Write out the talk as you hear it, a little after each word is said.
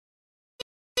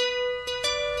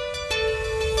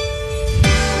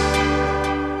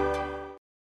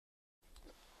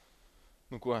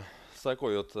ko,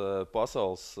 sekojot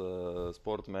pasaules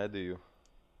sporta mediju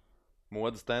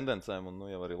modes tendencēm un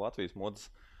jau arī Latvijas modes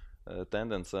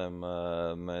tendencēm,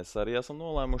 mēs arī esam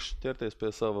nolēmuši ķerties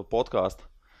pie sava podkāsta,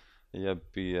 jeb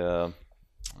pie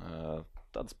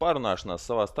tādas pārunāšanās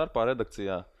savā starpā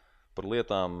redakcijā par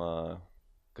lietām,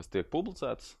 kas tiek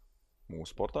publicētas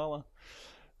mūsu portālā,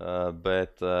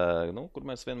 bet kur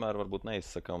mēs vienmēr varbūt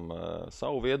neizsakam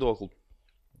savu viedokli,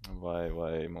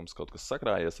 vai mums kaut kas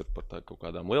sakrājies ir par kaut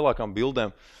kādām lielākām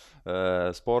bildēm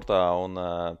sportā, un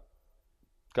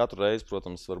katru reizi,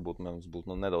 protams, varbūt mums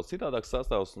būtu nedaudz citādāks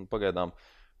sastāvs, un pagaidām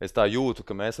es tā jūtu,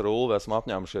 ka mēs ar Ulvi esam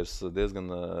apņēmušies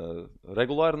diezgan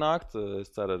regulāri nākt.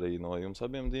 Es ceru arī no jums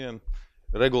abiem diviem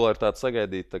regulāritāti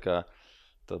sagaidīt, tā kā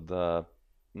tad,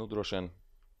 droši vien,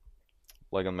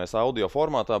 lai gan mēs audio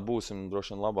formātā būsim,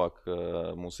 droši vien labāk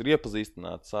mūs ir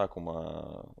iepazīstināt sākumā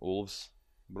Ulvis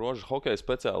Broža, hokeja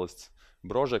speciālists.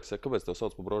 Brožeks, kāpēc tev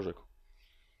sauc par Brožeku?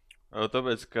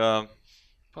 Tāpēc, ka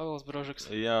Pavels Brožeks.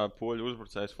 Jā, poļu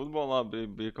uzbrucējs futbolā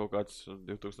bija kaut kāds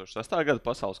 2006. gada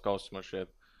pasaules kauss, man šķiet.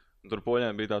 Tur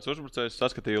poļiem bija tāds uzbrucējs,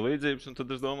 saskatīju līdzības, un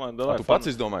tad es domāju... Tu pats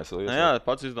izdomāji savu iesauku? Jā,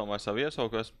 pats izdomāju savu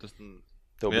iesauku.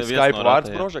 Tev bija Skype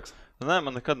vārds Brožeks? Nē,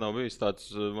 man nekad nav bijis tāds...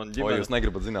 Vai jūs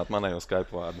negribat zināt manējo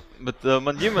Skype vārdu? Bet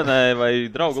man ģimenē vai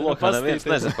draugu lokā neviens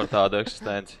nezin par tādu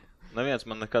eksistenci. Neviens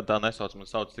man nekad tā nesauc, man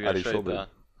sauc tikai arī šeit.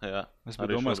 Šobrīd. Jā, es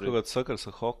biju domājis, kaut kāds sakars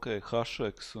ar hokeju,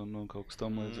 hašeks un kaut kas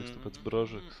tam līdzīgs, tāpēc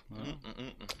Brožeks.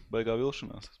 Baigā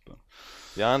vilšanās.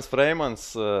 Jānis Freimans,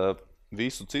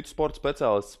 visu citu sportu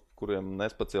speciālists, kuriem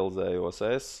nespecializējos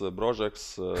es, Brožeks,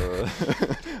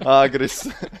 Agris.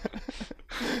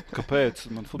 Kāpēc?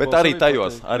 Bet arī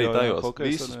tajos,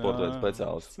 visu sportu veidu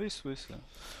speciālists. Visu, jā.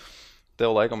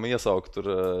 Tev laikam iesaukt tur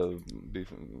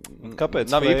bija...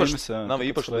 Kāpēc? Nav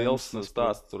īpaši liels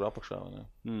stāsts tur apakšā, vai ne?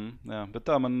 Jā, bet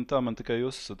tā man tikai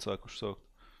jūs esat sākuši saukt.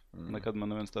 Nekad man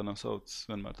neviens tā nav saucis,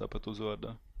 vienmēr tāpat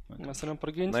uzvārdā. Mēs varam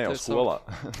par Gintu ne jau skolā.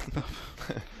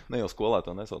 Ne jau skolā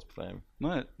to nesauc par Freimanu.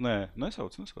 Nē,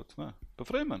 nesauc. Nē. Pa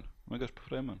Freimanu. Vienkārši pa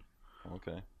Freimanu.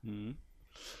 Ok.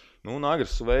 Un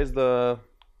Agris Veizda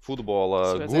futbola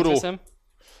guru.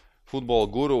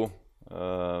 Futbola guru.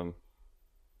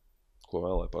 Ko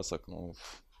vēl lai pasaka?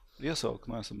 Iesaukt,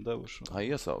 neesam devuši.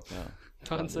 Iesaukt, jā.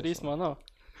 Tādas arī īstumā nav.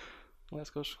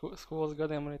 Liekas, ka skolas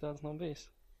gadiem arī tādas nav bijis.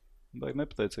 Baigi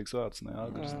nepateicīgs vārds, ne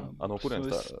Agris. No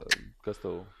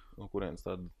kurienes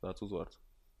tāds uzvārds?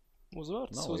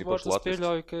 Uzvārds es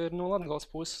pieļauju, ka ir no Latgales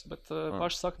puses, bet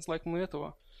pašas saknes laikam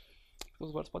Lietuvā.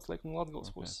 Uzvārds pats laikam no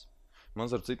Latgales puses. Man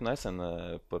ar citu nesen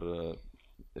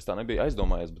es tā nebiju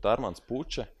aizdomājies, bet Armands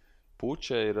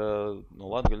Puče ir no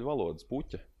latgaļu valodas,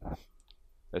 Puķe.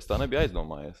 Es tā nebiju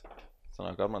aizdomājies.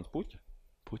 Sanāk Armands Puķe?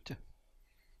 Puķe.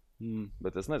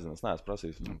 Bet es nezinu, es neesmu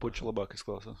prasījis. Puķe labāk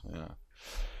izklausās. Jā.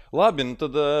 Labi,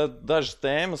 tad dažas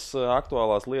tēmas,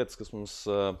 aktuālās lietas, kas mums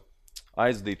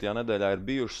aizdītajā nedēļā ir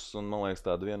bijušas, un man liekas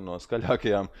tāda viena no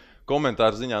skaļākajām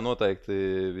komentāru ziņā noteikti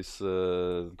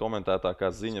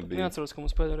viskomentētākā ziņa bija. Neatceros, ka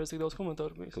mums pēdējā reiz tik daudz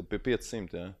komentāru bijis. Kad pie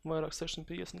 500, jā. Vairāk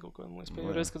 650 kaut kā, man liekas,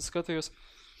 pēdējā reiz, kad skatījos.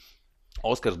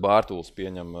 Oskars Bārtuls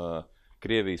pieņem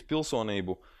Krievijas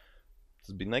pilsonību.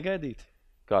 Tas bija negaidīti?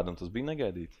 Kādam tas bija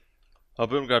negaidīti?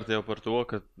 Pirmkārt jau par to,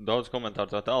 ka daudz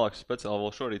komentāru tā tālāk speciāli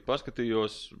vēl šorīt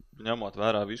paskatījos, ņemot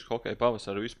vērā visu hokeja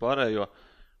pavasaru, visu pārējo.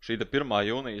 Šī 1.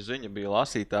 jūnija ziņa bija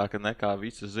lasītāka nekā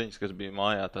visas ziņas, kas bija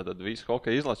mājā. Tātad visu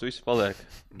hokeja izlas, viss paliek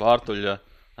Bārtuļa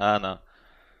ēnā.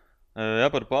 Jā,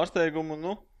 par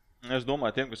pārsteigumu, es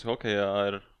domāju, tiem, kas hokejā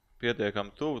ir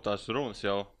pietiekami tuvu, tās runas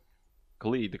jau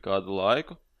klīdi kādu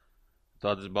laiku.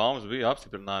 Tādas baumas bija,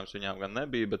 apstiprinājums viņām gan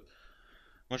nebija, bet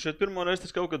man šeit pirmoreiz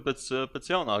tas kaut kad pēc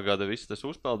jaunā gada viss tas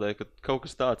uzpeldēja, ka kaut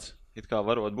kas tāds it kā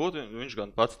varot būt. Viņš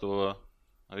gan pats to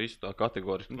visu tā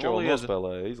kategoriski viņš jau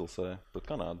nospēlēja izlasē pret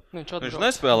Kanādu. Viņš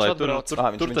nespēlēja, tur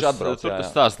tas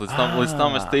stāsts, līdz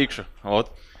tam es tikšu.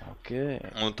 Okay.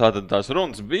 Un tātad tās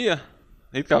runas bija,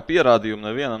 it kā pierādījumi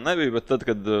nevienam nebija, bet tad,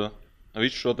 kad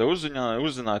viņš šo te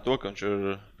uzzināja to, ka viņš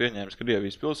ir pieņēmis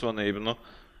Krievijas pilsonību,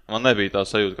 man nebija tā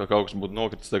sajūta, ka kaut kas būtu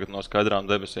nokritis tagad no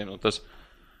skaidrām debesīm. Tas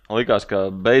likās,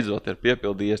 ka beidzot ir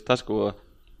piepildījies tas, ko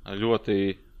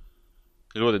ļoti,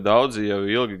 ļoti daudzi jau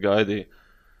ilgi gaidīja.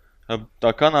 Tā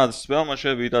Kanādas spēle man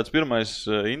šeit bija tāds pirmais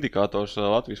indikators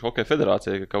Latvijas Hokeja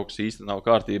federācijai, ka kaut kas īsti nav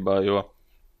kārtībā, jo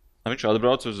viņš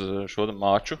atbrauc uz šo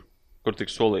maču, kur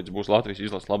tiks solīts būs Latvijas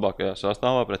izlases labākajā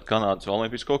sastāvā pret Kanādas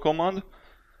olimpisko komandu.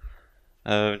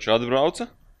 Viņš atbrauca,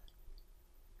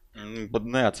 pat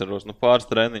neatceros,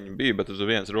 pāris treniņi bija, bet uz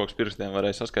vienas rokas pirkstiem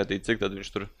varēja saskaitīt, cik tad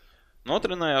viņš tur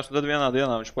notrenējās, un tad vienā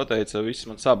dienā viņš pateica, viss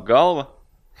man sāp galva,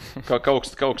 ka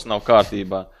kaut kas nav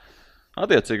kārtībā.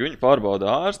 Attiecīgi viņu pārbauda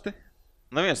ārsti,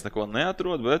 neviens neko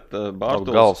neatrod, bet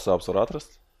Bārtuls... Galvas sāpes var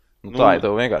atrast? Tā ir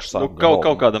tev vienkārši sāp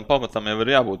kaut kādam pamatam jau ir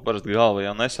jābūt, parasti galva,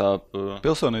 ja nesāp...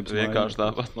 Pilsonības vienkārši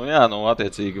tāpat.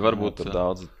 Attiecīgi varbūt... Tur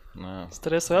daudz.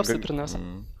 Stresa vai apstiprinās.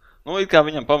 It kā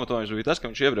viņam pamatojums bija tas, ka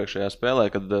viņš iepriekšējā spēlē,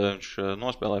 kad viņš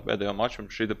nospēlēja pēdējo maču,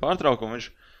 viņš šī pārtraukumu,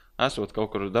 viņš esot kaut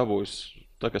kur dabūjis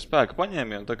tā kā spēka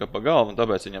paņēmienu, tā kā pa galvu, un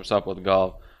tāpēc viņam sāpot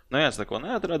galvu. Neviens neko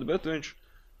neatrada, bet viņš,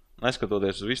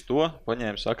 neskatoties uz visu to,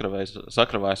 paņēma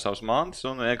sakravēja savus mantas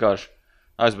un vienkārši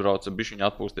aizbrauca bišķiņu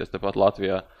atpūsties tepat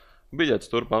Latvijā.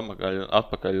 Biļetes turp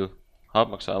atpakaļ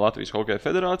apmaksāja Latvijas Hokeja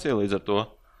federācija, līdz ar to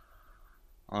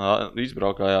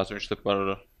izbraukājās viņš te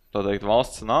par, tā teikt,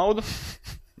 valsts naudu.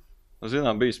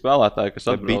 Zinām, bija spēlētāji, kas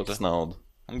atbrauca.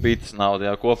 Bites nauda,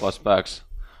 jā, kopā spēks.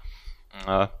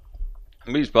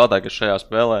 Bija spēlētāji, kas šajā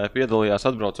spēlē piedalījās,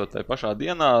 atbraucot tajā pašā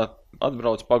dienā,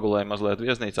 atbrauc pagulēja mazliet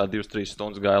viesnīcā, 2-3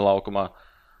 stundas gāja laukumā.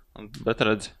 Bet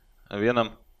redz,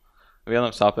 vienam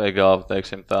sāpēja galva,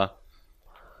 teiksim tā.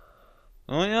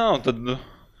 Jā, un tad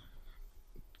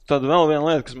vēl viena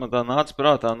lieta, kas man tā nāca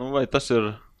prātā,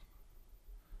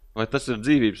 vai tas ir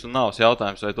dzīvības un nāves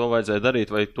jautājums, vai to vajadzēja darīt,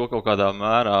 vai to kaut kādā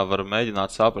mērā var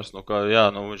mēģināt saprast, ka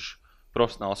viņš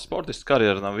profesionāls sportists,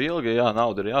 karjera nav ilga,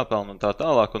 nauda ir jāpelna un tā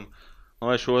tālāk, un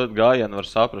vai šo gājienu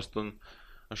var saprast. Un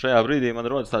šajā brīdī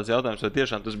man rodas tāds jautājums, vai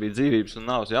tiešām tas bija dzīvības un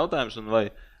nāves jautājums, un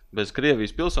vai bez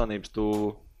Krievijas pilsonības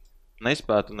tu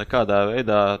nespētu nekādā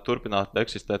veidā turpināt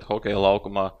eksistēt hokeja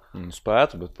laukumā.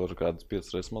 Spētu, bet par kādas 5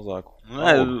 reizes mazāku.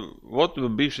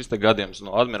 Bija šis te gadījums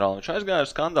no Admirāla. Viņš aizgāja ar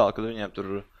skandālu, kad viņiem tur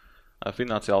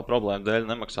finansiāla problēma dēļ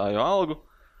nemaksāja algu.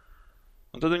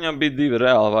 Un tad viņam bija 2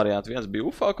 reāli varianti. Viens bija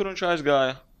Ufā, kur viņš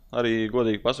aizgāja. Arī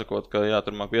godīgi pasakot, ka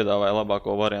tur man piedāvāja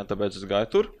labāko variantu, tāpēc es gāju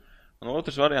tur. Un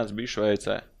otrs variants bija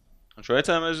Šveicē. Un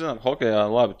Šveicē mēs zinām, hokejā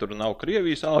labi, tur nav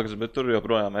Krievijas algas, bet tur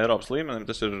joprojām Eiropas līmenim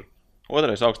tas ir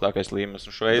otrais augstākais līmenis.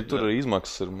 Tur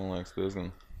izmaksas ir, man liekas,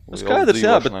 diezgan. Skaidrs,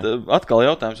 jā, bet atkal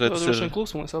jautājums, vai tas ir...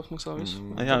 Klusumais apmaksā visu.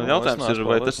 Jā, jautājums ir,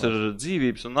 vai tas ir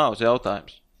dzīvības un nāves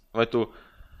jautājums. Vai tu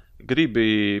gribi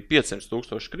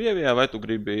 500,000 Krievijā, vai tu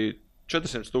gribi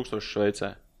 400,000 Šveicē?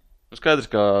 Skaidrs,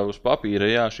 ka uz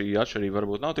papīra, šī atšķirība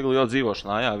varbūt nav tik liela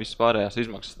dzīvošanā, visas pārējās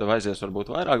izmaksas tev aizies varbūt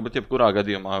vairāk, bet jebkurā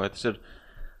gadījumā, vai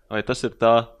tas ir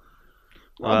tā...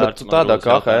 Bet tādā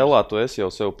KHL-ā tu esi jau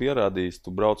sev pierādījis,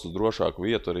 tu brauc uz drošāku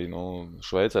vietu arī,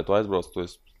 Šveicē tu aizbrauc, tu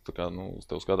esi,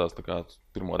 tev skatās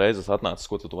pirmo reizi atnācis,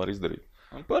 ko tu vari izdarīt.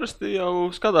 Parasti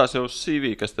jau skatās jau uz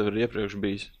CV, kas tev ir iepriekš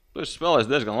bijis. Tu esi spēlējis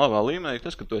diezgan labā līmenī,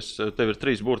 tas, ka tev ir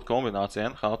 3 burtu kombinācija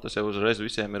NHL, tas jau uzreiz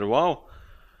visiem ir wow.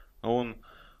 Un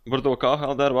par to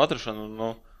KHL darbu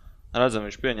atrašanu, redzam,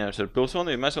 viņš pieņēmis ar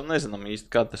pilsonību, mēs vēl nezinām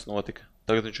īsti, kad tas notika.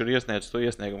 Tagad viņš ir iesniedzis to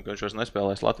iesniegumu, ka viņš vairs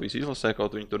nespēlēs Latvijas izlasē,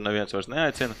 kaut viņu tur neviens vairs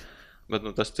neaicina, bet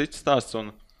tas cits stāsts, un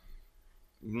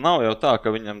nav jau tā, ka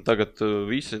viņam tagad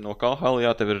visi no KHL,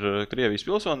 tev ir Krievijas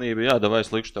pilsonība, davai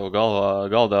es likšu tev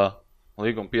galdā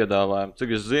līguma piedāvājumu. Cik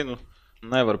es zinu,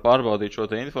 nevar pārbaudīt šo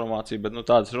te informāciju, bet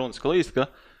tādas runas klīst, ka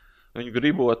viņu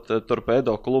gribot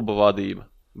Torpedo kluba vadība,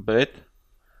 bet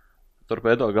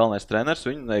Torpedo galvenais treneris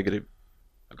viņu negrib.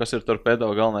 Kas ir Torpedo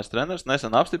galvenais treneris,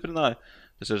 nesen apstiprināja,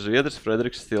 tas ir Zviedris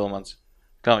Frederiks Stilmans.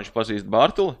 Kā viņš pazīst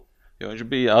Bārtuli, jo viņš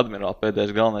bija Admirāla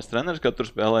pēdējais galvenais treneris, kad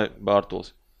tur spēlēja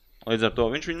Bārtulis. Līdz ar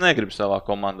to viņš viņu negrib savā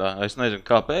komandā. Es nezinu,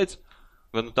 kāpēc,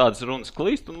 bet tādas runas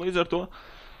klīst, un līdz ar to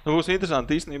būs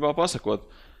interesanti īstenībā pasakot,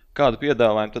 kādu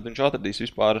piedāvājumu tad viņš atradīs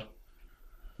vispār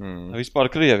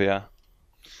Krievijā.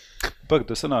 Pagad,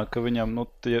 tas sanāk, ka viņam,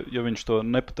 ja viņš to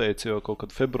nepateica jau kaut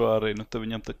kad februārī, tad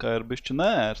viņam tā kā ir bišķi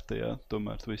neērti,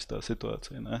 tomēr viss tā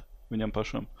situācija, ne? Viņam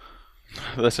pašam.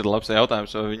 Tas ir labs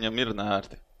jautājums, vai viņam ir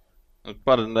neērti.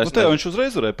 Viņš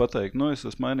uzreiz varēja pateikt, es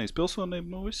esmu mainījis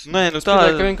pilsonību, viss. Nē, tā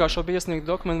ir, ka vienkārši bija iesniegt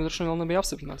dokumenti, bet vēl nebija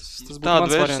apstiprināts. Tāda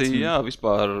versija,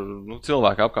 vispār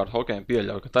cilvēki apkārt hokejiem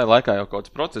pieļauj, ka tajā laikā jau kaut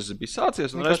kāds process bija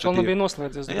sācies. Un vēl nebija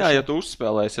noslēdzies. Ja tu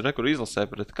uzspēlēsi rekur izlasē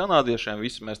pret kanādiešiem,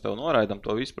 visi mēs tev noraidam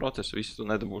to visu procesu, visi tu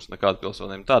nedabūsi nekādu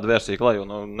pilsonību. Tāda versija, lai jau,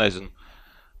 nezinu,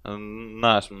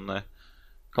 neesmu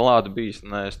klāta bijis,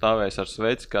 stāvējis ar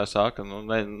sveici, kā saka,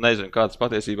 nezinu, kādas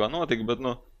patiesībā notika,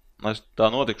 bet, tā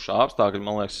notikušā apstākļa,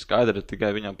 man liekas, skaidri tikai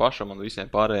viņam pašam un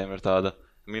visiem pārējiem ir tāda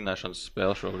minēšanas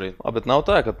spēle šobrīd. Bet nav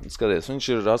tā, ka, skaties, viņš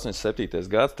ir 87.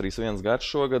 gads, 31 gads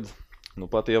šogad,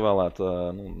 pat ievēlēt,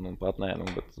 pat nē,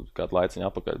 bet kādu laiciņu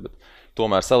apakaļ, bet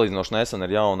tomēr salīdzinoši nesen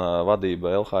ir jauna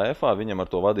vadība LHF-ā, viņam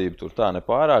ar to vadību tur tā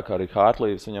nepārāk, arī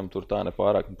Hārtlīvs viņam tur tā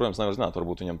nepārāk, protams, nevar zināt,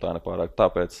 varbūt viņam tā nepārāk,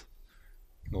 tāpēc,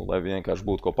 lai vienkārši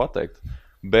būtu ko pateikt,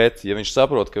 bet, ja viņš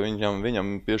saprot, ka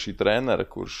viņam pie šī trenera,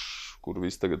 kur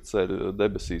viss tagad ceļ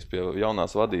debesīs pie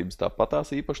jaunās vadības, tāpatās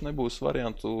īpaši nebūs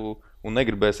variantu un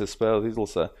negribēsies spēlēt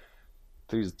izlasē,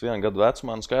 31 gadu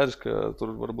vecumā. Skaidrs, ka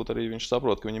tur varbūt arī viņš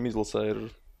saprot, ka viņam izlasē ir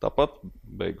tāpat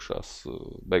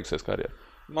beigusies karjera.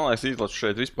 Man liekas, izlases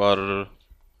šeit vispār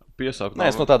piesaukt. Nē,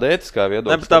 es no tāda ētiskā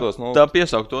viedokļa skatos. Tā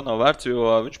piesaukt to nav vērts, jo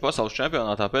viņš pasaules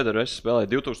čempionātā pēdējo reizi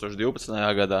spēlēja 2012.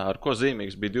 gadā. Ar ko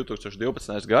zīmīgs bija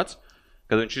 2012. gads,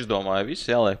 kad viņš izdomāja visu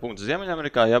jāliek punkts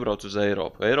Ziemeļamerikā, jābrauc uz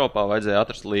Eiropu. Eiropā vajadzēja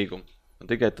atrast līgumu.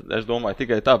 Es domāju,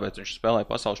 tikai tāpēc viņš spēlēja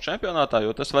pasaules čempionātā,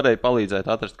 jo tas varēja palīdzēt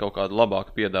atrast kaut kādu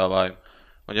labāku piedāvājumu.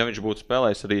 Un ja viņš būtu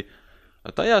spēlējis arī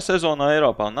tajā sezonā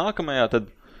Eiropā un nākamajā, tad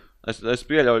es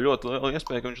pieļauju ļoti lielu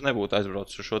iespēju, ka viņš nebūtu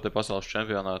aizbraucis uz šo te pasaules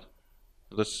čempionātu.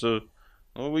 Tas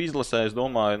izlasē, es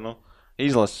domāju,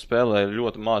 izlases spēlē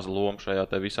ļoti maza loma šajā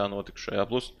te visā notikušajā.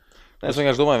 Plus, es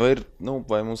vienkārši domāju,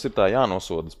 vai mums ir tā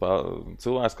jānosoda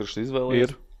cilvēks, kurš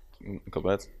izvēlējies.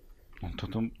 Kāpēc?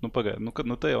 Pagaidi,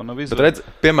 te jau nav izvēle. Redz,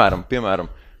 piemēram,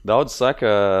 daudz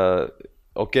saka,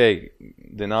 ok,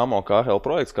 Dinamo KHL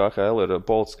projekts, KHL ir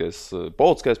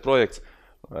politiskais projekts,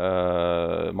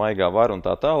 maigā var un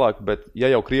tā tālāk, bet ja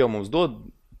jau Krievi mums dod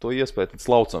to iespēju, tad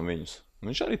slaucam viņus.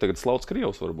 Viņš arī tagad slauc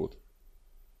Krievus varbūt.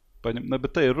 Bet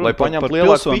te ir runa par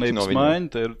pilsonības maiņu,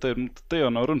 te jau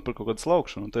nav runa par kaut kādu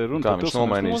slaukšanu, te ir runa par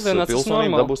pilsonības. Viņš nomainīs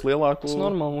pilsonību, dabūs lielāku. Tas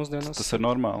normāli mūsdienās. Tas ir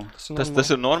normāli.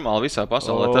 Tas ir normāli visā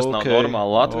pasaulē, tas nav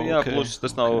normāli Latvijā, plus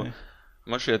tas nav.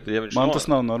 Man šķiet, tas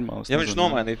nav normāls. Ja viņš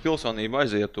nomainītu pilsonību,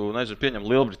 aizietu, pieņem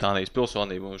Lielbritānijas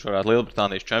pilsonību, un viņš varētu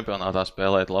Lielbritānijas čempionātā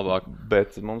spēlēt labāk.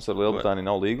 Bet mums ar Lielbritāniju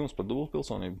nav līgums par dubultu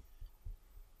pilsonību.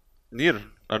 Ir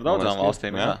ar daudzām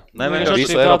valstīm, jā. Viņš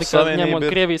ir tādi, ka ņemot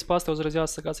Krievijas pastu, uzreiz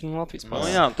jāsakās arī no Latvijas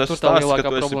pastu. Jā, tas stāsts, ka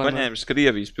tu esi paņēmis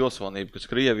Krievijas pilsonību, kas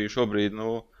Krievija šobrīd,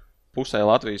 pusē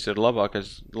Latvijas ir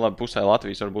labākais, pusē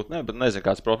Latvijas varbūt ne, bet nezinu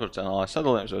kāds proporcionālais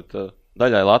sadalījums, bet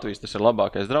daļai Latvijas tas ir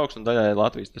labākais draugs un daļai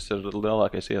Latvijas tas ir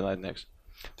lielākais ienaidnieks.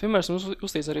 Vienmēr esmu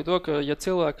uzstījis arī to, ka ja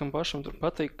cilvēkam pašam tur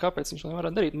patīk, kāpēc viņš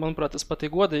nevarētu darīt, manuprāt, tas patīk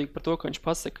godīgi par to, ka viņš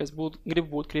pasaka, ka es gribu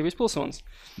būt Krievijas pilsonis.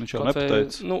 Viņš jau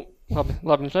nepateica.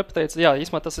 Labi, viņš nepateica. Jā,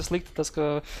 īstumā tas ir slikti, tas,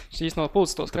 ka viņš īstenībā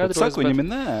pulcis to skaidrojas. Saku, viņam ir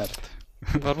nērti.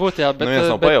 Varbūt, jā, bet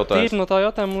tīri no tā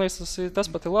jautājuma, man liekas,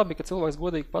 tas pat ir labi, ka cilvēks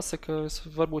godīgi pasaka, ka es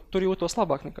varbūt tur jūtos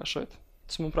labāk nekā šeit.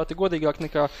 Tas, manuprāt, ir godīgāk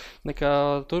nekā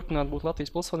turpināt būt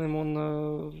Latvijas pilsonim un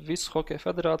visu hokeja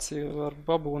federāciju ar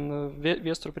babu un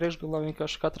viesturu priekšgalā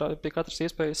vienkārši pie katras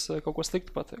iespējas kaut ko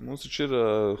sliktu pateikt. Mums taču ir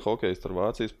hokejs ar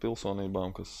Vācijas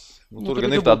pilsonībām, kas tur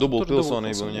gan ir tā dubulta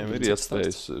pilsonība, un viņiem ir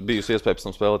bijusi iespēja pēc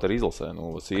tam spēlēt ar izlasē.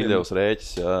 Sīļevs,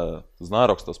 Rēķis,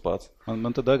 Znāroks tas pats.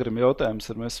 Man tad Agrim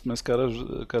jautājums ir, mēs kā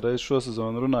reiz šo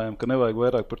sezonu runājam, ka nevajag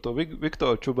vairāk par to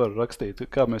Viktoru Čubaru rakstīt,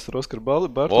 kā mēs ar Oskaru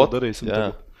Bartolu darīsim.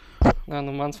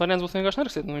 Mans variants būtu vienkārši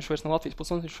nerakstīt. Viņš vairs nav Latvijas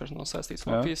pilsonis, viņš vairs nav saistīts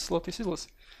Latvijas izlasi.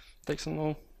 Teiksim,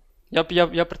 ja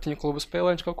pret viņu klubu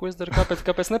spēlē, viņš kaut ko izdara,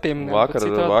 kāpēc nepieminēt?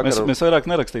 Mēs vairāk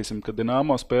nerakstīsim, kad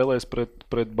Dinamo spēlēs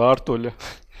pret Bartuļa.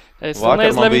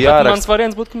 Mans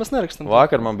variants būtu, ka mēs nerakstam.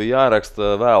 Vakar man bija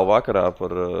jāraksta vēl vakarā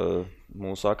par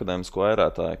mūsu akadēmisko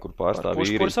ērētāju, kur pārstāv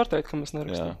īri. Kurus var teikt, ka mēs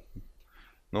nerakstam?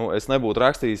 Es nebūtu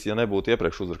rakstījis, ja nebūtu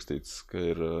iepriekš uzrakstīts, ka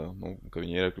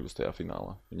viņi ir iekļuvusi tajā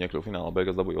finālā. Viņi iekļuva finālā,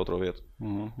 beigās dabūja otro vietu.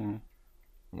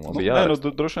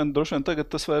 Droši vien tagad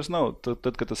tas vairs nav.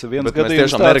 Tad, kad tas ir viens gadījums, mēs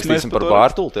tiešām nerakstīsim par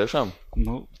Bārtulu, tiešām?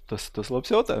 Tas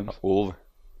labs jautājums. Ulvi.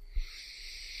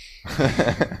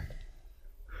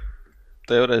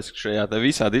 Teorētiski šajā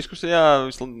visā diskusijā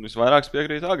visvairāk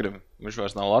piekrīt Agrim. Viņš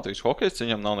vairs nav Latvijas hokejists,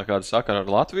 viņam nav nekāda sakara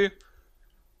ar Latviju.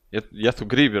 Ja tu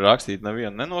gribi rakstīt,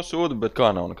 nevienu nenosodu, bet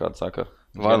kā nav nekāda sakara?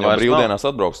 Vai brīvdienās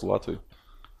atbrauks uz Latviju?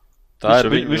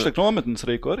 Viņš tā nometnes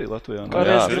rīko arī Latvijā.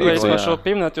 Es gribēju šo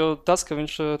pieminēt, jo tas, ka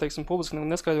viņš, teiksim, publiski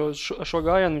neskaidro šo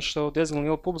gājienu, viņš savu diezgan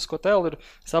lielu publisko tēlu ir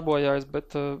sabojājis,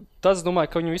 bet tas,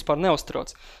 domāju, ka viņu vispār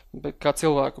neuztrauc kā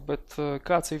cilvēku, bet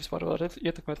kāds vispār var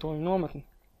ietekmēt to viņu nometni?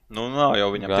 Nav jau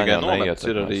viņam tikai nometnes,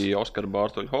 ir arī Oskara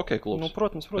Bartuļa hokeja klubs.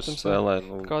 Protams. Spēlē,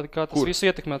 kā tas visu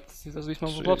ietekmēt, tas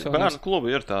vismaz būtu labs. Bērnu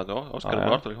klubi ir tāda, Oskara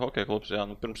Bartuļa hokeja klubs,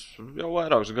 pirms jau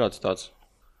vairākus gadus tāds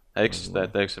eksistē,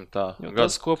 teiksim tā.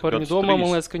 Tas, ko par viņu domā,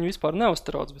 man liekas, ka viņu vispār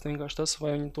neuztrauc, bet vienkārši tas,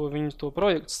 vai viņu to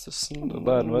projekts, tas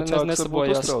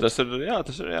nesabojās. Tas ir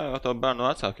tā bērnu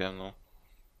vecākiem.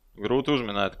 Grūti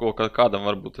uzminēt, ko kādam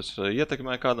varbūt tas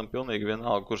ietekmē, kādam pilnīgi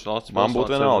vienalga, kurš valsts man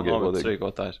būtu vienalga,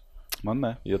 rīkotājs. Man ne.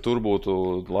 Ja tur būtu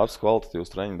labs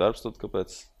kvalitatīvs treniņu darbs, tad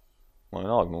kāpēc? Man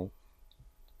vienalga,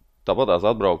 tāpat tās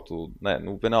atbrauktu,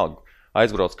 vienalga,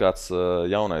 aizbrauc kāds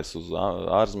jaunais uz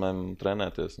ārzemēm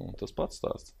trenēties, tas pats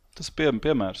stāsts. Tas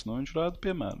piemērs, viņš rāda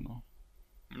piemēru.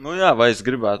 Vai es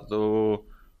gribētu,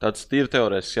 tāds tīri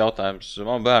teorētisks jautājums,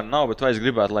 man bērni nav, bet vai es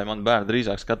gribētu, lai man bērni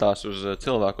drīzāk skatās uz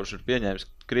cilvēku, kurš ir pieņēmis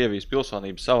Krievijas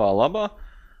pilsonību savā labā,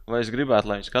 vai es gribētu,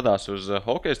 lai viņi skatās uz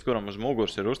hokejistu, kuram uz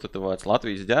muguras ir uztetovēts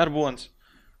Latvijas ģerbonis,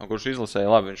 kurš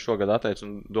izlasēja, labi, viņš šogad atteica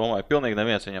un domāju, pilnīgi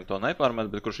neviens viņam to nepārmet,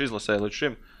 bet kurš izlasēja līdz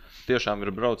šim, tiešām ir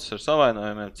braucis ar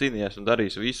savainojumiem, cīnījies un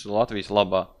darījis visu Latvijas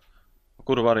labā.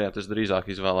 Kuru variantu es drīzāk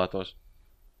izvēlētos?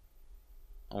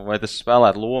 Un vai tas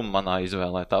spēlētu lomu manā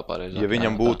izvēlē tā pareizāk? Ja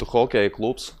viņam būtu hokeja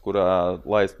klubs, kurā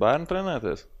laist bērnu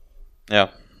trenēties, jā.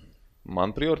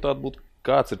 Man prioritāte būtu,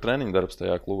 kāds ir treniņu darbs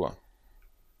tajā klubā.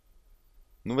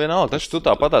 Nu, vienalga, taču tu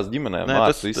tāpatās ģimenēm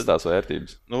māc visas tās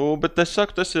vērtības. Nu, bet es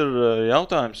saku, tas ir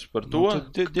jautājums par to,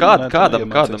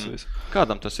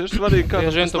 kādam tas ir svarīgi, kādam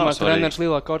tas nav tomēr svarīgi. Treneris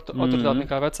lielāka autoritāte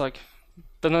nekā vecāki.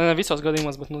 Tad ne visos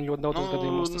gadījumos, bet ļoti daudzos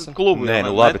gadījumos tas ir. Klubu, nē,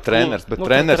 nu labi, treneris, bet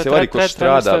treneris jau arī, kurš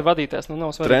strādā. Vadītājs,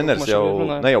 nav svarīgi. Treneris jau,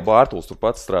 ne jau Bārtuls tur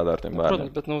pats strādā ar tiem bērniem.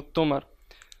 Protams, bet tomēr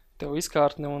tev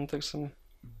izkārtne un, teiksim,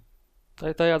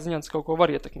 tajā ziņā tas kaut ko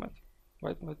var ietekmēt.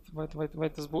 Vai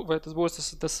tas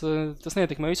būs, tas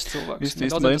neietekmē visus cilvēkus.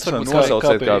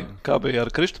 Īstenībā, kā bija ar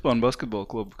Kristupānu basketbolu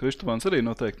klubu. Kristupāns arī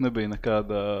noteikti nebija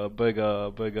nekāda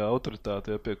beigā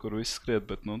autoritāte, pie kuru viss skriet,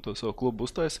 bet to savu klubu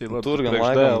uztaisīja. Labi, tur gan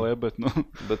laikam,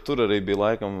 bet tur arī bija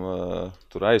laikam,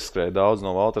 tur aizskrēja daudz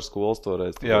no Valtera skolas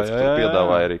toreiz. Tur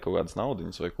piedāvāja arī kaut kādas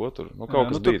naudiņas vai ko tur. Kaut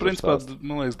kas bija. Tur, principā,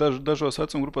 man liekas, dažos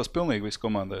vecuma grupās pilnīgi visu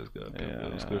komandai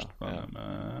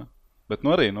aizgāja. Bet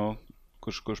arī,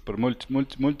 kurš par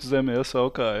muļķu zemi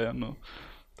iesaukā,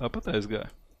 tāpat aizgāja.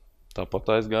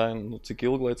 Tāpat aizgāja, cik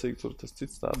ilglaicīgi tur tas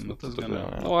cits tāds.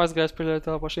 Aizgājis pieļauj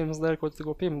tā pašiem dēļ, ko tu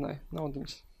tikko pieminēji,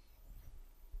 naudiņas.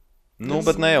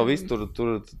 Bet ne jau visi tur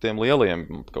tiem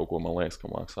lielajiem kaut ko, man liekas, ka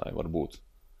maksāja, varbūt.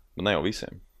 Bet ne jau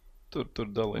visiem. Tur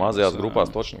dalījās. Mazajās grupās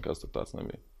toči nekas tur tāds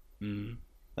nebija.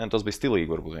 Tas bija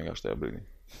stilīgi varbūt vienkārši tajā brīdī.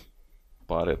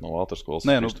 Pāriet no Valtera skolas.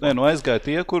 Aizgāja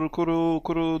tie,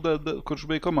 kurš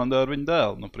bija komandā ar viņu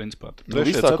dēlu, principā.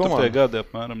 3. 4. gadi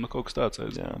apmēram, kaut kas tāds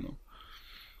aizgāja.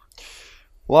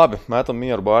 Labi, mētam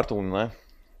mieru Bārtuli, ne?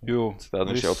 Jū. Citādi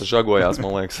viņš jau te žagojās,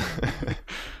 man liekas.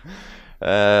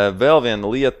 Vēl viena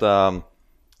lieta,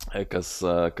 kas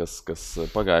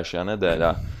pagājušajā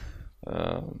nedēļā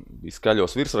bija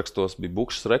skaļos virsrakstos, bija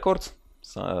bukšas rekords.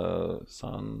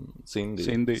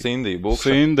 Cindy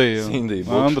Bukša.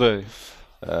 Andrej.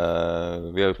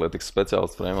 Vieglatlētikas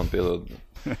speciālists Freiman piedod.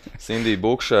 Cindy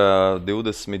Bukša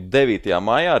 29.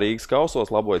 maijā Rīgas kausos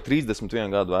laboja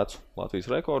 31 gadu vecu Latvijas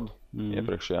rekordu.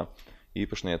 Iepriekšējā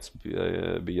īpašniece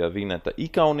bija Vineta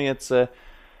Ikauniece.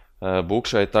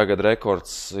 Bukšai tagad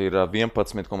rekords ir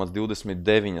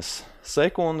 11,29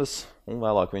 sekundes. Un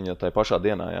vēlāk viņa tajā pašā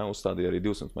dienā uzstādīja arī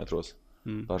 200 metros.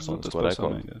 Personisko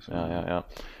rekordu. Jā.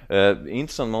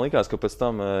 Interesanti man likās, ka pēc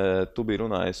tam tu biji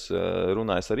runājis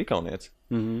ar Ikaunieci.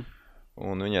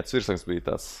 Un viņai virsraksts bija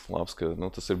tāds labs, ka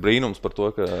tas ir brīnums par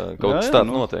to, ka kaut kas tāds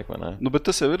notiek, vai ne? Bet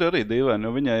tas jau ir arī dīvaini,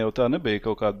 jo viņai jau tā nebija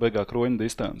kaut kāda beigā kroņa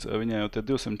distance. Viņai jau tie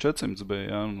 200-400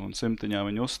 bija, un 100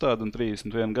 viņa uzstāda, un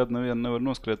 31 gadu nevienu nevar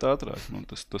noskriet ātrāk.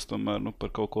 Tas tomēr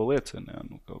par kaut ko liecina.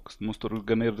 Mums tur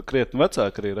gan ir krietni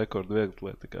vecāki arī rekordi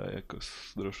vieglatlētikā, kas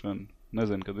droši vien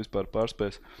nezinu, kad vispār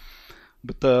pārspēs.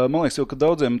 Bet man liekas jau, ka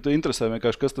daudziem interesē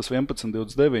vienkārši, kas tas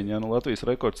 11.29, Latvijas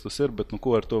rekords tas ir, bet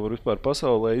ko ar to var vispār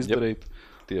pasaulē izdarīt.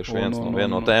 Tieši viena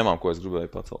no tēmām, ko es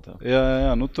gribēju pacelt.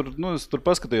 Jā, es tur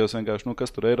paskatījos vienkārši, kas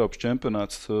tur Eiropas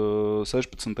čempionāts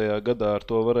 16. gadā ar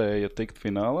to varēja tikt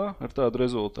finālā ar tādu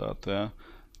rezultātu. Jā.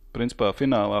 Principā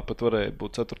finālā pat varēja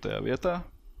būt 4. vietā.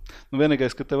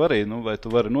 Vienīgais, ka tev arī, vai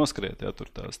tu vari noskriet, tur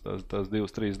tās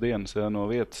 2-3 dienas no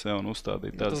vietas, un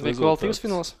uzstādīt tādas rezultātus. Tas bija kvalitīvs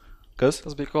fināls? Kas?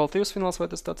 Tas bija kvalitīvs fināls, vai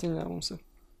tas tāds izņēmums ir?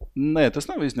 Nē, tas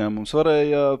nav izņēmums.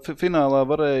 Finālā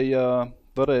varēja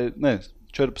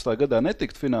 14. gadā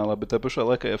netikt finālā, bet tajā pašā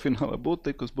laikā, ja finālā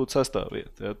būtu 6.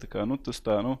 vieta. Tā kā,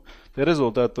 tie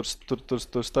rezultāti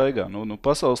tur staigā.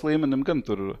 Pasaules līmenim gan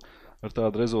tur ar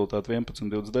tādu rezultātu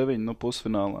 11.29,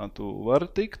 pusfinālā tu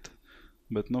vari tikt.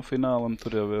 Bet finālam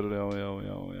tur jau ir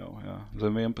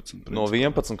zem 11. No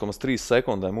 11,3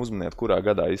 sekundēm uzminiet, kurā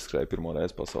gadā izskrēja pirmo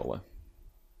reizi pasaulē?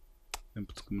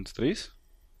 11,3?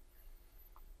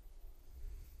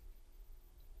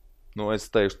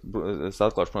 Es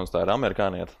atklāšu, protams, tā ir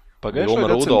amerikānieta. Pagājušajā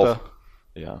gadsimtā?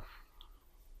 Jā.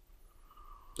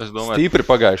 Es domāju, stipri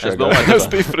pagājušajā gadā.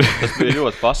 Tas bija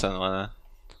ļoti pasen, vai ne?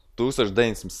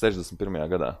 1961.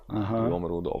 gadā. Vilma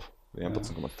Rudolfa.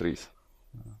 11,3.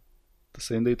 Tas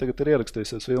Indija tagad ir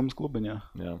ierakstījusies filmas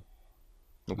klubiņā. Jā.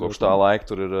 Kopš tā laika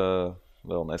tur ir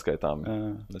vēl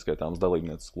neskaitāmas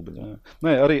dalībnieces klubiņā.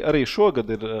 Nē, arī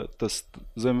šogad ir tas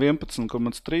zem 11,3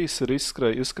 ir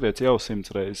izskrēts jau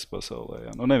 100 reizes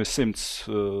pasaulē. Nevis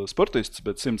 100 sportistus,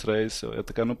 bet 100 reizes.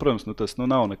 Tā kā, protams, tas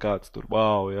nav nekāds tur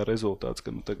rezultāts,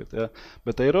 ka tagad, jā.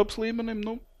 Bet Eiropas līmenim,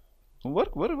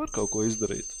 var kaut ko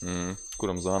izdarīt.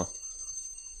 Kuram zvana?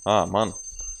 Man.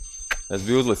 Es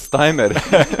biju uzlicis timeri.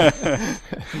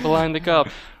 Blindi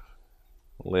kāp.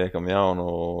 Liekam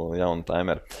jaunu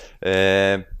timeri.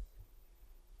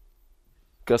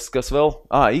 Kas vēl?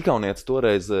 Ikaunietis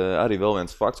toreiz arī vēl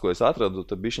viens fakts, ko es atradu,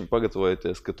 tad bišķiņ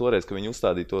pagatavojoties, ka toreiz, ka viņi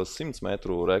uzstādīja tos 100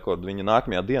 metru rekordu, viņa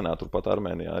nākamajā dienā turpat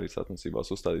Armēnijā arī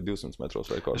sacensībās uzstādīja 200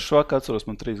 metros rekordu. Es švāk atceros,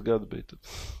 man 3 gadi bija.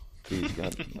 3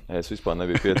 gadi. Es vispār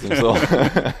nebiju 500 vēl.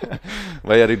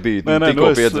 Vai arī bija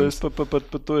tikko 500?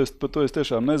 Par to es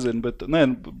tiešām nezinu, bet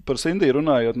par Sindiju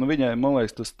runājot, viņai, man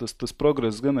liekas, tas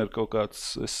progress gan ir kaut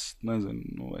kāds, es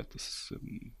nezinu, vai tas ir...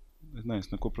 Es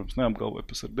neko, protams, neapgalvoju,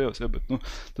 tas ir Dievs, bet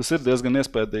tas ir diezgan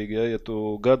iespējīgi, ja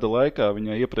tu gada laikā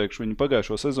viņai iepriekš viņa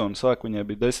pagājušo sezonu sāk, viņai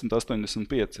bija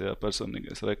 10.85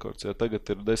 personīgais rekords, tagad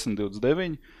ir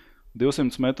 10.29,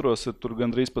 200 metros ir tur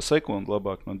gandrīz pa sekundi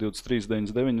labāk, no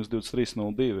 23.99 uz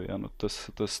 23.02,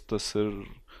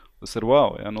 tas ir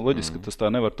wow, loģiski, ka tas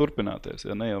tā nevar turpināties,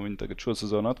 ne jau viņi tagad šo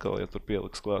sezonu atkal, tur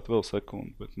pieliks klāt vēl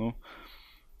sekundi, bet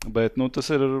tas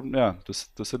ir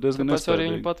diezgan iespējīgi. Tāpēc arī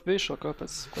viņi pat bija šokā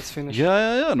pēc finiša.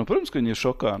 Jā, protams, ka viņi ir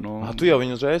šokā. Tu jau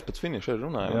viņu uzreiz pēc finiša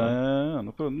runāji. Jā,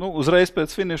 uzreiz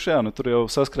pēc finiša, tur jau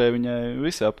saskrēja viņai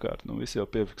visi apkārt, visi jau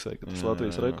piefiksēja, ka tas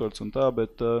Latvijas rekords un tā,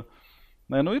 bet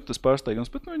ir tas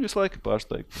pārsteigums, bet viņi visu laiku ir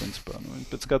pārsteigti, principā.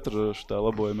 Viņi pēc katra šitā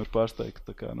labojuma ir pārsteigti,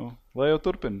 tā kā, lai jau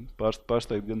turpina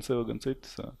pārsteigt gan sev, gan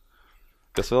citus.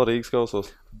 Kas vēl Rīgas kausos?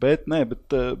 Bet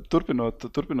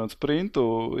turpinot sprintu,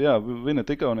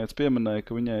 Vineta Ikaunietis pieminēja,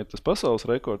 ka viņai ir tas pasaules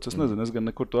rekords. Es nezinu, es gan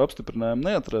nekur to apstiprinājumu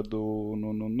neatradu,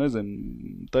 un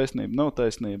nezinu, taisnība, nav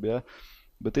taisnība,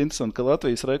 Bet interesanti, ka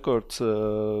Latvijas rekords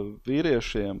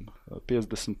vīriešiem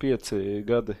 55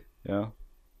 gadi,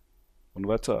 un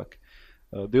vecāki,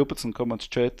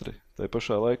 12,4. Tā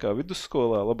pašā laikā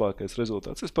vidusskolā labākais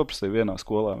rezultāts. Es paprasīju vienā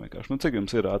skolā vienkārši. Cik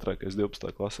jums ir ātrākais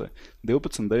 12. klasē?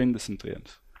 12,91.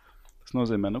 Tas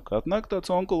nozīmē, ka atnāk tāds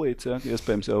onkulīts,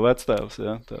 iespējams jau vectēvs,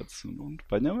 tāds, un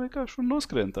paņem vienkārši un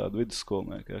noskrien tādu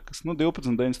vidusskolnieku, kas,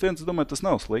 12,91, es domāju, tas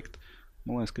nav slikti.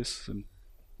 Man liekas, ka es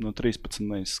no 13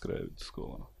 neizskrēju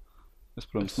vidusskolā. Es,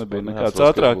 protams, nebija nekāds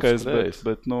ātrākais,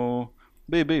 bet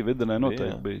bija videnē,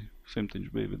 noteikti bija.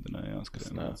 Simtiņš bija videnē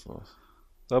jāskrien.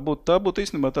 Tā būtu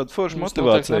īstenībā tāda forša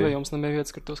motivācija. Jums nebija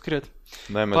vietas, kur to skriet.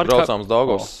 Nē, mēs braucām uz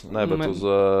Daugavas, bet uz...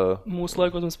 Mūsu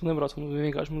laikos mēs pat nebraucām,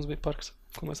 vienkārši mums bija parks,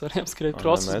 ko mēs varējām skriet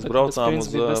krosus. Mēs braucām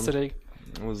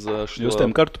uz Jūs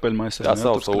tiem kartupeļmaisiem. Jā,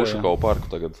 sauc pa Ušakovu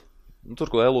parku tagad. Tur,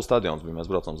 kur Elu stadions bija,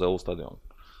 mēs braucām uz Elu stadionu.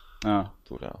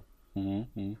 Tur, jā.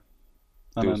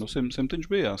 Simtiņš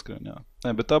bija jāskrien, jā.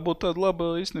 Nē, bet tā būtu tāda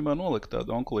laba īstenībā nolikt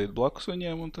tādu onkulīti blakus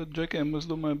viņiem, un tad džekiem, es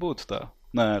domāju, būtu tā.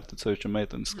 Nē, tad sevišķi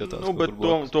meitenes skatās. Bet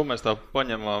to mēs tā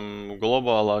paņemam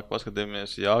globālāk,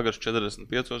 paskatījamies, Jāgars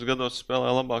 45 gados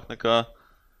spēlē labāk nekā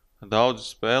daudz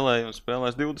spēlēja un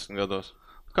spēlēs 20 gados.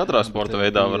 Katrā sporta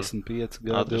veidā var 55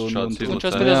 gadi šāds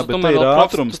izlacējums. Jā, bet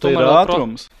te ir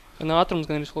ātrums. Gan ātrums,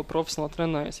 gan ir profesionāli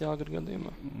trenējies Jāgara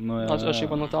gadījumā.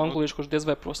 Atšķirībā no tā onkulīša, kurš diez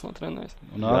vai profesionāli trenējies.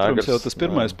 Un ātrums jau tas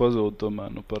pirmais pazūd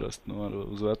tomēr, parasti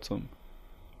uz vecumu.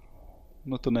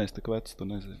 Tu neesi tik vecs, tu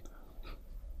nezini.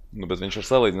 Bet viņš var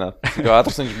salīdzināt, cik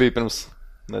ātrs viņš bija pirms,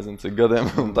 nezinu, cik gadiem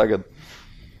un tagad.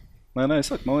 Nē, es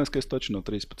saku, man liekas, ka es taču no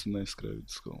 13 neizskrēju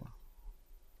vidusskolā.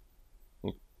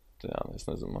 Jā, es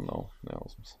nezinu, man nav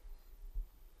nejausmas.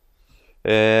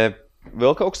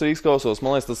 Vēl kaut kas Rīgas kausos,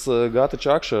 man liekas, tas Gata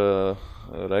Čakša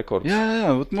rekords.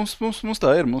 Jā, mums tā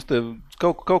ir, mums tie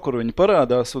kaut kur viņi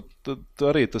parādās, un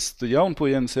arī tas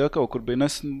jaunpujenis, kaut kur bija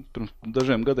pirms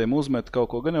dažiem gadiem uzmet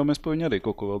kaut ko, gan jau mēs pa viņu arī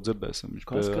kaut ko vēl dzirdēsim. Viņš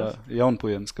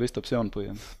jaunpujenis, Kristaps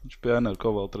Jaunpujenis, viņš pie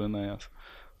Enerko vēl trenējās.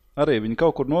 Arī viņi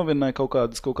kaut kur novinnēja kaut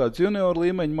kādus junioru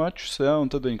līmeņu mačus, un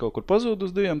tad viņi kaut kur pazūd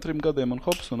uz 2-3 gadiem un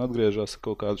hops un atgriežās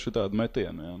kaut kādu šitādu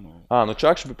metienu.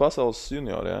 Čakš bija pasaules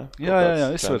juniori, Jā,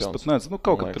 es vairs pat nezinu,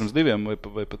 kaut kad pirms 2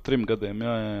 vai pat 3 gadiem,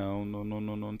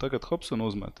 un tagad hops un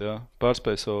uzmet,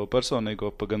 Pārspēja savu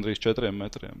personīgo pa gandrīz 4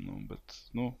 metriem, bet,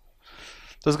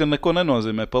 tas gan neko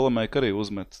nenozīmē, Palamēka arī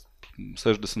uzmet.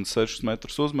 66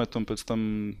 metrus uzmet, un pēc tam,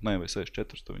 vai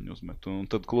 64 to viņi uzmet, un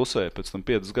tad klusēja, pēc tam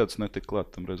 5 gadus netika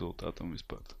klāt tam rezultātam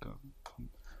vispār.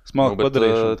 Smalki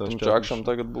padarīšana tās čakšana. Čakšam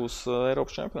tagad būs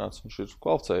Eiropas čempionāts, viņš ir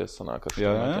kvalificējies sanāk ar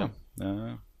šiem.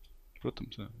 Jā,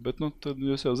 protams, jā. Bet, tad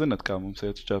jūs jau zināt, kā mums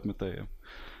iet čempionātējiem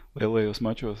lielajos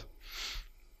mačos.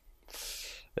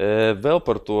 Vēl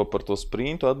par to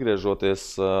sprintu atgriežoties,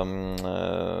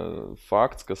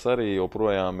 fakts, kas arī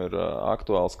joprojām ir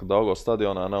aktuāls, ka Daugavas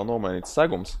stadionā nav nomainīts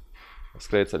segums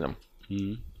skrejceļam.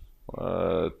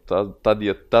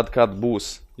 Tad, kad būs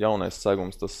jaunais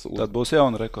segums, tad būs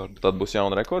jauna rekorda. Tad būs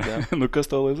jauna rekorda, jā? Kas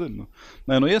tā lai zina?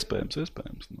 Nē,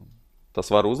 iespējams.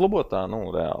 Tas var uzlabot tā,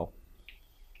 reāli.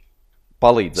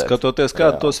 Palīdzēt. Skatoties,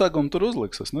 kādu to segumu tur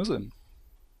uzliks, es nezinu.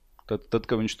 Tad,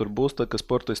 kad viņš tur būs, tad, kad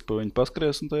sportisti pa viņu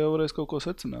paskries, un tā jau varēs kaut ko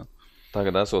secināt.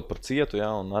 Tagad esot par cietu, jā,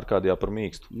 un Arkādijā par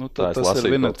mīkstu. Nu, tas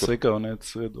ir Vinetas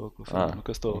ikaunietes viedoklis. Nu,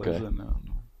 kas to lai zina, jā.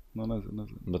 Nu, nezinu.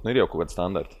 Bet nu ir jau kaut kāds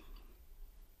standarti.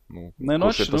 Nē, nu,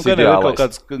 gan ir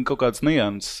kaut kāds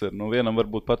nianses. Nu, vienam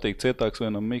varbūt patīk cietāks,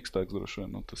 vienam mīkstāks droši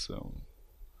vien. Nu, tas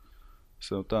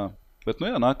jau tā. Bet, nu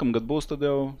jā, nākamgad būs, tad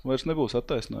jau vairs nebūs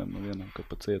attaisnojumi no vienam, ka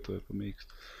pa cietu vai pa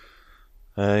mīkstu.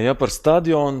 Ja par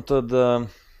stadionu, tad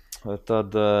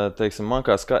teiksim, man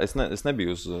kā es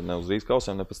nebiju ne uz Rīgas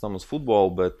kausiem, ne pēc tam uz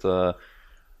futbolu, bet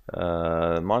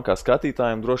man kā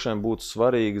skatītājiem droši vien būtu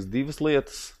svarīgas divas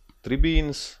lietas,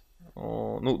 tribīnes,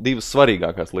 divas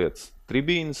svarīgākās lietas,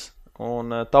 tribīnes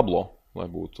un tablo, lai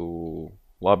būtu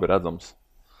labi redzams.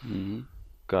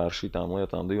 Kā ar šitām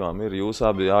lietām divām ir. Jūs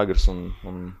abi Jāgars un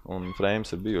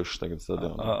Freims ir bijuši tagad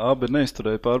stadionā. Abi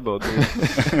neizturēja pārbaudīt.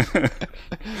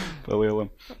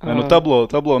 Palielam. Nu,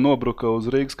 tablo nobruka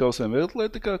uz Rīgas kausiem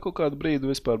vietlatikā kaut kādu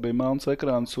brīdi. Vispār bija melns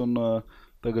ekrāns un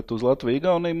tagad uz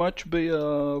Latviju-Igauniju maču bija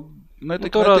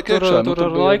netika iekšā. Tur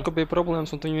ar laiku bija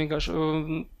problēmas un viņi vienkārši...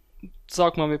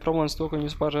 Sākumā bija problēmas to, ka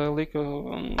viņi vispār lika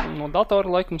no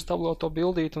datora laikums tablo to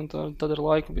bildīt, un tad ar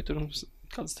laiku bija tur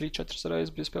kādas 3-4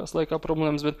 reizes bija spēles laikā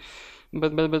problēmas, bet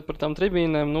par tām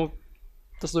tribīnēm, nu,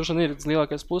 tas droši vien ir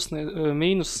lielākais plus,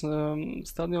 mīnus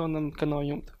stadionam, ka nav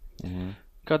jumta.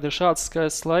 Kad ir šāds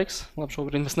skaists laiks, labi,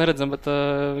 šobrīd mēs neredzam, bet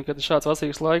kad ir šāds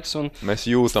vasarīgs laiks un... Mēs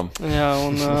jūtam. Jā,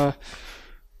 un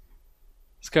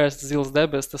skaists zils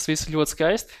debes, tas viss ļoti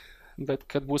skaisti. Bet,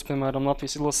 kad būs, piemēram,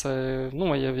 Latvijas izlasē,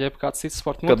 nu, vai jeb kāds cits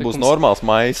sporta notikums... Kad būs normāls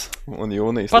maijs un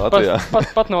jūnijas Latvijā.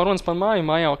 Pat nav runas par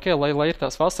mājā, ok, lai ir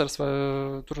tās vasaras, vai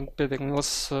tur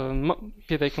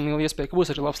pietiekami liela iespēja, ka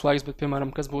būs arī labs laiks, bet,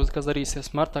 piemēram, kas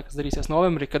darīsies martā, kas darīsies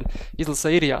novembrī, kad izlasē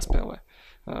ir jāspēlē.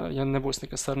 Ja nebūs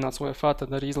nekas sarunāts UEFA, tad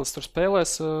arī izlases tur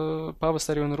spēlēs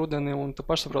pavasarī un rudeni, un tu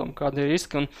pašsaprotam, kādi ir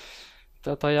riski, un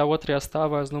tajā otrajā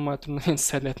stāvā, es domāju, tur neviens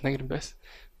sēdēt negribēs.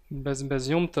 Bez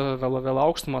jumta, vēl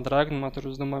augstumā, drēgnumā, tur,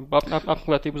 es domāju,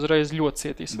 apklētība uzreiz ļoti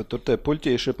cietīs. Bet tur tie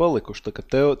puļķīši ir palikuši, tā ka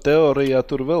teorijā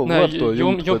tur vēl var to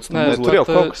jumtu pēc tam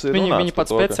uzlikt. Viņi pat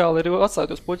speciāli ir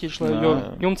atstāja tos puļķīši, jo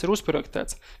jumts ir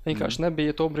uzprojektēts. Vienkārši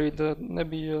nebija to brīdi,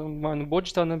 vai nu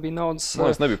budžetā, nebija naudas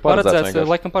paredzēts.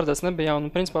 Laikam paredzēts nebija,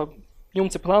 un principā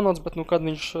jumts ir plānots, bet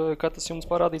kad tas jumts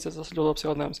parādīsies, tas ir ļoti labs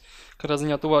jautājums. Kādā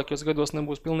ziņā tuvākajos gados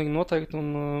nebūs pilnīgi noteikti,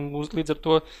 un līdz ar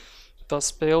to tās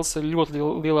spēles ir ļoti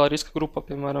lielā riska grupa,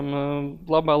 piemēram,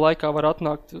 labā laikā var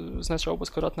atnākt, es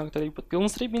nešaubos, ka var atnākt arī pat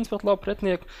pilnas tribīnes, pat labu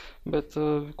pretinieku, bet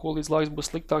ko līdz laiks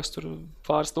būs sliktāks, tur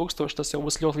pāris tūkstoši, tas jau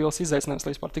būs ļoti liels izaicinājums,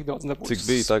 lai vispār tik daudz nebūs. Cik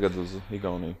bija tagad uz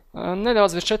Igauniju?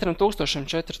 Nedaudz virs 4000,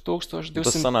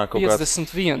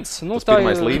 4251. Nu, tas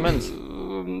pirmais līmenis?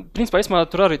 Principā,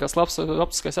 tur arī tās labs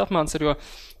optiskais apmāns ir, jo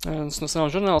no savām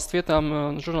žurnālistu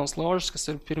vietām, žurnālistu ložas, kas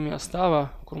ir pirmajā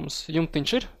stāvā, kur mums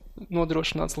jumtiņš ir,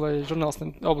 nodrošināts, lai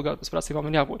žurnālistiem obligāti pēc prasībām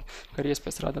ir jābūt, ka ir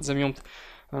iespējas strādāt zem jumta.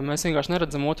 Mēs vienkārši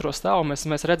neredzam otro stāvu,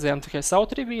 mēs redzējām tikai savu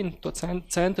tribīnu, to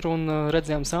centru, un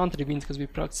redzējām sānu tribīnas, kas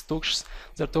bija praktiski tukšas.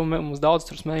 Ar to mums daudz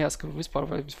tur smējās, ka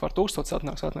vispār 1000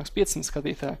 atnāks 500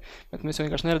 skatītāji, bet mēs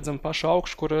vienkārši neredzam pašu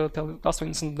augšu, kur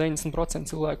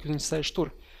 80-90% cilvēku viņi sēž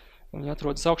tur. Viņi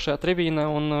atrodas augšajā tribīnā,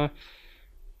 un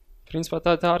principā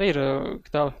tā arī ir.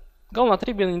 Galvenā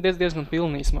tribīna ir diezgan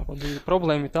pilna īsumā.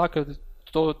 Problēma ir tā, ka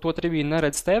to tribīnu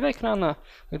neredz TV ekrānā,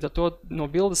 līdz ar to no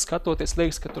bildes skatoties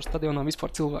liekas, ka tur stadionā vispār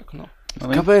cilvēku nav.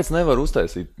 Kāpēc nevar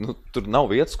uztaisīt? Nu, tur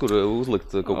nav vietas, kur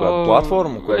uzlikt kaut kādu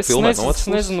platformu, ko filmēt no otras puses?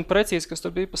 Es nezinu precīzi, kas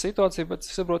tur bija pa situāciju, bet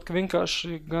es saprotu, ka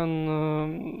vienkārši gan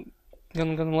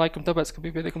laikam tāpēc, ka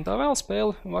bija pietiekami tā vēl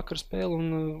spēle, vakar spēle,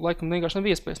 un laikam vienkārši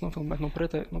nebija iespējas nofilmēt no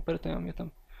pretējām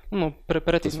vietām.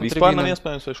 Tas vispār nav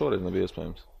iespējams vai šoreiz nebija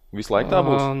iespējams? Visu laiku tā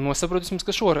būs? Saprotu,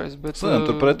 ka šoreiz, bet...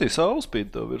 Tur pretī saule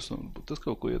spīd tev virsū, tas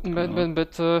kaut ko ietekmē.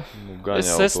 Bet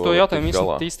es to jautājumu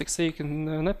īsti tik sīki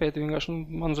nepētīju, vienkārši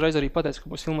man uzreiz arī pateica,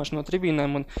 ka būs filmēšana no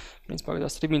tribīnēm, un principā, ka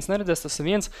tās tribīnes neredzēs, tas ir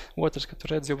viens, otrs, ka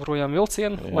tur redz joprojām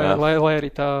vilcienu, lai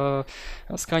arī tā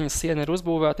skaņas siena ir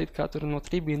uzbūvēta, it kā tur no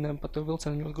tribīnēm pa to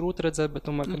vilcienu ļoti grūti redzēt, bet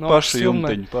tomēr, ka no augšas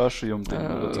filmēt... Paši jumtiņi.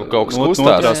 Kaut kas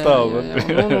kustās.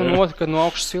 Kad no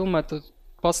augšas filmēt,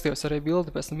 paskatījos arī bildi,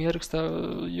 pēc tam ierakstā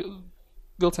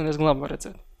vilcienu diezgan labi var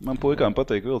redzēt. Man puikām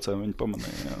patīk vilcienu, viņi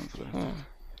pamanīja.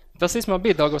 Tas īstenībā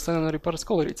bija Daugavas stadionā arī parasts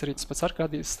kolorīts, arī tas pēc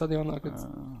Arkādijas stadionā, kad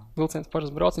vilciens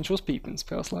parasts brauc, viņš uzpīpina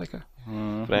spēles laikā.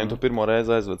 Frēm, tu pirmo reizi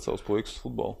aizved savus puikas uz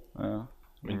futbolu. Jā.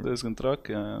 Viņi diezgan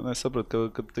traki, jā. Es sapratu,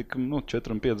 ka tik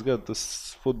 4-5 gadi tas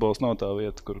futbols nav tā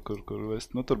vieta, kur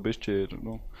vest. Tur bišķi ir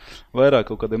vairāk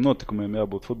kaut kādiem notikumiem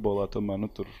jābūt futbolā, tomēr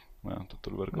tur Jā,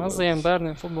 tur var mazajiem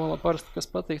bērniem futbolā parasti, kas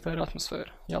patīk, tā ir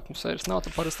atmosfēra. Ja atmosfēras nav,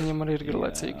 tad parasti viņiem arī ir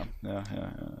garlaicīgi. Jā.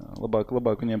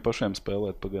 Labāk viņiem pašiem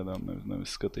spēlēt pagaidām,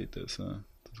 nevis skatīties. Jā,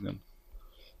 tas gan.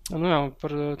 Nu jā,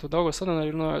 par to Daugavas stadionu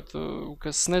arī runājot,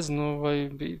 kas nezinu, vai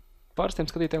bija pārstiem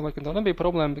skatītājiem, laikam tā nebija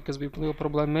problēma, bet kas bija liela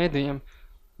problēma mēdījiem.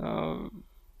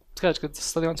 Skaidrs, ka tas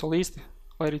stadions vēl īsti,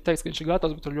 vai arī teiks, ka viņš ir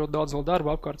gatavs, bet tur ļoti daudz vēl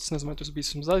darba apkārt. Es nezinu, vai tu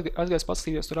biji aizgājis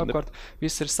paskatīties tur apkārt.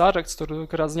 Viss ir saraksts, tur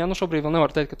kādā ziņā, šobrīd vēl nevar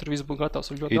teikt, ka tur viss būtu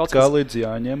gatavs. Ļoti daudz, kā līdz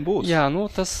Jāņiem būs. Jā,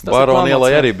 tas Baroni ielai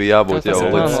arī bija jābūt jau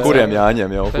līdz kuriem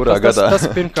Jāņiem jau, kurā gadā. Tas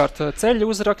pirmkārt ceļu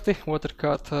uzrakti,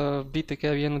 otrkārt bija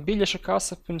tikai viena biļeša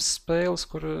kasa pirms spēles,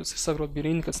 kur, es saprotu, bija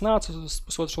rinda, kas nāca uz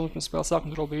pusotru stundu pirms spēles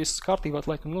sākuma, tur vēl bija viss kārtībā,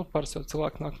 laikam, parasti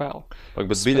cilvēki nāk vēl.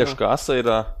 Bet biļeša kasa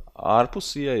ir ārpus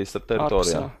ieejas ar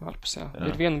teritorijām? Ārpus, jā.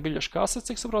 Ir viena biļeša kasa,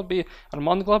 cik saprot, bija ar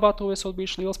manu glabātuvi esot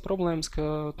bijušas liels problēmas,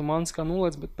 ka tu manis kā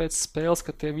nulēdz, bet pēc spēles,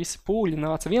 kad tie visi pūļi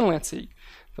nāca vienlaicīgi,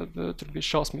 tad tur bija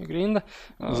šausmīga rinda.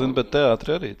 Zini, bet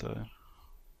teātri arī tā ir.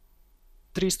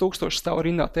 3000 stāv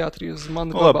rindā teātrī uz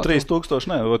manu glabātuvi. Labi, 3000,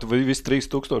 ne, vai visi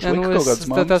 3000 lika kaut kāds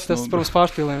manis? Tas, protams,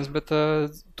 pārspīlējums, bet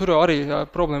tur arī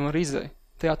problēma ar izēju.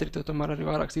 Teātrī tomēr arī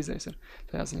vairākas izējas ir.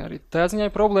 Tajā ziņā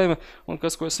ir problēma, un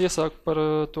kas, ko es iesāku par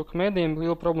to, ka mēdījiem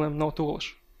liela problēma nav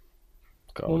toleši.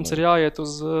 Mums ir jāiet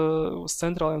uz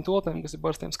centrālajiem toletēm, kas ir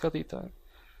barstiem skatītājiem.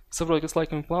 Es saprotu, ka tas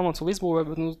laikam ir plānots vēl izbūvē,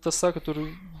 bet tas saka, ka tur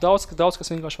daudz,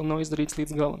 kas vienkārši vēl nav izdarīts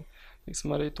līdz galam.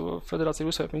 Arī to federācija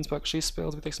uzsver, principā, ka šīs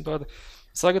spēles bija tāda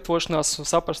sagatavošanās,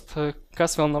 saprast,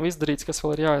 kas vēl nav izdarīts, kas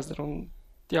vēl ir jāizdara. Un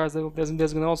jāizdara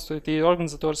diezgan daudz, tie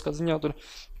organizatoriskā ziņā tur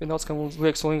bija daudz, kam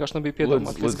liekas, vēl vienkārši nebija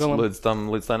piedomāt līdz galam.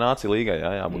 Līdz tā nācija līgai,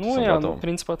 jābūt gatavam.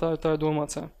 Principā tā ir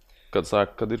domāts, jā.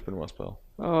 Kad ir pirmā spēle?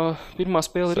 Pirmā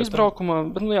spēle ir izbraukumā,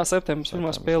 bet, septembris.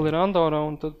 Pirmā spēle ir Andorā,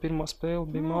 un tad pirmā spēle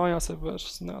bija mājās,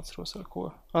 es neatceros ar ko.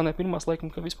 Pirmās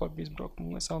laikam, kad vispār bija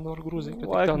izbraukuma, un es Andoru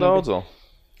Grūziju. Laika daudz vēl.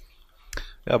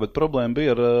 Jā, bet problēma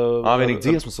bija ar... vienīgi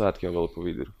dziesmu svētki jau vēl pa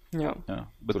vidu ir. Jā.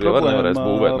 Bet tur jau nevarēs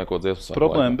būvēt neko dziesmu svētku.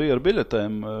 Problēma bija ar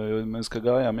biļetēm, jo mēs, kā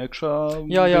gājām iekšā,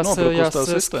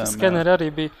 skeneri arī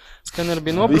bija,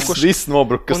 nobrukuši. Viss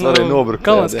nobruka, kas arī nobruka.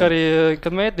 Galvenais, ka arī,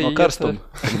 kad mēdīji... No karstuma.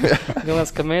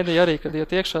 Galvenais, ka mēdīji arī, kad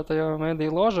iet iekšā tajā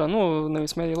mēdīju ložā,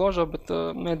 nevis mēdīju ložā, bet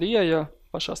mēdīju ieejā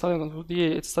pašā stadiona, kad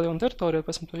ieiet stadiona teritorijā,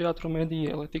 pēc tam to jātur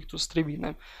mēdīju, lai tiktu uz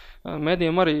tribīnēm.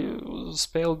 Mēdījiem arī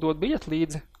spēli dod biļeti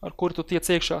līdzi, ar kuru tu tiec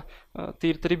iekšā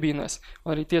tīri tribīnēs.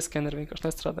 Arī tie skeneri vienkārši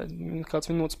nestrādāja.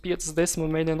 Kāds minūtes 5-10 un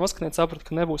mēģināja noskanēt, saprat,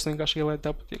 ka nebūs vienkārši ielaid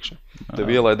tāpat iekšā.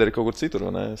 Tev ielaid arī kaut kur citur,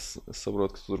 vai ne? Es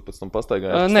saprotu, ka tu tur pēc tam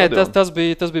pastaigājies. Nē, tas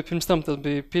bija pirms tam. Tas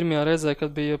bija pirmajā reizē,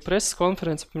 kad bija preses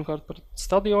konference pirmkārt par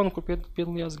stadionu, kur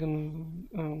piedalījās gan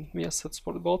Viesat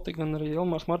Sport Baltica, gan arī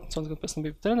Elmārs Martinsons, gan pēc tam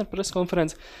bija treneru preses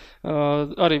konference.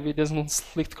 Arī bija diezgan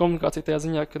slikta komunikācija tajā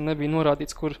ziņā, ka nebija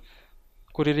norādīts,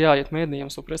 kur ir jāiet mēdījiem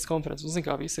uz to preses konferenci. Zin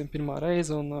kā visiem pirmā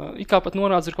reize, un kā pat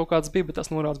norādes ir kaut kāds bija, bet tās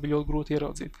norādes bija ļoti grūti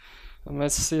ieraudzīt.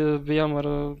 Mēs bijām ar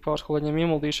pāris kolēģiem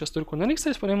iemaldījušies tur, kur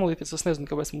nerīkstējies par iemaldīties. Es nezinu,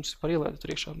 kāpēc mums par ielēdu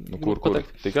tur iekšā. Kur?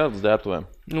 Tikai uz ģērbtuvēm?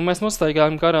 Mēs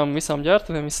nostaigājām garām visām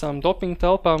ģērbtuvēm, visām dopingu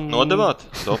telpām. Nodevāt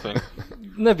dopingu?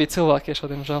 Nebija cilvēki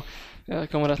iekšā, diemžēl. Jā,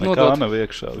 kam varētu nodot. Nekā nav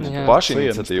iekšā. Paši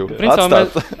iniciatīvu.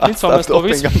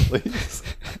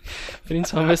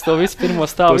 Principā mēs to visu pirmo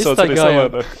stāvu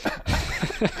iztaigājām.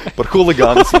 Par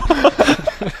huligānismu.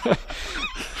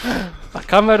 Ar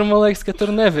kameru, man liekas, ka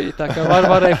tur nebija. Tā kā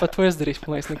varēja pat to izdarīt.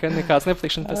 Man liekas, nekāds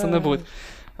nepatikšana pēc tam nebūtu.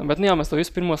 Bet jā, mēs to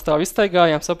visu pirmo stāvu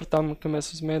iztaigājām, sapratām, ka mēs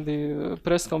uz mēdīju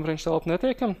preses konferenču telpu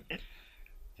netiekam.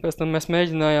 Pēc tam mēs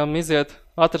mēģinājām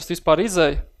atrast vispār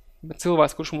izēju. Bet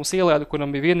cilvēks, kurš mums ielēda,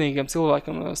 kuram bija vienīgiem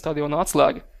cilvēkam stadiona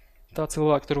atslēga, tā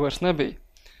cilvēka tur vairs nebija.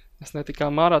 Mēs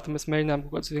netikām ārā, tad mēs mēģinājām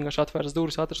kaut kādas vienkārši atvērs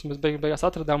durvis atrast, un mēs beigās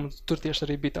atradām, un tur tieši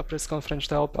arī bija tā preses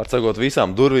konferenču telpa. Pārcakot,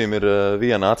 visām durvīm ir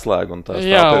viena atslēga, un tā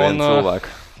stāv pie viena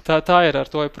cilvēka. Tā ir, ar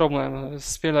to ir problēma.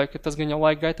 Es pieļauju, ka tas gan jau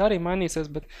laika gaitā arī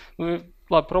mainīsies, bet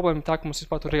labi, problēma ir tā, ka mums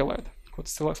vispār tur ielēda, ko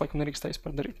tas cilvēks laikam nerīkstējas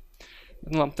par darīt.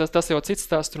 Tas jau cits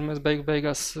stāsts, tur mēs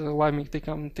beigās laimīgi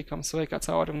tikām sveikā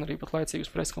cauri un arī pat laicīgi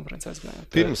uz preses konferenci aizgājām.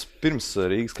 Pirms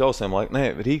Rīgas kausiem,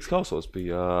 Rīgas kausos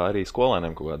bija arī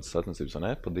skolēniem kaut kādas sacensības, vai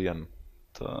ne, pa dienu?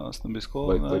 Tas nebija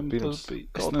skolēniem,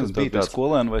 tas bija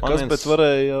skolēni vai kas, bet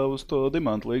varēja uz to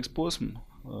Dimantu līgas posmu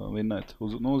vinnēt.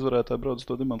 Uzvarētāji brauc uz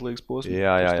to Dimantu līgas posmu.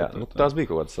 Jā. Tās bija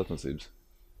kaut kādas sacensības.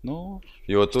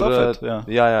 Jo tur, stafet,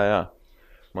 jā.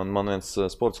 Man viens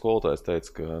sporta skolotājs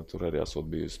teica, ka tur arī esot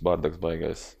bijusi bardaks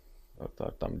baigais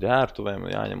ar tām ģērbtuvēm,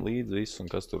 jāņem līdzi visu, un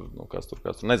kas tur.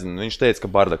 Nezinu, viņš teica, ka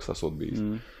bardaks esot bijis.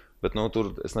 Bet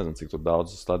tur, es nezinu, cik tur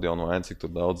daudz stadionu vai cik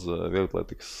tur daudz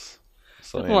vieglatlētikas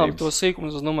Labi, to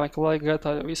sīkumus, es domāju, ka laika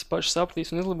gaitā jau visi paši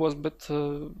sapratīs un izlabos, bet,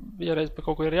 ja reiz par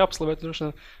kaut ko ir jāpaslavēt,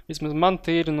 vismaz man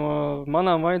tīri no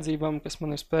manām vajadzībām, kas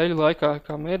man ir spēļu laikā,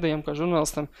 kā mēdījam, kā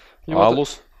žurnālistam.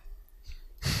 Alus.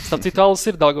 Starp citu, alus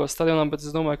ir Daugavas stadionā, bet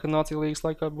es domāju, ka Nācija līgas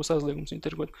laikā būs aizliegums viņu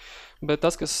tirgot. Bet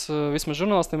tas, kas vismaz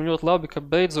žurnālistiem ir ļoti labi, ka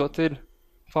beidzot ir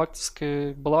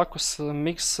faktiski blakus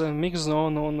mix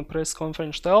zona un preses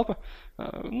konferenču telpa.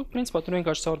 Principā tur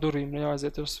vienkārši caur durvīm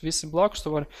jāaiziet. Tur visi blakus,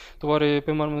 tu vari,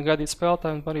 piemēram, gaidīt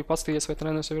spēlētāju un arī paskatīties, vai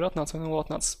treneris jau ir atnācis vai nav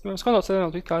atnācis. Piemēram, skatot stadionā,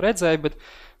 tu it kā redzēji,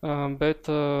 bet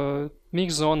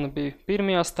mix zona bija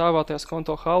pirmajā stāvā tajā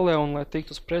konto hallē, un, lai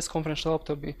tiktu uz preses konferenču telpu,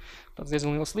 tev bija tāds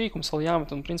diezgan liels līkums, vēl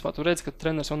jāmet, un principā tu redzi, ka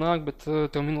treneris jau nāk, bet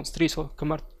tev minūtes 3 vēl,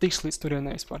 kamēr tiks līdz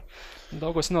turienei vispār.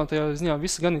 Daugavas nav tajā ziņā,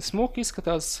 viss gan ir smuki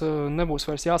izskatās, nebūs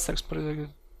vairs jāsargs par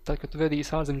tad, kad tu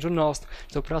vedīsi ārzemju žurnālistu,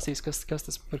 tev prasīs,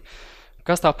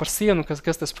 kas tā par sienu,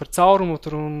 kas tas par caurumu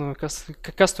tur un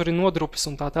kas tur ir nodrupis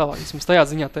un tā tālāk. Vismaz tajā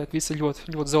ziņā viss ir ļoti,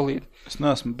 ļoti zolīdi. Es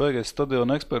neesmu beigais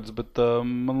stadiona eksperts, bet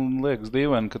man liekas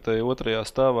dīvaini, ka tajā otrajā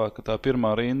stāvā, ka tā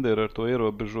pirmā rinda ir ar to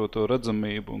ierobežoto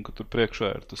redzamību un ka tur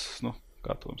priekšā ir tas,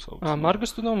 kā to sauc?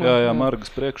 Margas, tu domā? Jā, Margas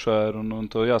priekšā ir un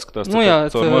to jāskatās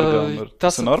caur margām.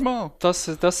 Tas ir normāli?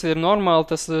 Tas ir normāli,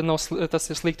 tas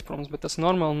ir slikti, protams, bet tas ir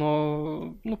normāli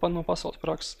no pasaules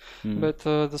prakses. Bet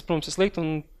tas, protams, ir slikti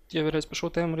un ja reiz par šo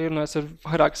tēmu arī runājas, ir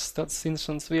vairākas tādas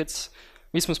interesantas vietas.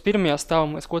 Vismaz pirmajā stāvā,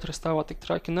 mēs otrajā stāvā tik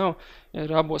traki nav.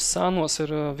 Ir abos sānos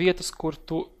ir vietas, kur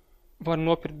tu vari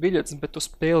nopirkt biļetes, bet tu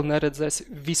spēli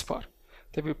neredzēsi vispār.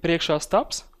 Tev ir priekšā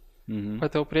stabs, vai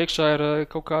tev priekšā ir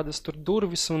kaut kādas tur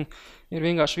durvis un ir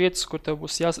vienkārši vietas, kur tev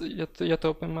būs ja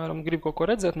tev, piemēram, grib kaut ko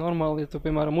redzēt normāli, ja tev,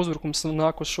 piemēram, uzbrukums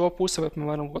nāk uz šo pusi vai,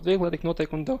 piemēram, kaut vieglētīgi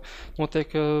notiek un tev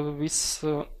notiek viss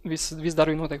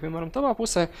darbīgi notiek, piemēram, tavā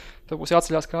pusē, tev būs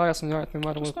jāceļās kājās un jāiet,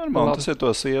 piemēram, tas normāli, tas ir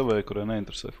to sievai, kurai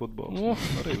neinteresē futbols.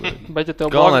 Bet, ja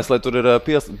tev galvenais, lai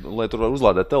tur var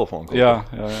uzlādēt telefonu. Jā,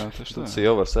 tieši tā.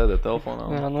 Sieva var sēdēt telefonā.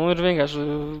 Jā, ir vienkārši,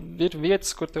 ir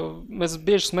vietas, kur tev, mēs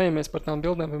bieži smejamies par tām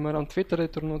bildēm, piemēram,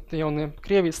 Twitterī, tur no jauniem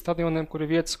Krievijas stadioniem, kur ir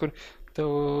vietas, kur tev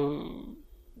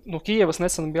no Kijevas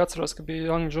nesen bija atceros, ka bija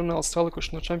angļu žurnālisti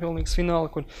salikuši no Champions League fināla,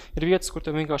 kur ir vietas, kur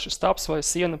tev vienkārši ir stabs vai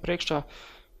siena priekšā,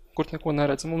 kur neko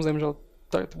neredz. Mums, diemžēl,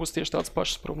 tagad būs tieši tāds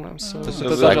pašas problēmas.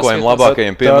 Sekojam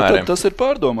labākajiem piemēriem. Tas ir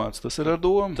pārdomāts, tas ir ar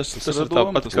domu. Tas ir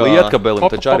tāpat kā Lietkabelim,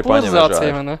 taču arī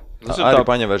Paņevežā. Arī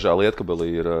Paņevežā Lietkabelī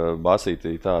ir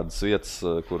basītī tādas vietas,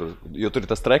 jo tur ir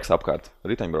tas treks apkārt,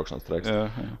 riteņbraukšanas treks.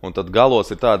 Un tad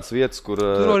galos ir tādas vietas, kur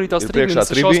tur arī tās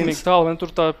tribīnes ir šausmīgi tālu,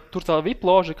 tur tā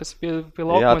VIP-loža, kas pie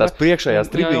laukuma. Jā, tās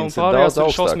priekšējās tribīnes ir daudz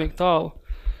augstāk. Šausmīgi tālu.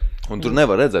 Un tur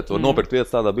nevar redzēt, tu var nopirkt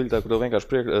vietas tādā biļetē, kur tev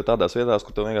vienkārši tādās vietās,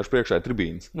 kur tev vienkārši priekšā ir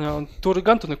tribīnes. Jā, un tur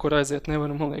gan tu nekur aiziet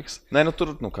nevar, man liekas. Nē,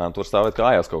 tur stāvēt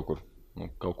kājās kaut kur.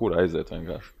 Kaut kur aiziet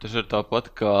vienkārši. Tas ir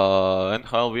tāpat kā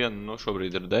NHL viena,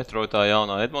 šobrīd ir Detroitā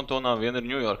jaunā Edmontonā, viena ir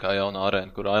Ņujorkā jaunā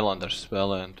arēna, kur Islanders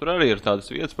spēlē. Tur arī ir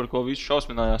tādas vietas, par ko visi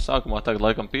šausminājās sākumā, tagad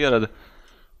laikam pierada.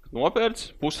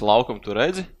 Nopērts, pusi laukumu tu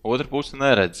redzi, otra pusi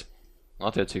neredzi.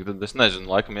 Attiecīgi, tad es nezinu,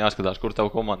 laikam jāskatās, kur tavu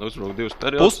komandu uzbruk 2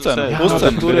 periodus.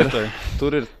 Puscena.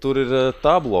 Tur ir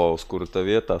tablos, kur tev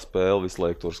vietā spēle visu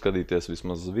laiku tur skatīties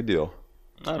vismaz video.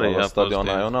 Arī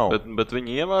stadionā jau nav. Bet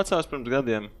viņi iemācās pirms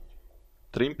gadiem.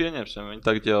 3 pieņemsim, viņi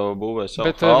tagad jau būvē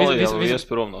savu hali, jau ies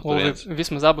prom no turienes.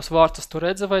 Vismaz abus vārtus tu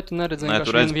redzi, vai tu neredzi? Nē,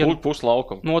 tu redzi pusi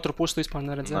laukumu. No otru pusi tu vispār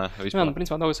neredzi. Nē, vispār. Jā,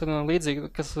 principā daudz ir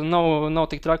līdzīgi, kas nav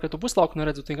tik traki, ka tu pusi laukumu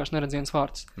neredzi, tu vienkārši neredzi viens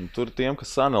vārtus. Tur tiem,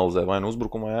 kas analizē vai nu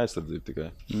uzbrukumā vai aizsardzību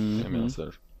tikai.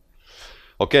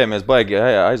 Ok, mēs baigi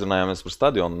aizrunājāmies par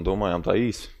stadionu un domājām tā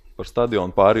īsi par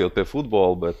stadionu pārējot pie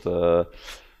futbola,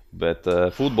 bet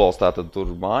futbols tātad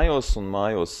tur mājos un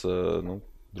mājos,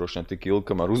 droši vien tik ilgi,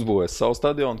 kamēr uzbūvēs savu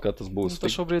stadionu, kā tas būs.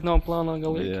 Tas šobrīd nav plānā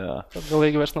galīgi. Tad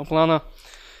galīgi vairs nav plānā.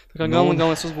 Tā kā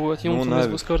galvenais uzbūvēt jumtu un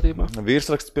viss būs kārtībā.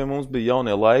 Virsraksts pie mums bija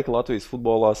jaunie laiki. Latvijas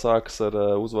futbolā sākas ar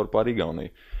uzvaru pār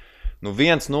Igauniju.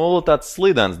 1-0 tāds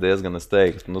slidens diezgan, es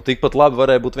teiktu. Tikpat labi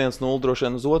varēja būt 1-0 droši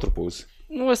vien uz otru pusi.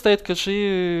 Es teiktu, ka šī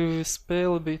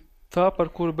spēle bija tā, par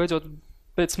kuru beidzot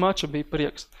pēc mača bija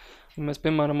prieks. Mēs,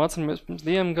 piemēram, atceramies pirms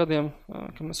 2 gadiem,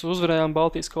 kad mēs uzvarējām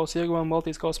Baltijas kausu, ieguvām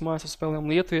Baltijas kausu mājās, spēlējām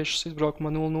lietuviešus,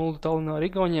 izbraukumā 0-0 Tallinā ar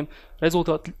Igauniem.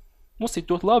 Rezultāti mums ir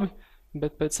ļoti labi,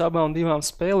 bet pēc abām 2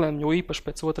 spēlēm, jo īpaši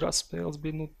pēc otrās spēles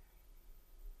bija,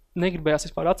 negribējās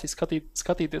vispār acīs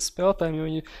skatīties spēlētājiem, jo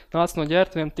viņi nāca no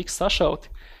ģērbtuvēm tik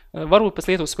sašauti. Varbūt pēc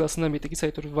Lietuvas spēles nebija tik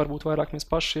izteikti, tur varbūt vairāk mēs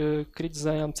paši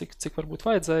kritizējām, cik varbūt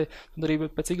vajadzēja. Tad arī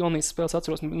pēc Igaunijas spēles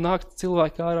atceros, nāk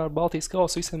cilvēki ārā ar Baltijas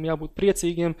kausu, visiem jābūt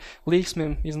priecīgiem,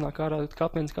 līksmiem, iznāk ārā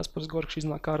Kapins, Kaspars Gorkšs,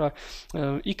 iznāk ārā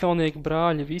Ikaunieki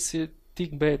brāļi, visi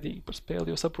tik bēdīgi par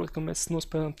spēli, jo saprot, ka mēs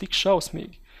nospēlējām tik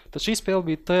šausmīgi. Tad šī spēle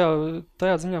bija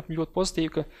tajā ziņā ļoti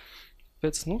pozitīva, ka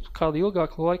pēc kāda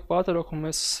ilgāka laika pārtraukuma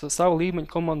mēs savu līmeņu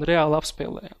komandu reāli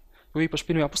apspēlējām. Jo īpaši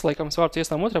pirmajā puslaikā mēs vārdus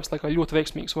iestājām, otrajā puslaikā ļoti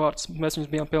veiksmīgs vārdus. Mēs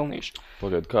viņus bijām pelnījuši.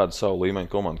 Pagaid, kādu savu līmeņu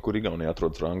komandu, kur Igaunija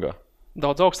atrodas rangā?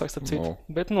 Daudz augstāks, starp citu.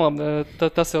 Bet, labi,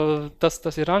 tas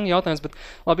ir ranga jautājums, bet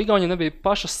labi, Igaunija nebija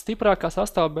pašas stiprākā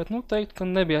sastāvā, bet, teikt, ka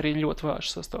nebija arī ļoti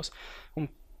vājš sastāvs.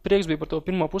 Un prieks bija par to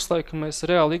pirmo puslaiku, ka mēs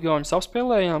reāli Igaunijas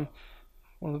apspēlējām.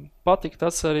 Un patika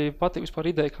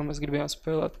vispār ideja, kā mēs gribējām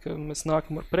spēlēt, ka mēs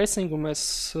nākam ar presingu, mēs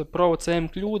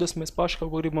provocējam kļūdas, mēs paši kaut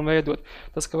ko gribam veidot.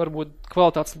 Tas, ka varbūt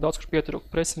kvalitātes daudz kur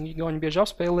pietrūka presingu, Igauni bieži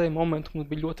apspēlēja, momentu mums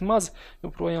bija ļoti maz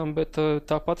joprojām, bet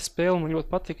tā pati spēle man ļoti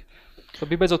patika. Tā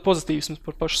bija beidzot pozitīvisms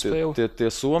par pašu spēli. Tie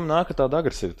Somi nāk tāda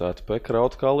agresivitāte. Pekka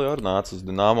Rautkali arī nāca uz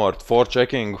Dinamo ar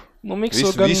forecheckingu.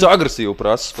 Visu agresīvu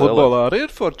prasa spēlēt. Futbolā arī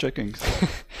ir forecheckings.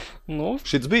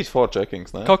 Šits bija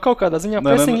forecheckings, ne? Kaut kādā ziņā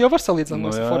pressing jau var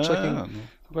salīdzināt ar forecheckingu.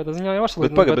 Kādā ziņā jau var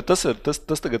salīdzināt. Bet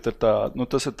tas tagad ir tā,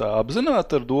 tas ir tā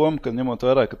apzināti ar domu, ka ņemot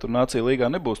vērā, ka tur nācija līgā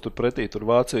nebūs tur pretī, tur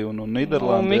Vācija un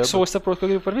Nīderlanda. Miksu, es saprotu, ka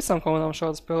gribu par visām komandām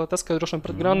šādu spēlēt. Tas, ka droši vien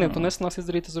pret Grandiem tu nesanāks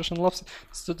izdarīt, tas droši vien labs.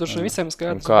 Tas droši vien visiem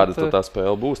skaidrs. Un kāda tad tā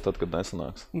spēle būs tad, kad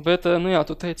nesanāks? Bet,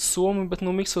 tu teici Somi, bet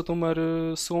Miksu tomēr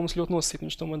Somas ļoti nosīt.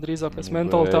 Viņš tomēr drīzāk pēc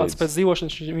mentalitātes, pēc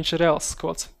dzīvošanas, viņš ir reāls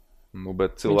skots.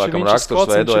 Bet cilvēkam raksturs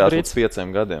veidojās līdz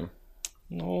 5 gadiem.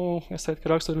 Es teiktu, ka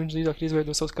raksturu viņš drīzāk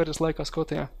izveido savas karjeras laikā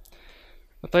Skotijā.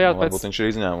 Varbūt viņš ir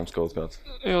izņēmums kaut kāds.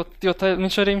 Jo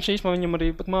viņam arī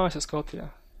pat mājas ir Skotijā.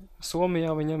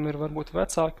 Somijā viņam ir varbūt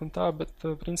vecāki un tā, bet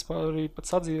principā arī pat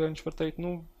sadzīvē viņš var teikt,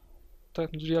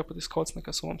 viņš drīzāk pat ir Skots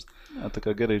nekā Soms. Jā, tā kā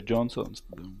Gerijs Džonsons.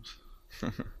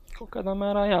 Kaut kādā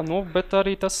mērā, jā. Bet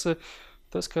arī tas,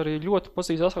 ka arī ļoti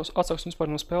pozitīvs atsauksmes vispār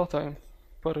no spēlētājiem.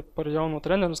 Par jauno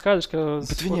treneru. Skaidrs, ka...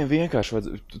 Bet viņiem vienkārši vajadz...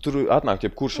 Tur atnāk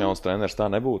jebkurš jauns treneris, tā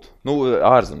nebūtu.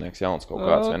 Ārzemnieks jauns kaut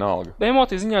kāds vienalga.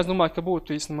 Emocijas ziņā es domāju, ka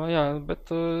būtu īstenībā, jā.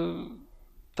 Bet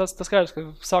tas skaidrs, ka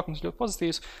sākums ļoti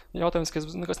pozitīvs. Jautājums,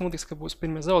 kas notiks, ka būs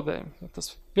pirmie zaudējumi.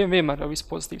 Tas vienmēr jau viss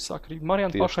pozitīvs sāk. Arī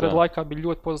Mariana Pašarada laikā bija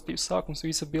ļoti pozitīvs sākums.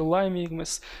 Visi bija laimīgi,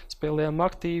 mēs spēlējām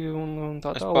aktīvi un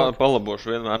tā tālāk. Es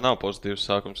palabošu, vienmēr nav pozitīvs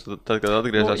sākums. Tad, kad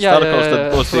atgriežās Starkovs, tad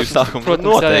pozitīvs sākums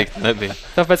noteikti nebija.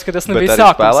 Tāpēc, ka tas nebija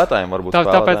sākums. Spēlētājiem varbūt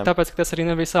spēlētājiem. Tāpēc, ka tas arī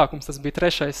nebija sākums. Tas bija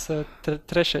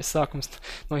trešais sākums.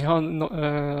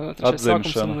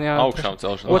 Augšām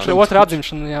celšana. Otra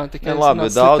atzimšana, jā.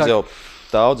 Labi,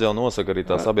 daudz jau nosaka arī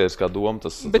tā sabiedriskā doma.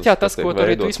 Bet jā, tas, ko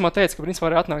arī tu īsumā teici, ka principā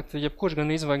var atnākt jebkurš gan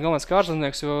izvajag galvenais kā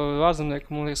ārzemnieks, jo ārzemnieki,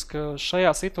 man liekas, ka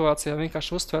šajā situācijā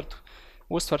vienkārši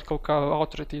uztvert kaut kā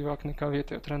autoritīvāk nekā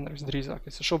vietējo treneru visdrīzāk.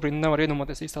 Es šobrīd nevaru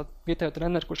iedomāties īsti tādu vietējo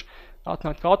treneru, kurš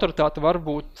atnāk kā autoritāte,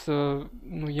 varbūt,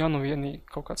 vienīgi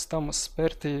kaut kāds tamas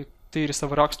spērti tīri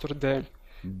sava rakstura dēļ.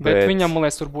 Bet viņam, man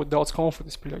liekas, tur būtu daudz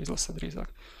konfliktu spēļu izlase drīzāk.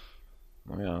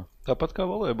 Tāpat kā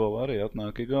volejbolā arī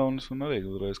atnāk Igaunis un arī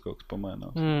uzreiz kaut kas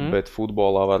pamainās. Bet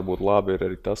futbolā varbūt labi ir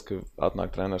arī tas, ka atnāk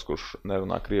treneris, kurš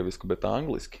nerunā krieviski, bet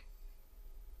angliski.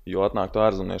 Jo atnāk tā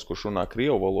ārzemnieks, kurš runā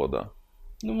krievu valodā.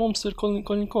 Mums ir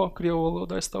Koļņiko krievu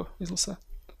valodā aizstāv izlasē.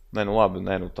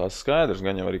 Tas skaidrs,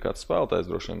 gan jau arī kāds spēlētājs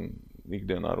droši vien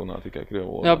ikdienā runā tikai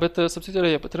krievu valodā. Jā, bet sapcīt arī,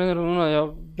 ja pat treneru runā,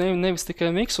 nevis tikai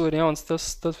Miksu ir jauns,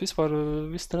 tas vispār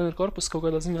viss treneru korpus kaut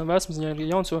kādā ziņā, vēsmas ziņā ir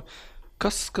jauns, jo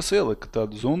Kas ielika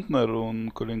tādu Zuntneru un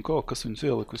Koļņiko? Kas viņus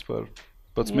ielika vispār?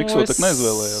 Pats Mikso tak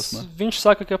neizvēlējās, ne? Viņš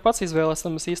saka, ka pats izvēlēs,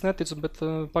 tam es īsti neticu, bet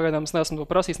pagaidām es neesmu to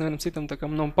prasījis nevienam citam, tā kā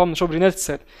pamanu šobrīd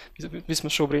neticēt,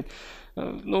 vismaz šobrīd.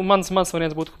 Mans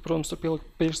variants būtu, ka, protams, tur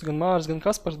pieliks gan Māris, gan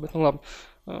Kaspars, bet labi,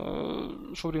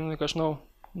 šobrīd vienkārši nav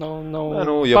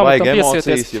ja vajag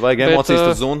emocijas,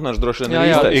 tad Zuntners droši vien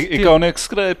ir izteicis. Igaunieks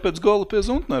skrēja pēc gola pie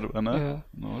Zuntneru, vai ne?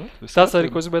 Tas arī,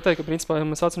 ko es gribēju teikt, ka principā, ja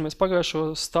mēs atceramies pagājušo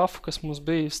stafu, kas mums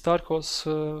bija Starkovs,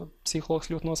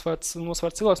 psihologs ļoti nosvērts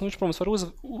cilvēks, viņš, protams, var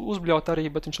uzbļaut arī,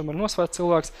 bet viņš tomēr nosvērts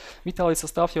cilvēks. Vitālijs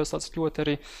staff jau tāds ļoti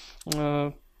arī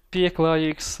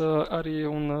pieklājīgs arī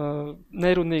un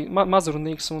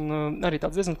mazrunīgs un arī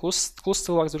tāds diezgan kluss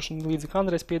cilvēks, droši vien līdzīgi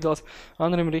Andrejs piedalās,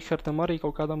 Andrejam Rihartam arī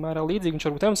kaut kādā mērā līdzīgi, viņš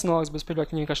varbūt emocionālāks, bet pieļauj,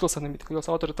 ka viņš vienkārši ilsāk nebija tik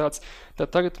liels autoritātes.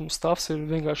 Tad tagad mums stāvs ir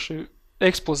vienkārši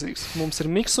eksplozīvs. Mums ir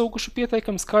Miksu, kurš ir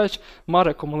pieteikami skaļš,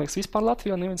 Mareku, man liekas, vispār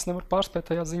Latvijā neviens nevar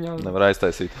pārspēt tajā ziņā. Nevar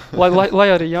aiztaisīt. lai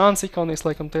arī Jānis Ikaunieks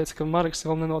laikam teica, ka Mareks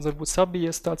vēl nedaudz varbūt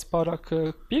sabijies tāds pārāk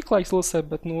pieklājīgs lasē,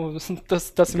 bet tas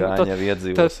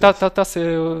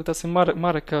ir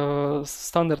Mareka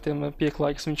standartiem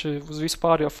pieklājīgs. Viņš uz visu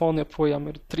pārējo fonu joprojām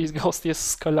ir 3 gals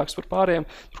tiesas skaļāks par pārējiem.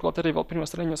 Turklāt arī vēl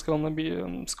pirmos treniņos, ka vēl nebija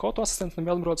Skotu asistents,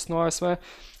 nebija atbraucis no ASV.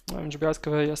 Viņš bija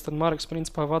aizkavējies, tad Mareks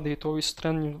principā vadīja to visu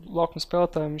treniņu laukuma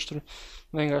spēlētājiem. Viņš tur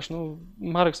vienkārši,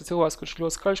 Mareks ir cilvēks, kurš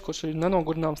ļoti skaļš, kurš ir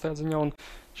nenogurināms tajā ziņā. Un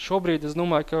šobrīd es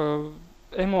domāju, ka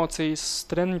emocijas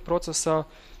treniņu procesā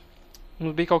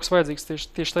bija kaut kas vajadzīgs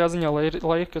tieši tajā ziņā,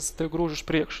 lai ir kas tev grūž uz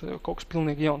priekšu, kaut kas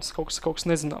pilnīgi jauns, kaut kas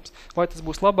nezināms. Vai tas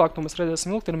būs labāk, to mēs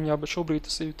redzēsim ilgtermiņā, bet šobrīd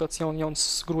tas ir tāds jauns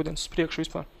grūdienis uz priekšu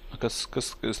vispār. Kas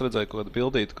es redzēju kaut kādu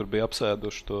bildīti, kur bija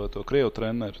apsēduši to krievu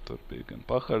treneru, tur bija gan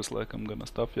Pahars, laikam, gan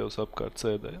Astafjevs apkārt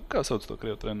sēdēja. Kā sauc to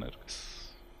krievu treneru?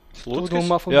 Sluckis? Tu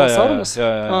domā futbola sarunas?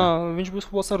 Jā. Viņš būs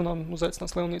futbola sarunām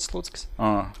uzaicinās Leonīds Sluckis.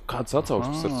 Kāds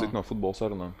atsauksmes ar cik no futbola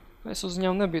sarunām? Es uz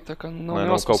viņām nebiju, tā kā nav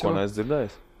jāspēc. Kaut ko neesi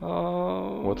dzirdējis?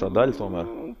 Otrā daļa tomēr?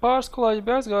 Pāris kolēģi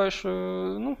bija aizgājuši,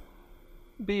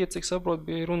 bija, cik saprot,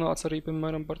 bija runāts arī,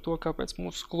 piemēram, par to, kāpēc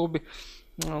mūsu klubi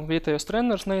vietējos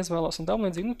trenerus neizvēlās un tam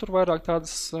līdzīgi. Tur vairāk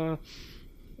tādas,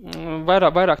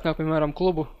 vairāk nāk, piemēram,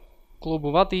 klubu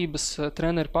vadības,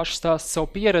 treneri paši stāsta savu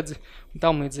pieredzi un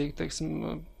tam līdzīgi, teiksim.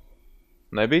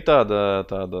 Nebija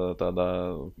tāda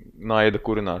naida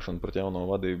kurināšana pret jauno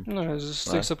vadību? Es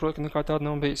saprotu, ka nekā tāda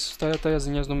nav bijis. Tajā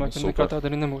ziņā es domāju, ka nekā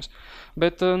tāda arī nebūs.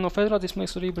 Bet no federācijas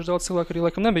mēs arī īpaši daudz cilvēku arī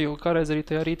laikam nebija, jo kādreiz arī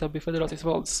tajā rītā bija federācijas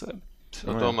valdes.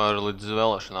 Tomēr līdz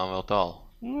vēlēšanām vēl tālu.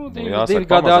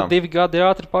 Divi gadi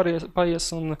ātri paies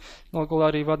un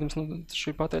galā arī Vadims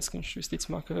šī pateica, ka viņš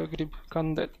visticamāk grib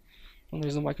kandidēt. Un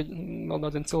es domāju, ka vēl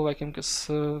tādiem cilvēkiem,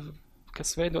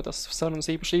 kas veido tās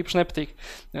sarunas īpaši nepatīk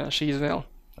šī izvēle,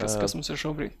 kas mums ir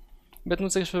šobrīd. Bet,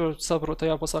 cik es saprotu,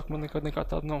 tajā pasākumā nekā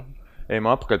tāda nav. Ejam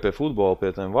apakaļ pie futbola, pie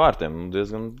tiem vārtiem,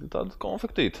 diezgan tāda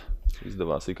konfektīta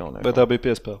izdevās Ikauniekam. Bet tā bija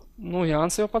piespēle.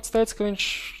 Jānis jau pats teica, ka viņš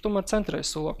tomēr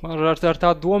centrēs solāk. Ar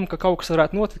tādu domu, ka kaut kas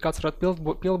varētu notikt, kāds varētu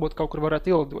pilbot, kaut kur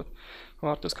varētu ielidot.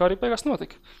 Vārtos, kā arī beigās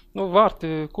notika. Vārti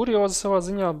kuriozi savā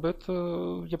ziņā, bet,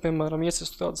 ja, piemēram,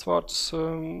 iesistu tādas vārtus,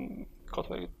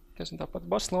 kaut vai tāpat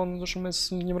Barcelona, mēs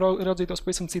viņam raudzītos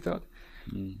pavisam citādi.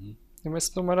 Ja mēs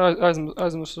tomēr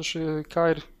aizmirsuši,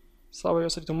 kā ir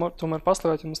savējos arī tomēr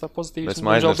pastāvēt, un mums tā pozitīvi. Mēs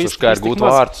aizmirsuši, kā ir gūt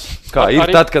vārtus. Kā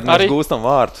ir tad, kad mēs gūstam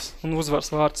vārtus. Un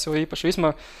uzvars vārtus, jo īpaši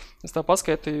vismā, es tā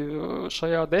paskaitīju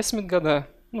šajā 10 gadā,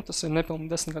 tas ir nepilni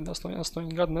 10 gadi,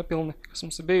 8 gadi nepilni, kas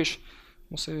mums ir bijuši.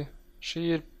 Šī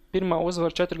ir pirmā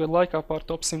uzvara 4 gadu laikā pār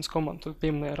top 100 komandu. Tu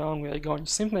pieminēji Rāngu, ja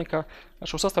Igauņas simtniekā. Ar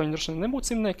šo sastāvu viņi droši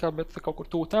nebūtu simtniekā, bet kaut kur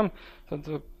tū tam. Tad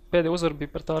pēdējā uzvara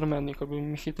bija pret Armēniju, kur bija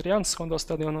Mihitrijans Hondos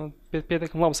stadionā.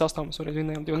 Pietiekami labi sastāvu mēs varēja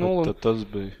vinējām 2-0. Tad tas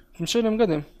bija? Pirms 4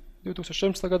 gadiem.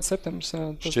 2014. gada septembris.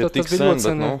 Šķiet tik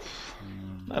sen,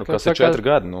 bet kas ir 4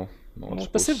 gadi?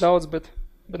 Tas ir daudz, bet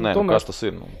nē, kas tas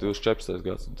ir? 2014.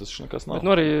 gads, tas nekas nav.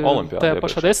 Bet arī tajā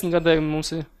pašā 10 gadē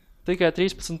mums ir tikai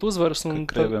 13 uzvaras.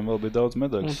 Krieviem vēl bija daudz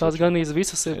medaļas. Un tās ganīs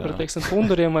visas ir pret, teiksim,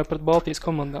 Punduriem vai pret Baltijas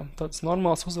komandām. Tādas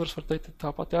normālas uzvaras var teikt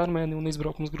tāpat Armēnija un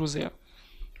izbraukums Gruzijā.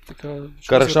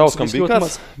 Karašauskam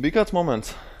bija kāds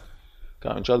moments?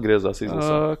 Kā viņš atgriezās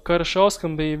izlasē?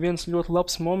 Karašauskam bija viens ļoti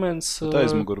labs moments.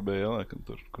 Aizmuguri bija, laikam,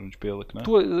 tur, kur viņš pielika,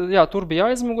 ne? Tur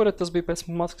bija aizmuguri, tas bija pēc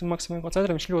Maksimiem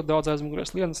koncentriem. Viņš ļoti daudz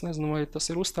aizmugurēs lietas. Nezinu, vai tas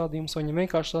ir uzstādījums, vai viņam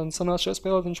vienkārši sanāca šajā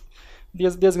spēlē. Viņš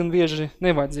diezgan bieži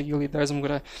nevajadzīgi ielīt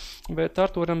aizmugurē. Bet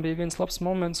Artūram bija viens labs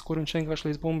moments, kur viņš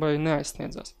vienkārši līdz bumbai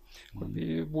neaizsniedzās. Kur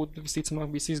būtu visticamāk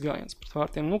bijis izgājiens pret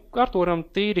vārtiem. Artūram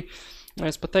tīri,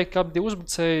 es pat teiktu, ka abi divi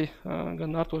uzbrucēji,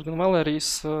 gan Artūrs, gan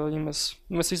Valērijas, ja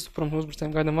mēs visu, protams,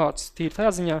 uzbrucējiem gaidām vārdus tīri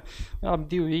tajā ziņā, abi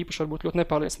divi īpaši varbūt ļoti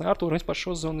nepārliecināja. Artūram vispār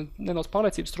šo zonu nedaudz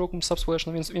pārliecības trūkums,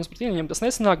 apspēlēšana viens pret viņiem tas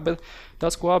nesanāk, bet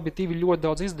tas, ko abi divi ļoti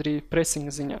daudz izdarīja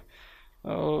presinga ziņā.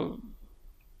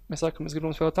 Mēs sākam, mēs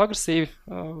gribam spēlēt agresīvi.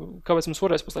 Kāpēc mums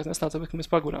varēs puslaiks nesnāca, bet mēs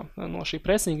pagurām no šī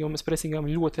presinga, jo mēs presingām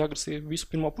ļoti agresīvi visu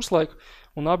pirmo puslaiku.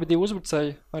 Un abi divi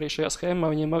uzbrucēji arī šajā schēmā,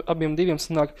 viņiem abiem diviem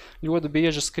sanāk ļoti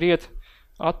bieži skriet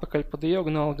atpakaļ pa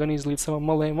diagonāli, gan līdz savam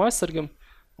malējiem aizsargam.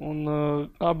 Un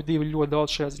abi divi ļoti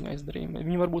daudz šajā ziņā izdarīja.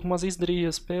 Viņi varbūt maz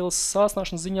izdarīja spēles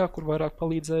sāsnāšanas ziņā, kur vairāk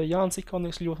palīdzēja Jānis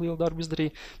Ikaunieks, ļoti lielu darbu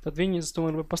izdarīja. Tad viņi, es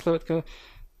tomēr var paslēvēt, ka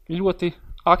ļoti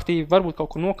aktīvi, varbūt kaut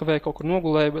kur nokavēja, kaut kur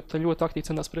nogulēja, bet ļoti aktīvi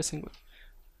centās presingot.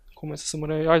 Ko mēs esam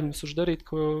arī aizmirsuši darīt,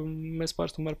 ko mēs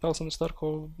pāris tomēr Pelsam ar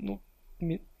Starko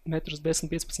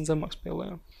 10-15 zemāk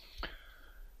spēlējām.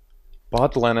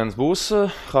 Pātulēnens būs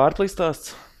Hartley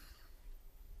stāsts?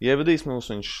 Ievedīs mums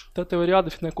viņš? Tad tev ir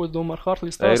jādefinē, ko domā ar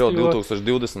Hartley stāstu. Eiro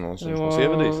 2020 mums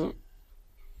ievedīs?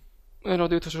 Eiro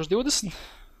 2020?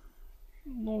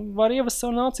 Var ievest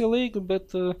savu nāciju līgu, bet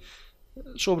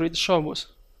šobrīd es šaubos.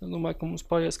 Es domāju, ka mums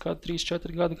paies kādi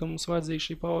 3-4 gadi, ka mums vajadzīga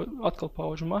šī atkal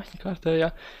paužu maiņa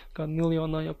kārtējā, kāda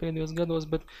miljonā jau pēdējos gados,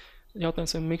 bet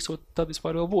jautājums, vai miksot tad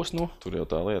vispār vēl būs. Tur jau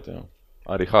tā lieta, jā.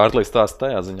 Arī Hartley stāsts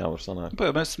tajā ziņā var sanākt.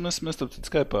 Mēs tad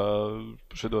Skype'ā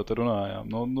šito te runājām.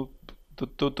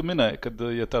 Tu minēji, ka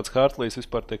ja tāds Hartleys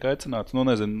vispār tiek aicināts,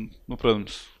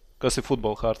 protams, kas ir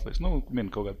futbola Hartleys. Min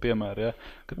kaut kādu piemēru, ja?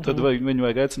 Tad viņu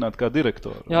vajag aicināt kā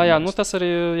direktoru. Jā, tas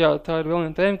arī, tā ir vēl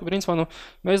viena tēma, ka principā,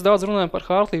 mēs daudz runājam par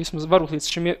Hartley, vismaz varbūt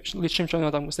līdz šim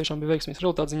čempionātam, kas tiešām bija veiksmīgs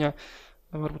realitāte ziņā.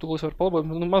 Varbūt Ulis var palabot,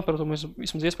 bet man par to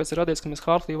vismaz iespējas ir radies, ka mēs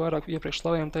Hartley vairāk iepriekš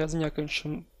slavējam tajā ziņā, ka viņš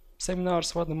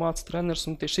seminārus vada, māca treneris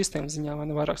un tieši sistēmas ziņā vai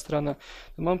ne vairāk trenē.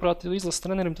 Manuprāt, izlases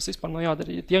trenerim tas vispār nav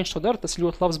jādara. Ja viņš to dara, tas ir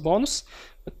ļoti labs bonus,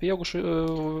 bet pieauguši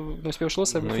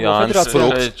lasē.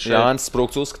 Jānis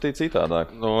Sprūks uzskatīja citādāk.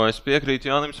 Es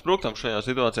piekrītu Jānim Sprūktam šajā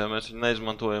situācijā. Mēs viņu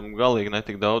neizmantojam galīgi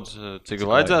netik daudz, cik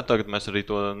vajadzētu. Tagad mēs arī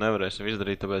to nevarēsim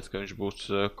izdarīt, tāpēc, ka viņš būs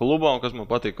klubā. Un kas man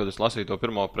patīk, kad es lasīju to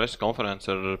pirmo preses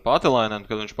konferenci ar Pātelainen,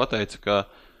 kad viņš pateica, ka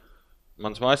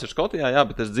mans mājas ir Skotijā, jā,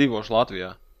 bet es dzīvošu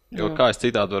Latvijā. Jo kā es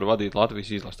citādi varu vadīt Latvijas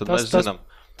izlasi, tad mēs zinām.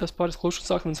 Tas pāris klušas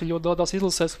sākums ir ļoti daudz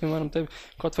izlasēs, piemēram, tevi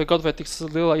kaut vai tiks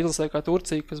lielā izlasē kā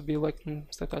Turcija, kas bija,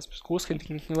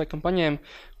 laikam paņēma.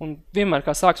 Un vienmēr,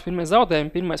 kā sāks pirmie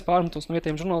zaudējumi, pirmais pārmetums no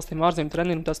vietējiem žurnālistiem, ārzemju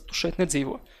treneriem, tu šeit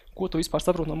nedzīvo. Ko tu vispār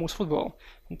saproti no mūsu futbola?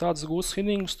 Un tādus gūstus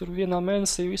hidingus tur vienā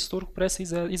mēnesī visu turku presi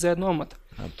izēd nomata.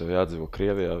 Jā, tev jādzīvo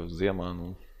Krievijā ziemā,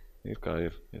 ir kā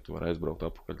ir, ja tu vari aizbraukt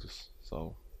apakaļ uz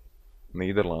savu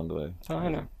Nīderlandu vai... Tā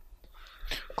ir,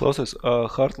 Klausies,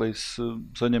 Hartleys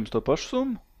saņems to pašu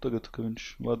summu tagad, ka viņš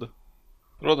vada?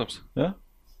 Protams. Ja?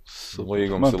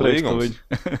 Līgums ir līgums.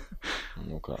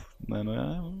 Kā? Nē,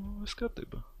 viss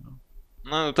kārtībā.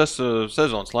 Tas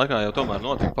sezonas laikā jau tomēr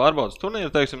notika pārbaudas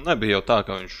turnīri, teiksim, nebija jau tā,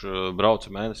 ka viņš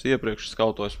brauca mēnesi iepriekš,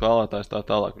 skautoja spēlētājs tā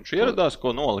tālāk. Viņš ieradās,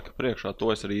 ko nolika priekšā,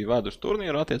 to es arī vedu uz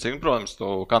turnīru attiecīgi. Protams,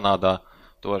 to Kanādā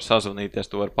tu var sazvanīties,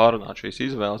 tu var pārunāt šīs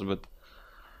izvēles, bet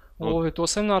to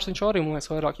seminārs viņš arī, man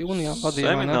liekas, vairāk jūnijā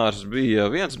vadīja. Seminārs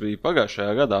viens bija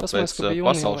pagājušajā gadā pēc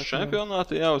pasaules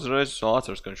čempionāta. Jā, uzreiz es vēl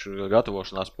atceros, ka viņš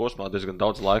gatavošanās posmā diezgan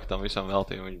daudz laika tam visam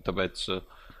veltīja. Viņu tāpēc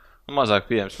mazāk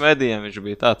pieejams medijiem viņš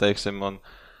bija tā, teiksim. Un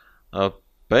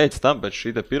pēc tam, pēc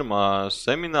šī pirmā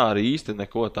semināra īsti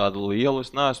neko tādu lielu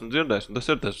es neesmu dzirdējis. Un tas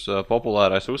ir tas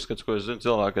populārais uzskats, ko es zinu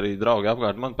cilvēki arī draugi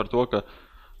apkārt man par to, ka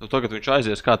tagad viņš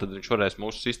aizies, kā tad viņš varēs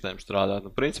mūsu sistēmu strādāt.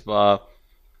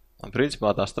 Principā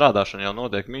tā strādāšana jau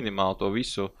notiek minimāli to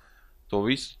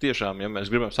visu tiešām, ja mēs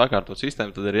gribam sakārtot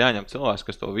sistēmu, tad ir jāņem cilvēks,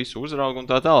 kas to visu uzrauga un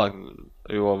tā tālāk.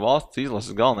 Jo valsts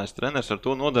izlases galvenais treneris ar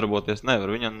to nodarboties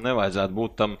nevar. Viņam nevajadzētu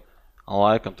būt tam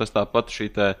laikam. Tas tāpat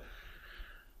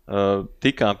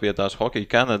tikām pie tās Hockey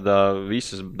Canada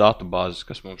visas datubāzes,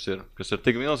 kas mums ir, kas ir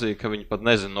tik milzīgi, ka viņi pat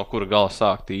nezina, no kura gala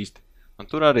sākt īsti. Un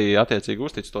tur arī attiecīgi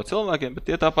uztic to cilvēkiem, bet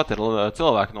tie tāpat ir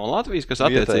cilvēki no Latvijas, kas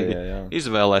attiecīgi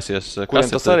izvēlēsies. Kuriem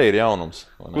tas arī ir jaunums?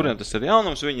 Kuriem tas ir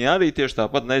jaunums, viņi arī tieši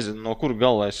tāpat nezina, no kura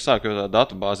galā es sāku, jo tā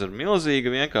datubāze ir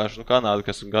milzīga vienkārši. Kanāda,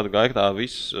 kas gadu gaitā,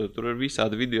 tur ir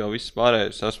visādi video, viss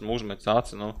pārējais, esmu uzmetis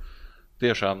aci.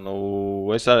 Tiešām,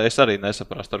 es arī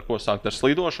nesaprastu, ar ko sākt ar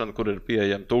slidošanu, kur ir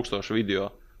pieejami 1000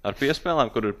 video ar piespēlēm,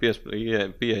 kur ir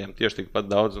pieejami tieši tikpat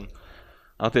daudz. Un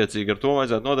attiecīgi ar to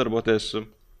vajadzētu nodarboties.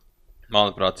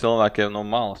 Manuprāt, cilvēkiem no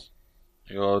malas.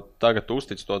 Jo tagad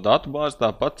uztic to datubāzi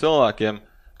tāpat cilvēkiem,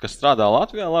 kas strādā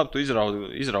Latvijā, labi, tu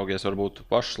izraugies varbūt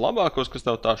pašus labākos, kas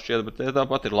tev tā šķiet, bet tie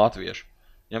tāpat ir latvieši.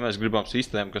 Ja mēs gribam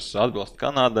sistēmu, kas atbilst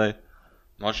Kanādai,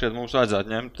 man šķiet mums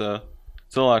vajadzētu ņemt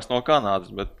cilvēks no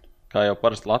Kanādas, bet kā jau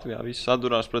parasti Latvijā viss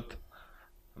sadurās pret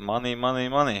money.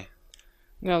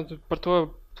 Jā, par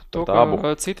to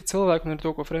ka citi cilvēki, un ir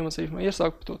to, ko Freimas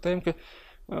iesāk par to tēmu, ka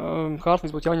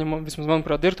Hartleys būtu jāņem, vismaz,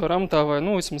 manuprāt, direktora amatā vai,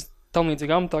 vismaz tam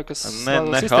līdzīga amatā, kas...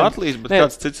 Ne Hartleys, bet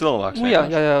kāds cits cilvēks. Jā,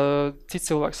 cits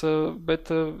cilvēks,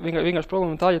 bet vienkārši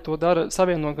problēma tā, ja to dara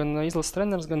savieno gan izlases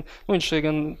treneris, gan, viņš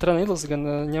gan trenē izlases, gan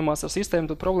ņemās ar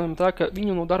sistēmu, tad problēma tā, ka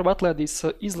viņu no darba atlaidīs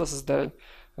izlases dēļ.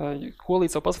 Ko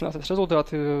līdz savu pasliktināsies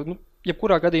rezultāti,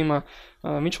 jebkurā gadījumā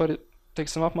viņš var,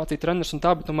 teiksim, apmācīt treneris un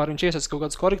tā, bet tomēr viņš iesaistīs kaut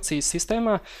kādas korekcijas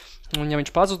sistēmā, un ja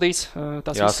viņš pazudīs,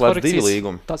 tās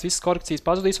visas korekcijas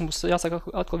pazudīs un būs jāsāk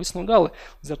atkal viss no gala.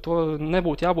 Līdz ar to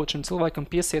nebūtu jābūt šim cilvēkam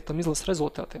piesietam izlases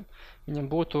rezultātiem.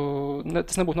 Viņam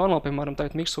tas nebūtu normāli, piemēram,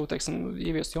 tagad Miksu, teiksim,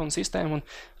 ieviest jaunu sistēmu un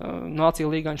nācija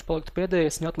līgā viņš paliktu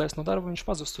pēdējais, viņu atlaist no darba, viņš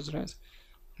pazust uzreiz.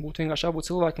 Būtu vienkārši jābūt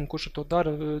cilvēkam, kurš ar to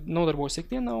dara, nodarbojas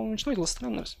ikdienā, un viņš ir izlases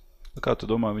treneris. Kā tu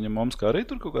domā, viņam Momskā arī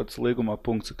tur kaut kāds līgumā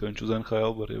punkts, ka viņš uz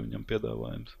NHL var, ja viņam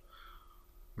piedāvājums?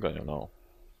 Gan jau nav.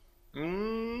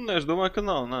 Es domāju, ka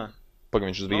nav, nē.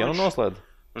 Pagaid, viņš uz vienu noslēdz?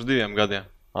 Uz 2 gadiem.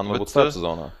 Varbūt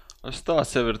starpsezonā.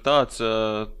 Stāsts jau ir tāds,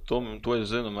 to es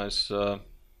zinu, mēs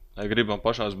gribam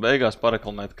pašās beigās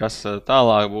pareklamēt, kas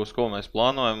tālāk būs, ko mēs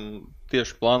plānojam.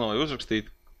 Tieši plānoju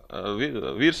uzrakstīt,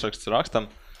 virsraksts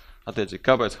rakstam, attiecīgi,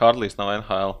 kāpēc Hartleys nav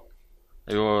NHL.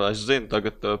 Jo es zinu,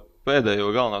 tagad pēdējo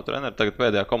galveno treneri, tagad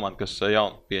pēdējā komanda, kas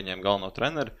jaunu pieņēma galveno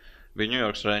treneri, bija New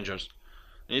York Rangers.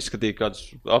 Viņi izskatīja kādus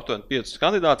aptuveni 5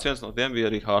 kandidātus, viens no tiem bija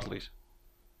arī Hartlīs.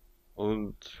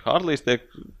 Un Hartlīs tiek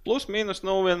plus mīnus,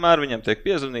 vienmēr viņam tiek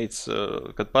piezvanīts,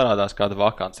 kad parādās kāda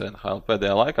vakance NHL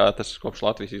pēdējā laikā, tas kopš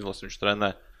Latvijas izlases viņš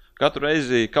trenē. Katru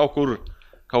reizi kaut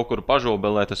kur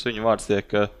pažobelē, tas viņu vārds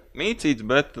tiek mīcīts,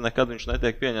 bet nekad viņš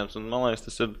netiek pieņemts, un man liekas,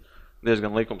 tas ir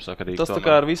diezgan likumsakarīgi. Tas tā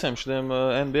kā ar visiem šiem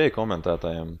NBA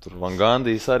komentētājiem. Tur Van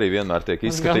Gandijs arī vienmēr tiek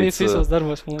izskatīts.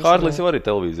 Hartlīs jau arī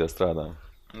televīzijā strādā.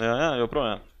 Jā,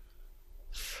 joprojām.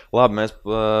 Labi, mēs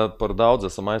par daudz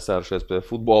esam aizsērušies pie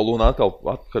futbola un atkal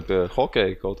pie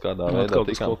hokeja kaut kādā veidā.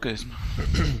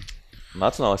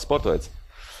 Nacionālais sportveids.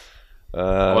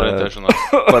 Orientēšanās.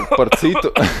 Par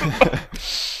citu.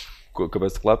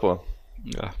 Kāpēc tu klepo?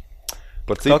 Jā.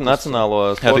 Par citu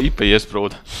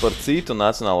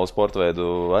nacionālo sportveidu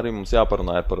arī mums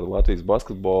jāparunāja par Latvijas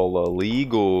basketbola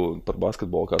līgu, par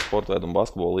basketbolu kā sportveidu un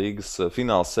basketbola līgas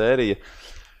fināla sērija.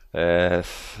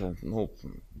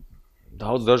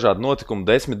 Daudz dažādu notikumu,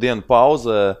 10 dienu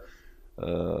pauze.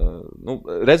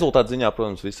 Rezultātu ziņā,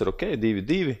 protams, viss ir ok,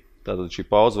 2-2. Tātad šī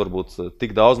pauze varbūt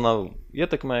tik daudz nav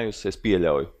ietekmējusi, es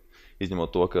pieļauju.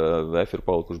 Izņemot to, ka VF ir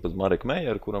palikuši bez Mareka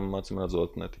Meijera, kuram, acīm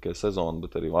redzot, ne tikai sezonu,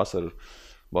 bet arī vasaru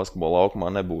basketbola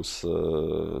laukumā nebūs,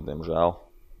 diemžēl,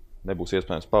 nebūs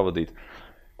iespējams pavadīt.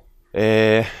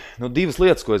 Divas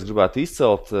lietas, ko es gribētu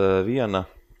izcelt. Viena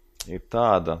ir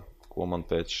tāda, ko man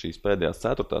pēc šīs pēdējās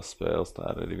 4. spēles,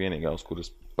 tā ir arī vienīgā, uz kuras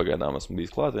pagaidām esmu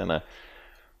bijis klātienē,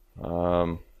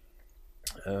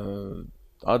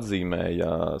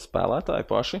 atzīmēja spēlētāji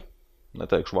paši,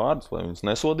 neteikšu vārdus, lai viņus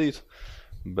nesodītu,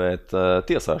 bet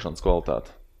tiesāšanas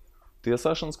kvalitāte.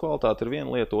 Tiesāšanas kvalitāte ir viena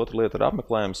lieta, otra lieta ir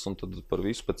apmeklējums, un tad par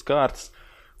visu pēc kārtas.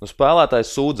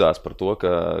 Spēlētājs sūdzās par to,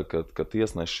 ka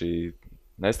tiesneši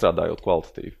nestrādājot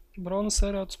kvalitatīvi. Bronas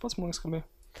sērā tas pats, man liekas, ka bija.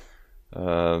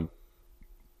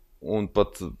 Un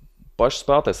pat paši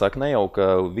spēlētāji saka ne jau, ka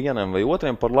vienam vai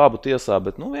otriem par labu tiesā,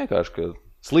 bet vienkārši, ka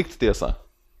slikti tiesā.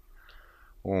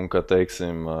 Un, ka,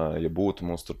 teiksim, ja būtu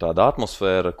mums tur tāda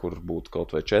atmosfēra, kur būtu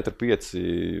kaut vai 4-5,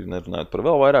 nerunājot par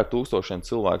vēl vairāk tūkstošiem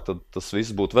cilvēku, tad tas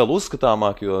viss būtu vēl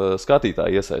uzskatāmāk, jo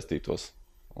skatītāji iesaistītos.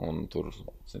 Un tur,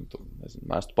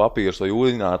 mestu papīrus vai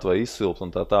uļināt vai izsilpt un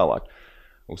tā tālāk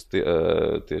uz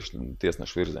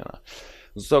tiesnešu virzienā.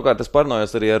 Un, savukārt es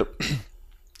parunājos arī ar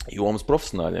jomas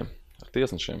profesionāļiem, ar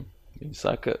tiesnešiem. Viņi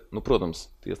saka, protams,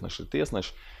 tiesneši ir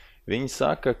tiesneši. Viņi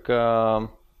saka, ka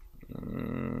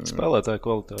spēlētāja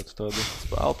kvalitāte tāda.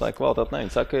 Spēlētāja kvalitāte, ne.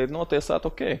 Viņi saka, ka ir notiesāta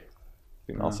ok.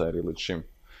 Finālsērija līdz šim.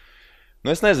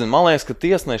 Es nezinu, man liekas, ka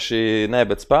tiesneši,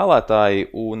 bet spēlētāji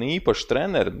un īpaši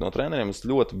treneri, no treneriem es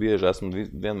ļoti bieži esmu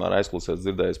vienmēr aizklausījies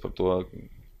dzirdējis par to,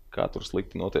 kā tur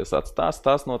slikti notiesāts,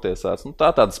 tās notiesāts.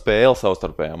 Tāda spēle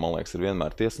savstarpējā, man liekas, ir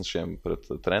vienmēr tiesnešiem pret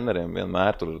treneriem,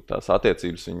 vienmēr tur tās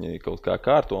attiecības viņi kaut kā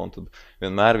kārto, un tad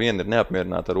vienmēr viena ir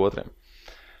neapmierināta ar otriem.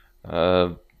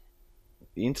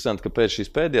 Interesanti, ka pēc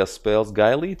šīs pēdējās spēles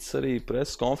Gailīts arī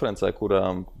preses konferencē,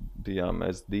 kurām bijām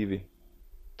mēs 3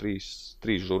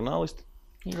 žurnālisti.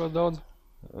 Ļoti daudz.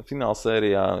 Fināla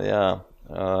sērijā, jā.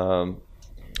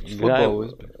 Futbolu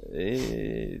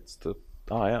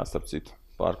jā, starp citu.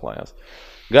 Pārklājās.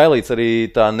 Gailīts arī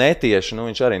tā netieši,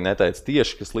 viņš arī neteica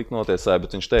tieši, ka slikti notiesāja,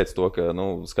 bet viņš teica to, ka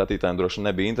skatītājiem droši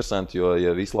nebija interesanti, jo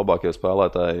ja vislabākie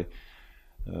spēlētāji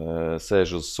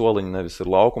sēž uz soliņa, nevis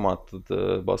ir laukumā, tad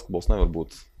basketbols nevar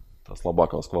būt tās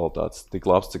labākās kvalitātes tik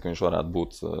labs, cik viņš varētu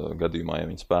būt gadījumā,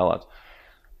 ja viņi spēlētu.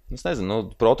 Es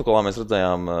nezinu, protokolā mēs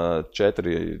redzējām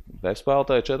 4 VF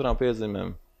spēlētāji 4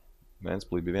 piezīmēm.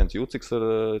 Ventspilī bija viens Juciks ar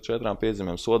 4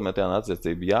 piezīmēm, sodmetiena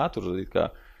attiecība, jā, tur kā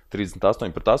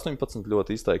 38-18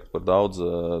 ļoti izteikti par daudz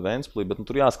Ventspilī, bet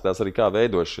tur jāskatās arī, kā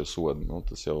veidojas šie sodi.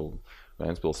 Tas jau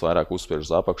Ventspils vairāk uzspiež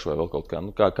uz apakšu vai vēl kaut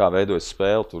kā veidojas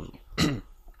spēle.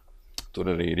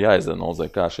 Tur arī ir jāizanalizē,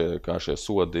 kā šie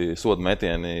sodu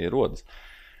metieni rodas.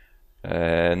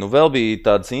 Vēl bija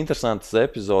tādas interesantas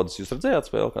epizodes. Jūs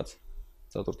redzējāt spēli kāds?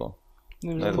 4.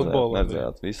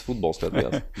 Neredzējāt. Visi futbols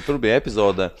skatījās. Tur bija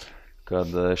epizode, kad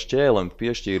Šķēlem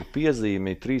piešķīra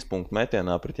piezīmi 3-punktu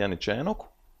metienā pret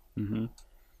Janičēnoku.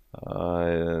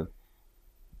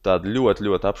 Tāda ļoti,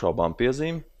 ļoti apšaubām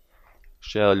piezīme.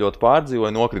 Šķēle ļoti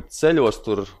pārdzīvoja, nokrita ceļos,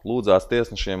 tur lūdzās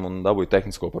tiesnešiem un dabūja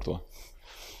tehnisko par to.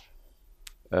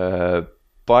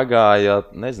 Pagāja,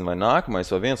 nezinu, vai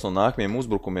nākamais vai viens no nākamajiem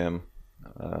uzbrukumiem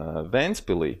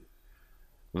Ventspilī.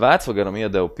 Vecvagaram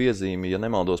iedeva piezīmi, ja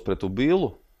nemaldos, pret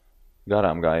Ubilu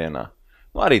garām gājienā.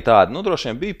 Arī tādi,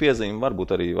 droši vien bija piezīme,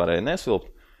 varbūt arī varēja nesvilpt.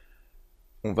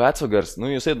 Un Vecvagars,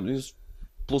 jūs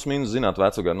plus mīnus zināt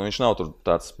Vecvagaru, viņš nav tur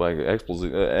tāds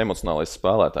emocionālais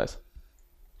spēlētājs.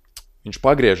 Viņš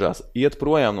pagriežās, iet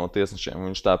projām no tiesnešiem,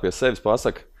 viņš tā pie sevis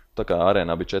pasaka, tā kā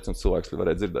arēnā bija 400 cilvēks,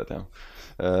 varēja dzirdēt, jā.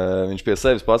 Viņš pie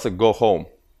sevis pasaka, go home.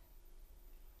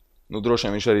 Nu, droši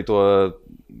vien viņš arī to...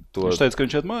 Viņš teica, ka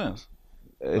viņš iet mājās.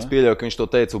 Es pieļauju, ka viņš to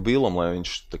teica Bilam, lai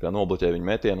viņš tā kā nobloķēja viņu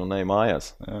metienu un neja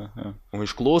mājās. Jā. Un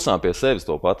viņš klusām pie sevis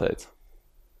to pateica.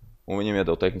 Un viņam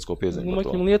iedeva tehnisko piezīmi par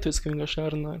to. Viņam lietuviski vienkārši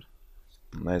jārunā.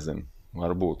 Nezinu,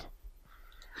 varbūt.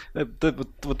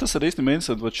 Tas ir īstenībā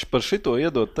interesanti, par šito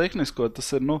iedot tehnisko, tas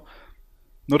ir,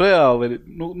 reāli,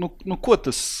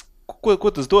 ko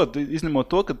tas dod, izņemot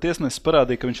to, ka tiesnesis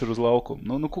parādīja, ka viņš ir uz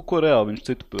laukumu? Ko reāli viņš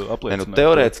citu apliecināja?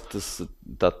 Teorētiski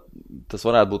tas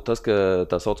varētu būt tas, ka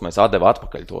tā saucamais atdeva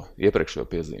atpakaļ to iepriekšējo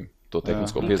piezīmi, to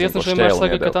tehnisko piezīmi. Tiesneši vienmēr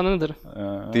saka, ka tā nedara.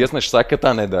 Tiesneši saka, ka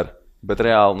tā nedara, bet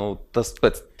reāli, tas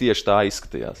pēc tieši tā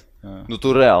izskatījās.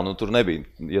 Tur reāli, tur nebija.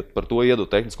 Ja par to iedod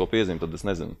tehnisko piezīmi, tad es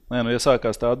nezinu. Ja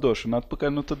sākās tā atdošana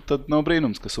atpakaļ, tad nav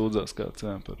brīnums, ka sūdzās kāds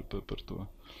par to,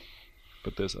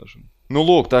 par tiesāšanu.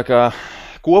 Lūk, tā kā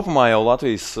kopumā jau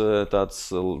Latvijas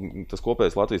tas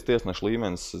kopējais Latvijas tiesnešu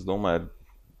līmenis, es domāju, ir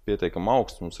pietiekami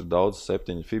augsts. Mums ir daudz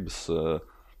 7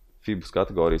 FIBAS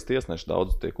kategorijas tiesneši,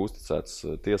 daudz tiek uzticēts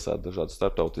tiesāt dažādus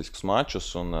starptautiskus mačus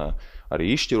un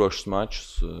arī izšķirošus mačus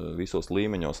visos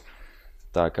līmeņos.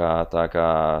 Tā kā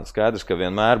skaidrs, ka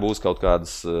vienmēr būs kaut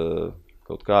kādas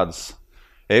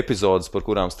epizodes, par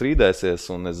kurām strīdēsies,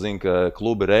 un es zinu, ka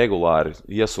klubi regulāri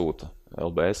iesūta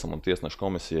LBS-am un tiesnešu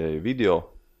komisijai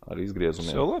video ar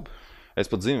izgriezumiem. Tas jau labi.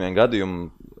 Es pat zinu vienu gadījumu,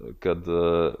 kad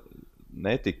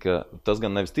netika, tas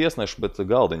gan nevis tiesnešu, bet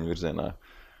galdiņu virzienā,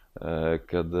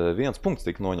 kad 1 punkts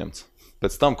tika noņemts.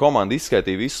 Pēc tam komanda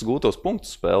izskaitīja visus gūtos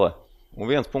punktus spēlē, un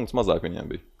 1 punkts mazāk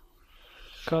viņiem bija.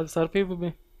 Kāda starpība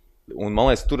bija? Un man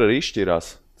liekas, tur arī izšķirās.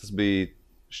 Tas bija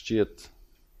šķiet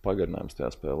pagarinājums tajā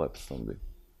spēlē, pēc tam bija.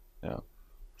 Jā.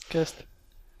 Kesti.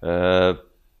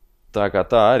 Tā kā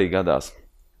tā arī gadās.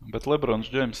 Bet Lebrons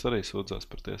Džeims arī sūdzās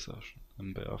par tiesāšanu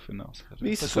NBA fināls.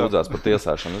 Visi sūdzās par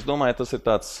tiesāšanu. Es domāju, tas ir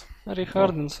tāds... Arī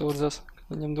Hardens sūdzās,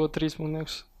 kad viņam dod 3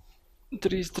 mūniekus.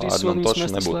 3 Hardens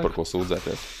toši nebūtu par ko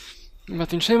sūdzēties.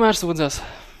 Bet viņš vienmēr sūdzās.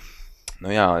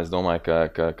 Jā, es domāju,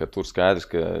 ka tur skaidrs,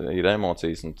 ka ir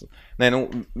emocijas.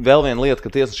 Vēl viena lieta,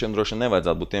 ka tiesnešiem droši vien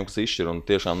nevajadzētu būt tiem, kas izšķir, un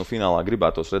tiešām finālā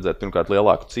gribētos redzēt pirmkārt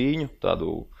lielāku cīņu,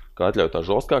 tādu, kā atļauj tā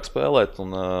žostkāk spēlēt,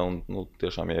 un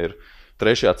tiešām, ja ir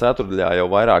 3. ceturtdaļā jau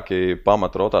vairāki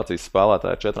pamata rotācijas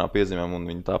spēlētāji ar 4 piezīmēm, un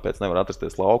viņi tāpēc nevar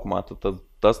atrasties laukumā, tad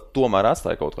tas tomēr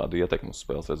atstāja kaut kādu ietekmi uz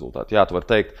spēles rezultātu. Jā, tu var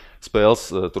teikt, spēles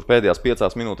tur pēdējās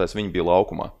 5 minūtēs viņi bija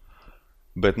laukumā.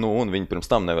 Bet, un viņi pirms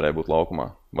tam nevarēja būt laukumā.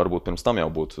 Varbūt pirms tam jau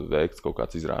būtu veikts kaut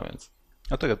kāds izrāviens.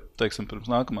 Tagad, teiksim, pirms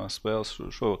nākamās spēles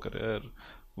šovakar,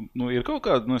 ir kaut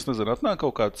kāda, es nezinu, atnāk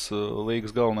kaut kāds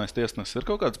līgas galvenais tiesnesis, ir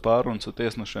kaut kāds pāruns ar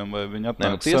tiesnešiem, vai viņi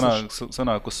atnāk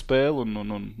sanāk uz spēli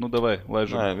un davai,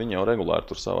 laižam? Nē, viņi jau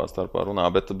regulāri tur savā starpā runā,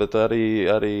 bet arī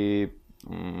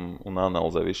un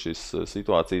analizē visu šīs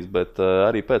situācijas, bet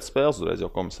arī pēc spēles uzreiz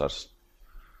jau komisārs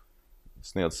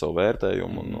sniedz savu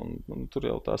vērtējumu, un tur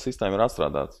jau tā sistēma ir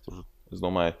atstrādāta. Tur, es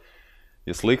domāju,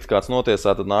 ja slikti kāds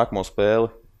notiesā, tad nākamo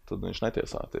spēli, tad viņš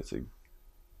netiesā attiecīgi.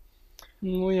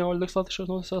 Ja Oļegs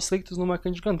Latišovs notiesā slikti, es domāju, ka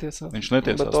viņš gan tiesā. Viņš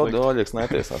netiesā slikti. Bet Oļegs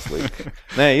netiesā slikti.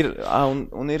 Nē,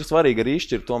 ir svarīgi arī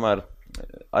izšķirt, tomēr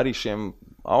arī šiem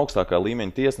augstākā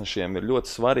līmeņa tiesnešiem ir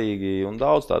ļoti svarīgi, un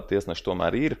daudz tādu tiesnešu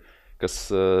tomēr ir, kas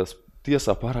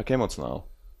tiesā pārāk emocionāli.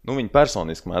 Viņi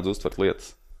personiski mēdz uztvert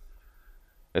lietas.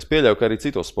 Es pieļauju, ka arī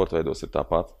citos sportveidos ir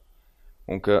tāpat.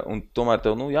 Un tomēr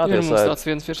tev, jātiesā... Ir mums tāds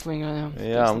viens virslīgā, jā.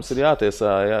 Jā, mums ir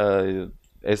jātiesā,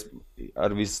 es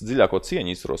ar visdziļāko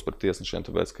cieņu izturos par tiesnešiem,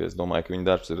 tāpēc, ka es domāju, ka viņa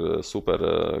darbs ir super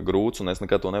grūts, un es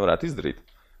nekad to nevarētu izdarīt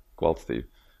kvalitatīvi.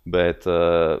 Bet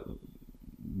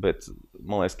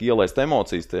man liekas, ka ielaist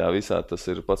emocijas tajā visā, tas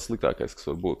ir pats sliktākais, kas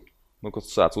var būt. Kad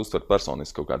tu sāc uztvert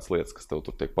personiski kaut kādas lietas, kas tev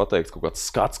tur tiek pateikts, kaut kāds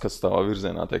skats, kas tavā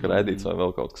virzienā tiek raidīts vai vēl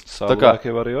kaut kas. Savāk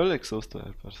jau arī Oļegs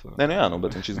uztvēra personiski. Nē,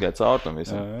 bet viņš izgāja cauri tam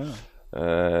visam.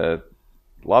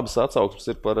 Labas atsauksmes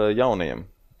ir par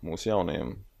mūsu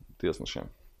jaunajiem tiesnešiem.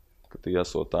 Ka tie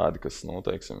esot tādi, kas,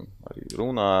 teiksim, arī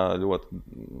runā ļoti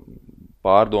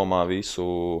pārdomā visu,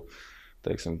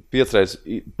 teiksim, 5 reizes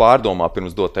pārdomā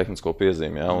pirms dot tehnisko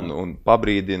piezīmi, ja, un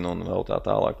pabrīdina un vēl tā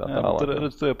tālāk.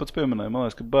 Redz, tu jau pats pieminēji, man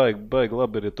liekas, ka baigi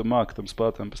labi ir, ja tu māki tam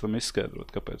spēlētājiem pēc tam izskaidrot,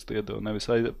 kāpēc tu iedod. Nevis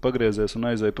pagriezies un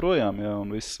aizēj projām, ja,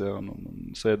 un viss, ja, un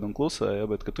sēd un klusē, ja,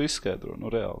 bet ka tu izskaidro,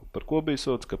 reāli. Par ko bija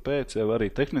sots, kāpēc, ja arī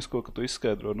tehnisko, ka tu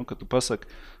izskaidro, ka tu pasaki,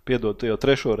 piedod, tu jau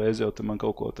 3. reizi jau te man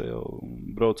kaut ko te jau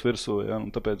brauc virsū, ja, un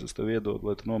tāpēc es tev iedodu,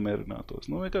 lai tu nomierinātos.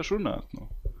 Vienkārši runāt.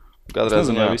 Kādreiz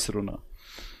ziņā visi runā.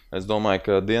 Es domāju,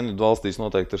 ka Dienvidu valstīs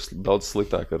noteikti ir daudz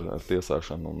sliktāk ar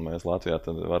tiesāšanu, un mēs Latvijā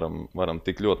tad varam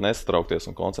tik ļoti nesatraukties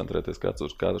un koncentrēties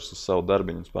katrs uz savu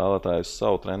darbiņu, spēlētāju uz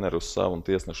savu, treneru uz savu un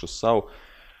tiesnešu uz savu,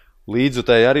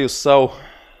 līdzjutēji arī uz savu.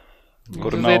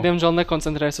 Kur nav. Diemžēl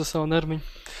nekoncentrējas uz savu darbiņu.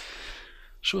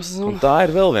 Un tā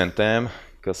ir vēl viena tēma,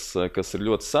 kas ir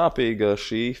ļoti sāpīga.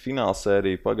 Šī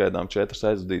finālsērija pagaidām 4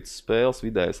 aizvadītas spēles,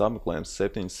 vidējais apmeklējums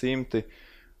 700.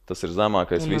 Tas ir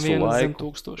zemākais visu laiku.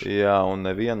 Jā, un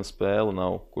neviena spēle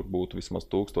nav, kur būtu vismaz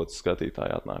 1000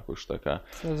 skatītāji atnākuši.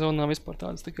 Sezonā vispār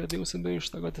tādas tikai 2 ir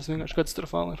bijušas, tagad tas vienkārši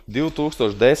katastrofāli ir.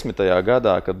 2010.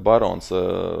 gadā, kad Barons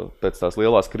pēc tās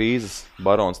lielās krīzes,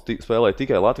 Barons spēlēja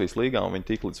tikai Latvijas līgā un viņi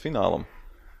tika līdz finālam.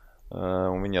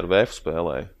 Un viņi ar VF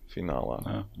spēlēja finālā.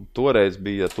 Toreiz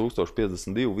bija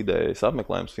 1052 vidējais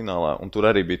apmeklējums finālā, un tur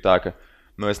arī bija tā, ka,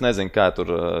 es nezinu, kā tur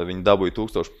viņi dabūja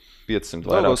 1500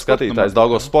 vairāk skatītājs.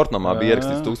 Daugavas sportnamā bija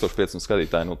ierakstīts 1500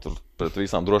 skatītāji, tur pret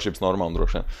visām drošības normām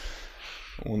droši vien.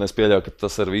 Un es pieļauju, ka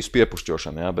tas ar visu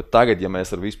piepušķošanu, bet tagad, ja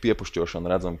mēs ar visu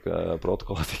piepušķošanu redzam, ka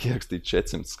protokolā tika ierakstīts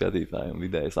 400 skatītāji un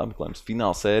vidējais apmeklējums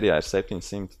fināla sērijā ir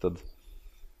 700, tad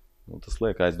tas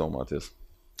liek aizdomāties.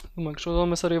 Domāju, ka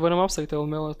šodien mēs arī varam apsteigt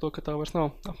LML to, ka tā vairs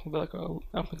nav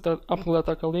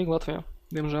apmeklētākā līga Latvijā,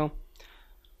 diemžēl.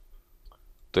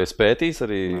 Tu esi pētījis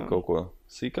arī kaut ko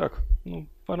sīkāk?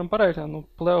 Varam pareikt,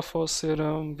 playoffos ir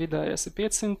vidējais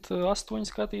 508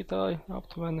 skatītāji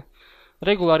aptuveni.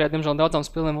 Regulārajā, diemžēl, daudzām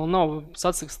spēlēm vēl nav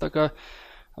sacīks, tā kā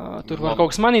tur var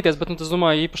kaut kas mainīties, bet tas,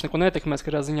 domāju, īpaši neko netekmēs,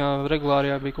 ka ziņā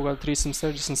regulārajā bija kaut kāda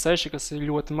 366, kas ir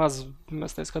ļoti maz.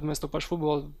 Mēs skatāmies to pašu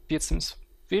futbolu 500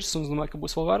 virs, un es domāju, ka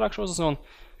būs vēl vairāk šo sezonu.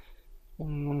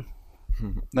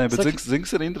 Nē, bet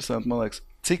zings ir interesanti, man liekas,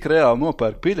 cik reāli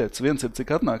nopērk biļetes. Viens ir,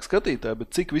 cik atnāk skatītāji,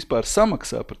 bet cik vispār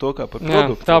samaksā par to, kā par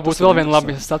produktu. Tā būtu vēl viena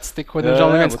labi statistika, ko,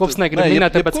 diemžēl, neviens klubs negrib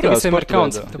minēt, tāpēc, ka visiem ir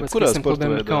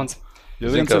kauns.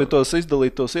 Jo viens arī tos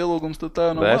izdalīt tos ielūgums, tad tā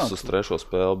nav māks. Uz 3.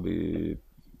 spēli bija,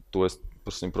 to es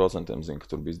par 100% zinu,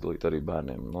 ka tur bija izdalīt arī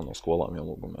bērniem no skolām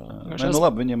ielūgumi.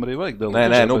 Labi, viņiem arī vajag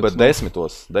dalīt. Nē, bet 10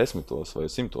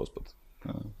 vai 100 pat.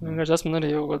 Vienkārši esmu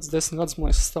arī jau kāds 10 gadus, man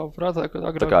liekas, stāvu prātā, kad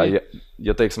agrāk tā kā,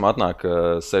 ja teiksim, atnāk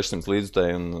 600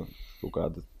 līdzutēji un kaut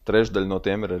kāda trešdaļa no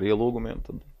tiem ir ar ielūgumiem,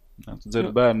 tad... Tu dzirdi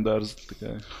bērnu dārzu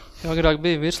tikai. Agrāk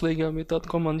bija virslīgā, bija tāda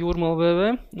komanda Jūrmala VV,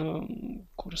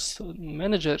 kuras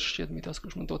menedžeris šķiet bija tās,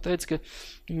 kurš man to teica, ka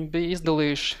viņi bija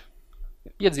izdalījuši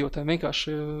iedzīvotājiem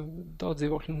vienkārši daudz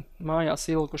dzīvokļu mājās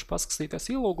ielikuši paskatīties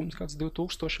ielūgumus, kāds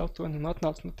 2000 aptuveni, un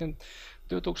atnāca no tiem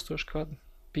 2000 kādi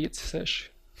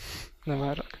 5-6.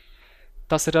 Nevairāk.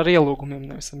 Tas ir ar ielūgumiem,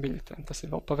 nevis ar biļetēm. Tas ir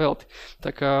vēl pavelti.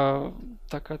 Tā kā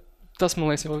tas,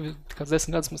 man liekas, jau kāds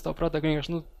 10 gadus mums tā prātā, ka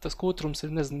vienkārši tas kūtrums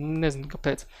ir, nezinu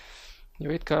kāpēc. Jo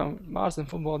it kā ārzem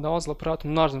futbola daudz labprāt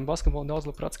un ārzem basketbola daudz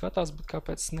labprāt skatās, bet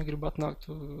kāpēc negribu atnākt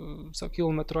savu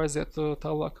kilometru aiziet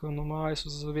tālāk no mājas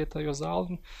uz vietējo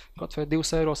zāli, kaut vai 2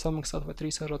 eiro samaksāt vai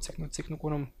 3 eiro, cik no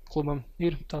kuram klubam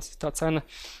ir tā cena.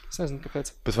 Es nezinu,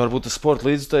 kāpēc. Bet varbūt tas sporta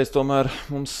līdzjutējs tomēr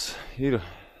mums ir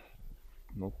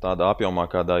tādā apjomā,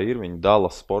 kādā ir. Viņi dala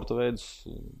sporta veidus,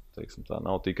 teiksim tā,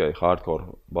 nav tikai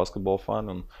hardcore basketbola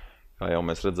fani. Un, kā jau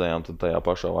mēs redzējām, tad tajā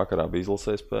pašā vakarā bija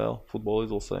izlasēja spēle, futbola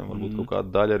izlasēja, un varbūt kaut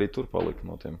kāda daļa arī tur palika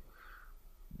no tiem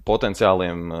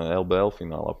potenciāliem LBL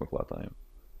fināla apmeklētājiem.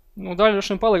 Daļa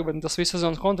droši vien palika, bet tas visu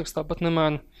sezonas kontekstā pat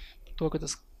nemaina to, ka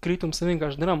tas kritums ir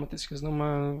vienkārši dramatisks. Es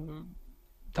domāju,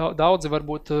 daudzi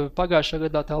varbūt pagājušā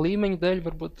gadā tā līmeņa dēļ,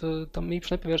 varbūt tam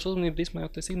īpaši nepievērs uzmanību, īstenībā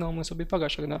jau tie signāli mums jau bija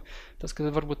pagājušā gadā. Tas, ka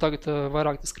varbūt tagad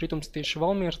vairāk tas kritums tieši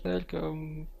Valmieras dēļ, ka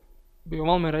jo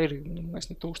Valmierā ir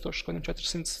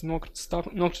 1400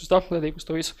 nokritus apklēdīgi uz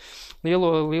to visu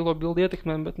lielo bildi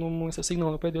ietekmēm, bet mums tas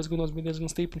signāli pēdējos gados bija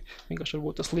diezgan stipri. Vienkārši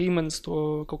varbūt tas līmenis to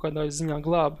kaut kādā ziņā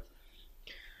glāba.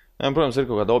 Jā, protams, ir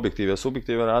kaut kāda objektīvie,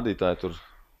 subjektīvie rādītāji, tur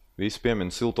visi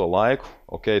piemina silto laiku.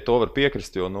 Ok, to var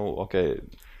piekrist, jo,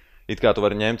 it kā tu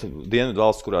vari ņemt dienvidu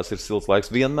valsts, kurās ir silts laiks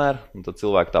vienmēr, un tad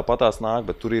cilvēki tāpatās nāk,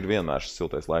 bet tur ir vienmēr šis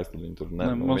siltais laiks, tad viņi tur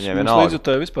mums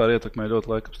līdzjutēji vispār ietekmē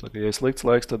ļoti laikams. Ja ir slikts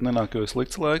laiks, tad nenāk, jo ir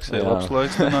slikts laiks, ja ir labs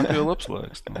laiks, tad nenāk, jo ir labs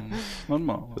laiks.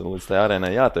 Normāli. Tad līdz tai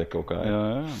arēnai jātiek kaut kā. Jā.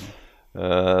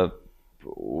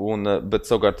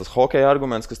 Bet savukārt tas hokeja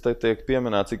arguments, kas te tiek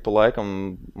pieminēts ik pa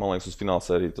laikam, man liekas, uz fināla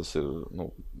sēriju tas ir,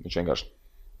 viņš vienkārši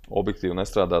objektīvi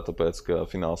nestrādā, tāpēc, ka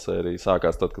fināla sērija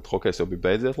sākās tad, kad hokejs jau bija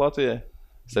beidzies Latvijai.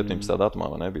 17. datumā,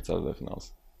 vai nebija CSD fināls?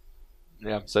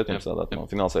 Jā. 17. datumā.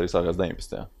 Fināls arī sākās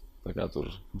 19. Tā kā tur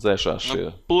dzēšās šie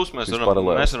plus mēs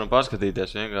varam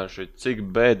paskatīties vienkārši, cik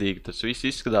bēdīgi tas viss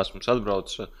izskatās. Mums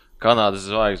atbrauc Kanādas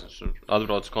zvaigznes,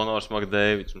 atbrauc Konors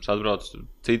Makdēvids, mums atbrauc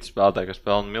citi spēlētāji, kas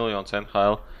pelna miljonus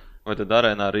NHL. Vai tad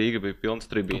arēnā Rīga bija pilns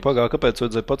tribīns? Kāpēc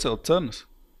vajadzēja pacelt cenas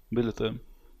biļetēm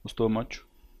uz to maču?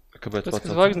 Kāpēc pats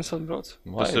zvaigznes atbrauc?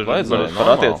 Tas ir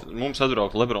vajadzēja. Mums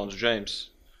atbrauc Lebrons James.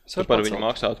 Par viņu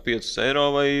maksātu 5 eiro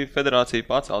vai federācija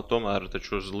pacelt. Tomēr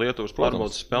taču uz Lietuvas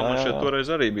pārbaudas spēli man šeit toreiz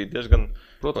arī bija diezgan...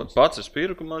 Pats es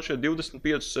pirku, man šeit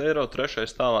 25 eiro 3.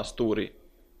 stāvā stūrī.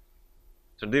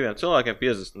 Ar 2 cilvēkiem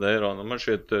 50 eiro. Nu, man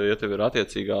šeit, ja tev ir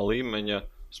attiecīgā līmeņa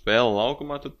spēle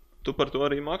laukumā, tu par to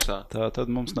arī maksā. Tā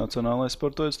tad mums nacionālais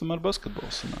sportojas tomēr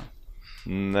basketbols.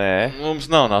 Nē. Mums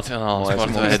nav nacionālais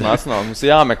sports. Mums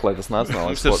jāmeklē tas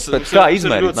nacionālais sports. Bet kā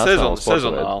izmērīt nacionālais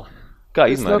sports? Kā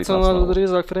izmērīt nacionālais?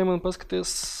 Drīzāk Freimanu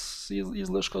paskaties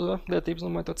izlešu kaut vērtības,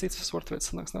 domāju, to cits sporta veids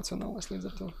sanāks nacionālais līdz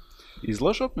ar to.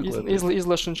 Izlešu apmeklēt?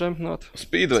 Izlešana čempionātu.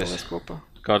 Speedways.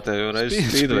 Kārtējo reizi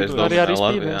Speedways. Arī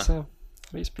Speedways, jā.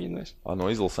 Arī Speedways. No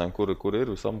izlasēm, kur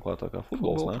ir visamklātākā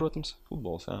futbols, ne? Protams.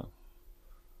 Futbols, jā.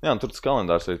 Jā, un tur tas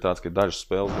kalendārs ir tāds, ka ir dažas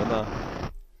spēles gadā.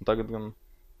 Un tagad gan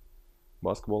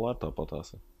basketbolā ar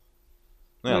tāpatās.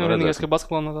 Vienīgais, ka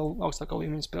basketbolā nav vēl augstākā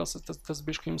līmeņa spēles, tas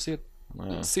bišķi, ka jums iet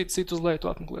sit uz leju to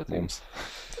apmeklēt.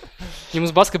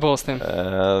 Jums basketbolistiem.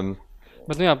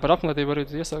 Bet, par apmeklētību arī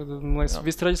iesākt, man liekas,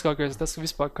 vistraģiskākais tas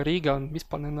vispār, ka Rīgā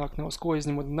vispār nenāk nav uz ko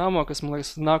izņemot Dinamo, kas, man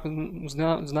liekas, uz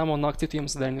Dinamo nāk citiem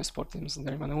dēļ, sportiem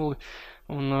dēļ, vai ne, Uli.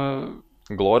 Un,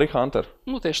 Glory Hunter?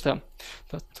 Tieši tā.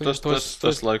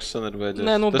 Tas laiks sen ir beidzies.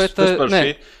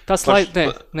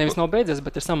 Nevis nav beidzies,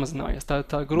 bet ir samazinājies.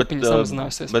 Tā grupiņa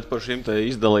samazinājusies. Bet par šīm te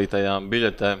izdalītajām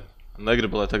biļetēm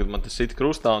negribu, lai tagad man tas sit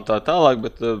krustā un tā tālāk,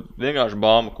 bet vienkārši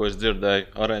bāma, ko es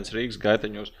dzirdēju Arēnas Rīgas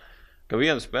gaiteņos, ka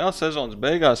viena spēles sezonas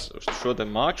beigās uz šo te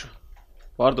maču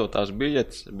pārdotās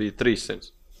biļetes bija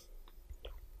 300.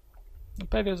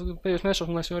 Pēdējos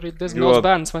nešaušanās, jo arī diezgan daudz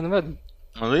bērns vai neved.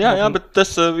 Jā, bet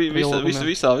tas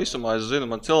visā visumā, es zinu,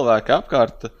 man cilvēki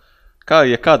apkārt,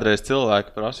 ja kādreiz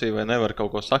cilvēki prasīja vai nevar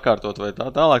kaut ko sakārtot vai tā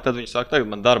tālāk, tad viņi saka, tagad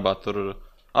man darbā tur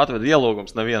atved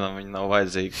ielūgums, nevienam viņi nav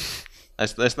vajadzīgi.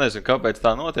 Es nezinu, kāpēc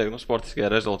tā notiek, sportiskajā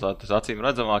rezultātā tas acīm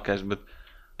redzamākais, bet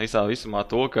visā visumā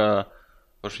to, ka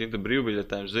par šīm te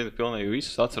brīvbiļetēm zinu pilnīgi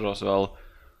visus. Atceros vēl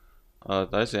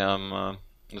taisījām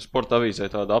sporta avīzē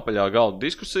tādu apaļā galda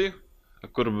diskusiju,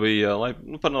 kur bija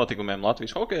par notikumiem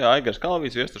Latvijas hokejā Aigars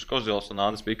Kalvīts, Viesturs Kozils un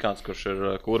Andris Pikāns, kurš ir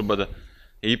Kurbada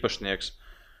īpašnieks.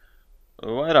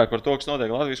 Vairāk par to, kas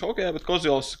notiek Latvijas hokejā, bet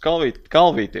Kozils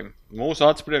Kalvītim. Mūsu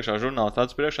acis priekšā, žurnālistu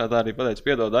acis priekšā, tā arī pateica,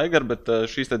 piedod Aigar, bet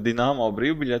šīs te Dinamo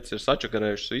brīvbiļetes ir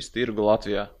sačakarējušas visu tirgu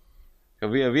Latvijā. Ka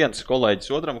viens kolēģis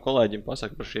otram kolēģim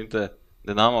pasaka par šīm te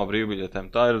Dinamo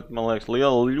brīvbiļetēm. Tā ir, man liekas,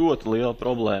 ļoti liela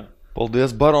problēma.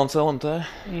 Paldies, Barons LMT.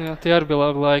 Jā, tie arī bija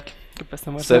labi laiki.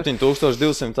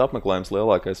 7200 apmeklējums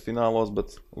lielākais finālos,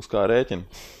 bet uz kā rēķina.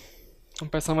 Un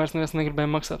pēc tam vairs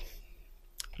negribēja maksāt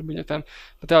par biļetēm.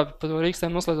 Bet jā, par to Rīgas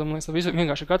tēmu noslēdzam, man liekas,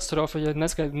 vienkārši katastrofa, ja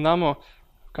neskaita Dinamo,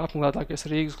 kā apmeklētākais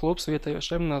Rīgas klubs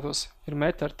vietējos čempionātos ir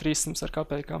meta ar 300 ar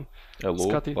kapējām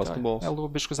skatītāji. LU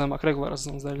bišķi zemāk regulārās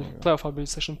zonas dēļ. Playoffā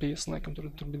bija 650, laikam, tur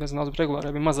bija nezinu, bet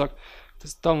regulārā bija mazāk.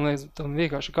 Tas tam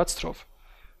vienkārši katastrofa.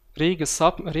 Rīga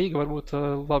varbūt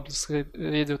labi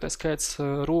iedzīvotājs skaits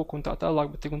rūku un tā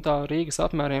tālāk, bet tik un tā Rīgas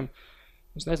apmēriem,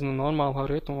 es nezinu, normālā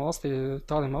rietumu valstī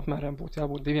tādiem apmēriem būtu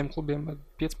jābūt 2 klubiem ar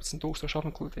 15,000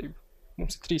 apmeklētību.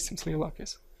 Mums ir 300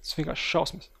 lielākais. Tas vienkārši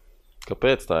šausmas.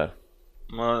 Kāpēc tā ir?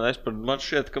 Man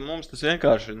šķiet, ka mums tas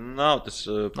vienkārši nav tas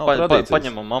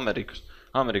paņemam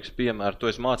Amerikas piemēru. Tu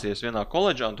esi mācījies vienā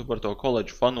koledžā un tu par to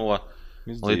koledžu fano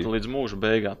līdz mūža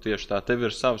beigām. Tieši tā, tev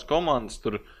ir savas komandas,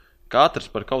 tur katrs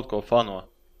par kaut ko fano.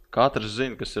 Katrs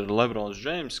zina, kas ir Lebrons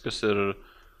James, kas ir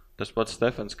tas pats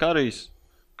Stefens Karijs,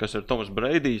 kas ir Toms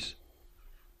Breidijs.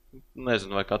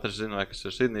 Nezinu, vai katrs zina, vai kas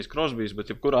ir Sidnijs Krosbijs,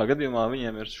 bet jebkurā gadījumā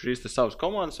viņiem ir šīs te savas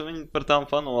komandas un viņi par tām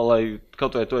fano, lai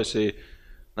kaut vai tu esi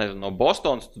no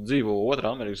Bostonas, tu dzīvo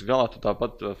otrā Amerikas galā, tu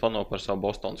tāpat fano par savu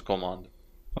Bostonas komandu.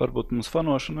 Varbūt mums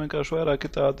fanošana vienkārši vairāk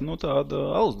ir tāda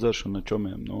alus dzeršana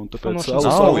čomiem. Tāpēc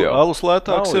alus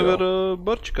lētāks jau ir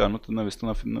Barčikā. Tad nevis tu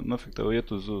nafik tev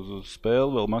iet uz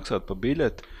spēli, vēl maksāt pa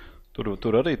biļeti.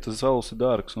 Tur arī tas alus ir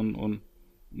dārgs un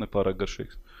nepārāk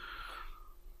garšīgs.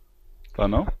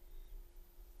 Tā nav?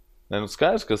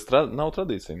 Skaidrs, ka nav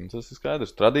tradīcija. Tas ir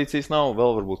skaidrs. Tradīcijas nav,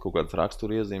 vēl varbūt kaut kādas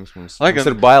rakstura iezīmes. Mums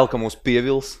ir bail, ka mūs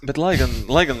pievils. Bet lai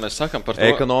gan mēs sakam par to...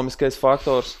 Ekonomiskais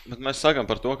faktors. Bet mēs sakam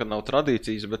par to, ka nav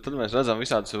tradīcijas, bet tad mēs redzam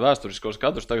visādus vēsturiskos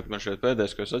kadrus. Tagad man šeit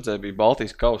pēdējais, ko es redzēju, bija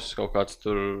Baltijas kauss, kaut kāds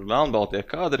tur melnbaltie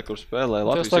kadri, kur spēlē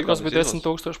Latvijas. Tas laikos bija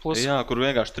 10,000 plus. Jā, kur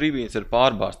vienkārši tribīns ir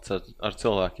pārbāsts ar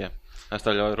cilvēkiem. Es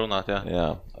tā ļauju runāt, jā. Jā.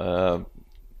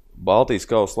 Baltijas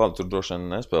kausa, labi, tur droši vien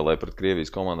nespēlēja pret Krievijas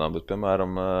komandām, bet,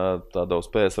 piemēram, tādos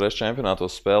PSRS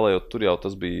čempionātos spēlējot, tur jau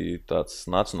tas bija tāds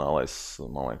nacionālais,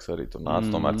 man liekas, arī tur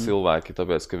nāca tomēr cilvēki,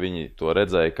 tāpēc, ka viņi to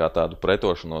redzēja kā tādu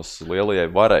pretošanos lielajai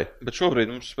varai. Bet šobrīd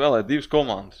mums spēlē 2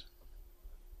 komandas.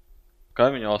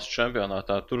 kaimiņu valsts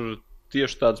čempionātā. Tur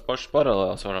tieši tādas pašas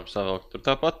paralēlas varam savilkt. Tur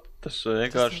tāpat tas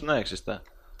vienkārši neeksistē.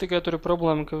 Tikai tur ir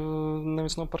problēma, ka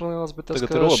nevis no paralēlas, bet tas,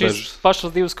 Tagad ka ir šīs robežas.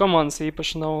 pašas divas komandas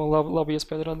īpaši nav labi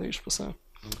iespēju radījuši pusē.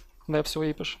 Nevis jau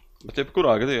īpaši. Bet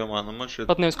jebkurā gadījumā, man šķiet,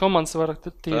 Pat nevis komandas var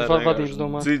vadības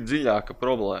domāt. dziļāka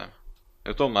problēma.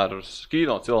 Jo tomēr uz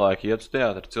kino cilvēki iet uz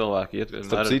teātri, cilvēki iet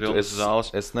Starp citu, uz zāles.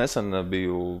 es nesen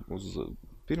biju uz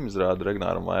pirmizrādi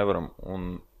Regnāram Aivaram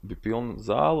un bija pilna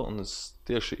zāle, un es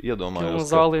tieši iedomājos,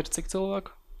 Zāle ir cik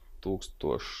cilvēku?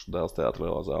 1000 Dēls teātra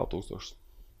lielā zāle, 1000.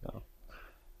 Jā.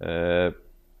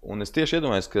 Un es tieši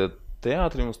iedomājos, ka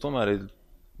teātri mums tomēr ir,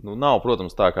 nav,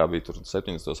 protams, tā kā bija tur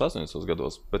 70. 80.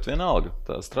 gados, bet vienalga,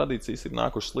 tās tradīcijas ir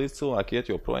nākušas līdz cilvēki iet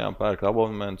joprojām pērk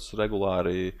abonementus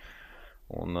regulāri,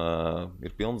 un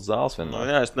ir pilns zāles vienmēr.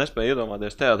 Jā, es nespēju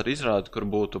iedomāties teātri izrādi, kur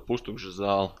būtu pustukša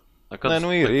zāle. Nē,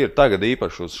 ir tagad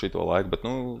īpaši uz šito laiku, bet,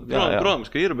 jā. Protams,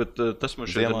 ka ir, bet tas man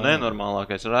šeit ir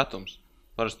nenormālākais retums.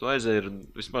 Parasti to aizēja ir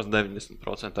vismaz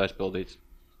 90% aizpildīts.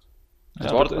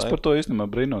 Es par to īstenībā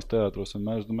brīnos teātros, un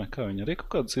es domāju, kā viņi arī kaut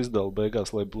kādas izdala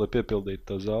beigās, lai piepildītu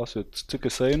tās zāles, jo cik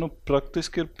es eju,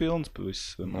 praktiski ir pilns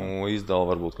viss. Izdala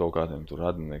varbūt kaut kādiem tur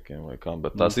radiniekiem vai kam,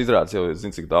 bet tās izrādes jau,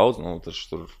 zinu, cik daudz, taču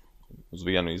tur uz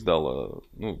vienu izdala,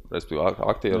 respektīvi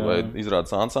aktieru vai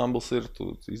izrādes ansambls ir,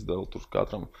 tu izdala tur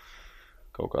katram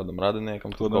kaut kādam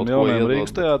radiniekam. Tādam jauniem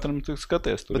Rīgas teātram, tu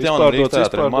skaties, tur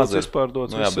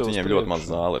izpārdots. Jā, bet viņiem ļoti maz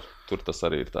zāli ir, tur tas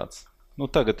arī ir tāds.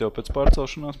 Tagad jau pēc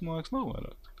pārcelšanās, man liekas, nav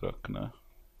vairāk kraka, nē.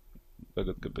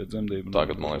 Tagad, kad pēc dzemdību...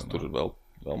 Tagad, man liekas, tur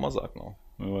vēl mazāk nav.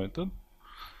 Vai tad?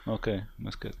 Ok,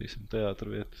 neskaitīsim teātra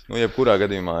vietas. Jebkurā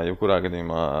gadījumā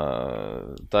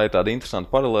tā ir tāda interesanta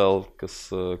paralēla,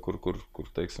 kur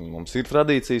teiksim, mums ir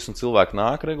tradīcijas un cilvēki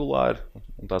nāk regulāri.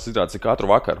 Un tās izrādes ir katru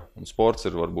vakaru. Un sports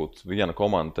ir varbūt viena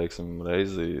komanda, teiksim,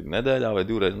 reizi nedēļā vai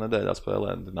 2 reizes nedēļā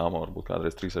spēlē. Dinamo varbūt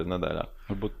kādreiz 3 reizes nedēļā.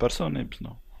 Varbūt personības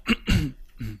nav.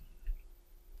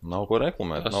 Nav ko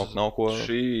reklamēt, nav ko...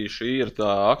 Šī ir tā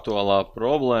aktuālā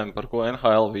problēma, par ko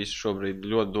NHL visi šobrīd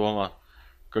ļoti domā.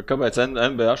 Kāpēc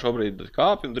NBA šobrīd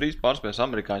kāpj un drīz pārspēs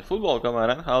amerikāņu futbolu,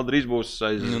 kamēr NHL drīz būs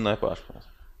aiz... Nepārspēs.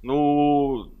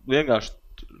 Vienkārši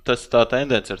tā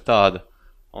tendence ir tāda.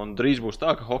 Un drīz būs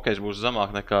tā, ka hokejs būs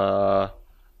zemāk nekā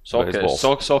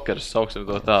sokers, sauksim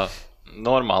to tā,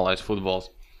 normālais futbols.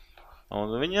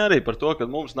 Un viņi arī par to, ka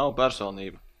mums nav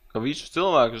personība. Ka visus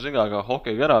cilvēkus, kā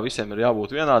hokeja garā, visiem ir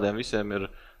jābūt vienādiem, visiem ir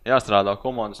jāstrādā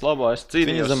komandas labā.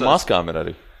 Viņi zem maskām ir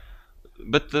arī.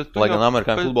 Lai gan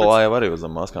amerikāņu futbolā jau arī uz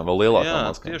zem maskām, vēl lielākām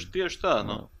maskām. Tieši tā.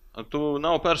 Tu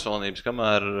nav personības,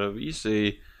 kamēr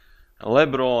visi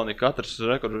Lebroni, katrs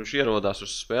viņš ierodās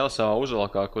uz spēli savā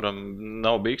uzvalkā, kuram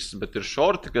nav bikses, bet ir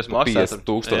šorti, kas maksā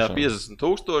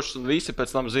 50,000, un visi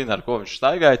pēc tam zina, ar ko viņš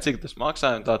staigāja, cik tas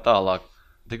maksāja un tā tālāk.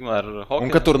 Un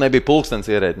ka tur nebija pulkstens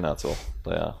ierēķināts vēl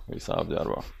tajā visā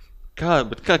apģērbā.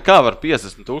 Kā var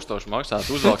 50,000 maksāt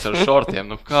uzvalks ar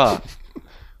šortiem? Kā?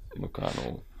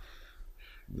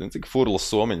 Zini, cik furlas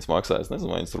somiņas maksā? Es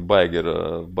nezinu, vai viņas tur baigi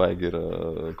ir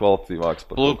kvalitatīvāks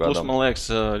par kaut kādām. Plus, man liekas,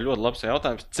 ļoti labs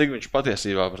jautājums, cik viņš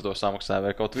patiesībā par to samaksāja,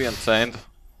 vai kaut 1 centu?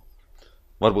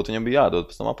 Varbūt viņam bija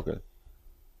jādod pēc tam apakaļ.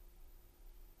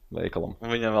 Veikalam.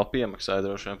 Un viņam vēl piemaksāja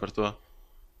droši vien par to.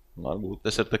 Varbūt.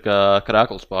 Tas ir tā kā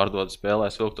krāklis pārdod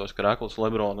spēlēs vilktos krāklis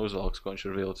Lebrona uzvalks, ko viņš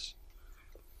ir vilcis.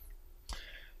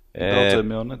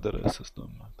 Daudziem jau nedarēs, es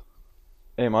domāju.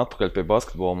 Ejam atpakaļ pie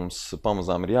basketbola, mums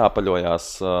pamazām ir jāpaļojās.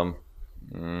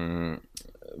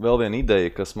 Vēl viena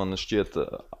ideja, kas man šķiet,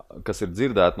 kas ir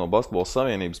dzirdēta no Basketbola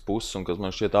savienības puses un kas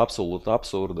man šķiet absolūti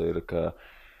absurda, ir, ka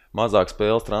mazāk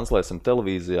spēles translēsim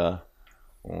televīzijā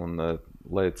un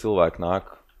lai cilvēki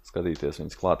nāk skatīties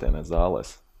viņas klātienē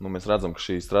zālēs. Mēs redzam, ka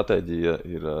šī stratēģija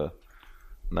ir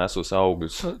nesusi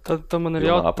augļus. Tad man ir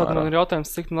jautājums,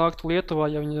 cik nāktu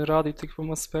Lietuvā, ja viņi rādītu tik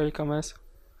maz spēļu kā mēs?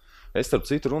 Es starp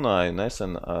citu runāju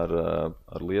nesen ar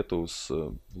Lietuvas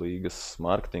līgas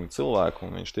mārketinga cilvēku,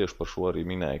 un viņš tieši par šo arī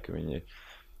minēja,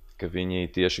 ka viņi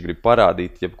tieši grib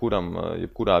parādīt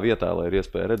jebkurā vietā, lai ir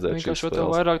iespēja redzēt šīs spēles. Vienkārši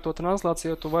vairāk to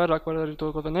translāciju, tu vairāk var arī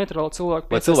to neitrālu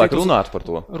cilvēku. Lai cilvēki runātu par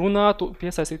to. Runātu,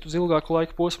 piesaistītu uz ilgāku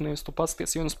laiku posmu, nevis tu pats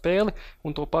ties jaunu spēli,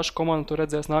 un to pašu komandu tu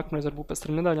redzēs nākamreiz, varbūt pēc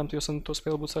 3 nedēļām, tu jau to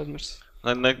spēli būs aizmirsis.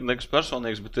 Nekas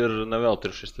personīgs, bet ir nevēl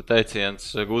ir šis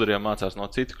teiciens, gudrie mācās no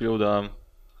citu kļūdām,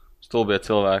 stulbie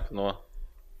cilvēki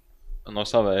no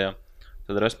savējām.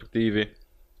 Tad, respektīvi,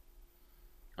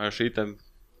 šī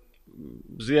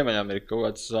Ziemeļamerika kaut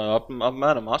kāds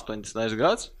apmēram 80.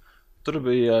 gads. Tur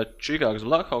bija Čikāgas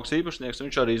Blackhawks īpašnieks, un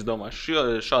viņš arī izdomāja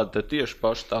šādu tieši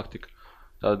pašu taktiku.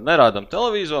 Tādu nerādam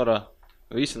televizorā,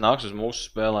 visi nāks uz mūsu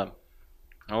spēlēm.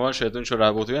 Un šeit viņš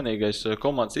varētu būt vienīgais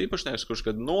komandas īpašnieks, kurš,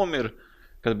 kad nomir,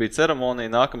 kad bija ceremonija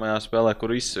nākamajā spēlē, kur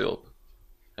izsvilpa.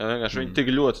 Vienkārši viņi tik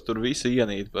ļoti tur visi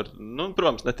ienīt par,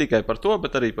 protams, ne tikai par to,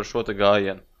 bet arī par šo te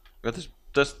gājienu.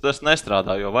 Tas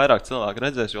nestrādā, jo vairāk cilvēku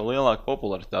redzēs, jo lielāka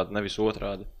popularitāte, nevis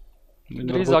otrādi.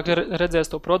 Drīzāk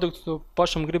redzēs to produktu, tu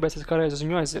pašam gribēsies kā reiz uz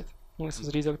viņu aiziet. Es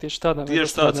drīzāk tieši tādā veidā.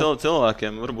 Tieši tā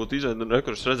cilvēkiem varbūt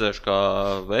rekursus redzējuši, kā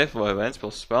VF vai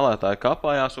Ventspils spēlētāji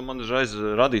kapājās, un man uzreiz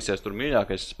radīsies tur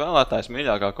mīļākais spēlētājs,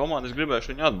 mīļākā komanda. Es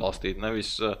gribēšu viņu atbalstīt,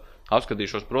 nevis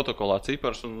apskatīšos protokolā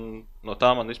cipars, un no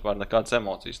tā man vispār nekādas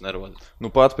emocijas nerodas.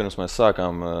 Pat pirms mēs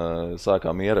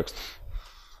sākām ierakstu,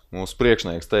 mūsu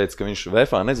priekšnieks teica, ka viņš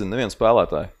VF nezina nevienu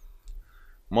spēlētāju.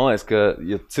 Man liekas, ka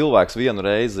ja cilvēks vienu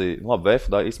reizi,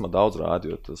 VF īstenībā daudz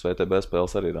rāda, jo tas VTB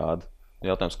spēles arī rāda.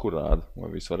 Jautājums, kur rāda,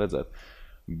 vai visu var redzēt.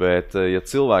 Bet, ja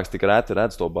cilvēks tik reti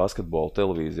redz to basketbolu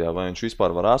televīzijā, vai viņš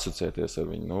vispār var asociēties ar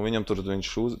viņu, viņam tur viņš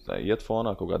iet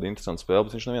fonā kaut kāda interesanta spēle,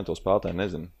 bet viņš nevienu to spēlētāju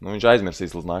nezina. Viņš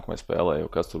aizmirsīs līdz nākamajai spēlē,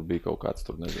 jo kas tur bija kaut kāds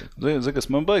tur nezinu. Zini,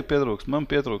 kas man baigi pietrūkst? Man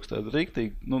pietrūkst tāda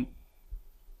rīktīgi,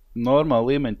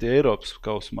 normāla līmeņa tie Eiropas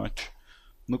kausa mači.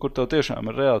 Kur tev tiešām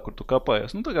ir reāli, kur tu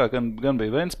kapājies. Tā kā gan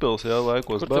bija Ventspils,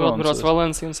 laikos Barons. Kur tev atbrauc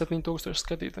Valencija un 7000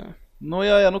 skatītāji.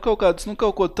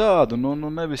 Kaut ko tādu,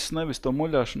 nevis to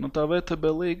muļāšanu. Tā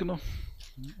VTB līga,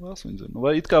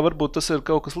 vai it kā varbūt tas ir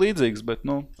kaut kas līdzīgs, bet,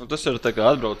 Tas ir tā kā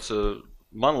atbrauc,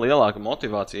 man lielāka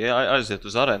motivācija, aiziet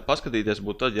uz arēnu, paskatīties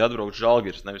būtu tad, ja atbrauc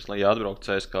Žalgiris, nevis, lai atbrauc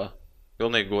CSK.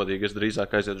 Pilnīgi godīgi, es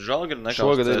drīzāk aizietu uz Žalgiri nekā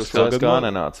šogad uz CSK. Šogad kā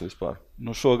nenāca vispār.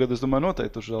 Šogad, es domāju,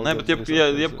 noteikti uz Žalgiri. Ne, bet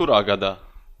jebkurā gadā.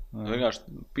 Vienkārši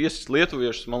piesist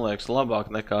lietuviešus, man liekas, labāk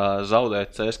nekā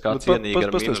zaudēt CSK cienīgi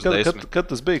ar -10.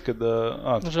 Kad tas bija, kad...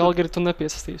 Žalgiri tu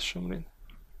nepiesastīsi šobrīd.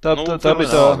 Tā bija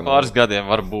tā... Pāris gadiem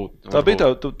varbūt. Tā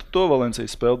bija to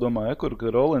Valencijas spēle, domāju, kur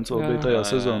Rolins vēl bija tajā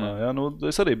sezonā.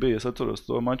 Es arī biju, es atceros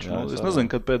to maču. Es nezinu,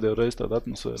 kad pēdējo reizi tāda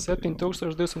atmosfēra.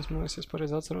 7200, man liekas, es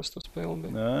pareizi atceros to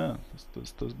spēli. Jā,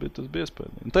 tas bija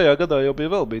iespējams. Tajā gadā jau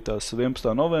bija tās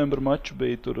 11. novembra maču,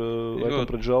 bija tur laikam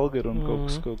pret Žalgiru un kaut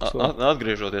kas vēl.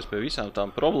 Atgriežoties pie visām tām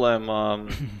problēmām,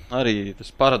 arī tas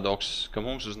paradoks, ka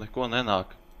mums uz neko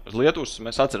nenāk. Uz Lietuvas,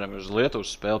 mēs atceramies uz Lietuvas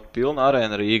spēli, pilna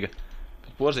arēna Rīga.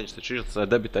 Porziņš taču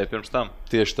debitēja pirms tam.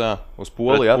 Tieši tā. Uz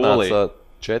Poliju atnāca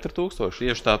 4000.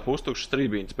 Tieši tā, pustukšas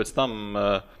trībīnes. Pēc tam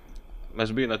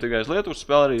mēs bijām ne tikai uz Lietuvas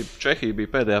spēli, arī Čehija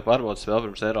bija pēdējā pārbaudas spēle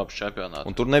pirms Eiropas čempionāta.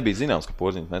 Un tur nebija zināms, ka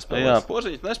Porziņš nespēlēs. Jā,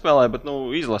 Porziņš nespēlēja, bet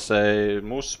izlasēja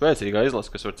mūsu spēcīgā izlase,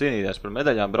 kas var cīnīties par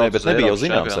medaļām. Bet nebija jau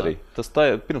zināms arī. Tas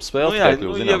pirms spēles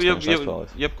kļuva zināms, ka viņš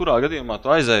nespēlēs. Jebkurā gadījumā tu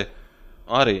aizēji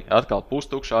arī atkal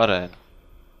pustukša arēna.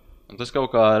 Un tas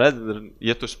kaut kā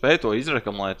ja tu spēj to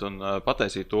izreklamēt un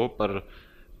pataisīt to par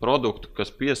produktu, kas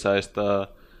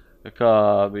piesaista, kā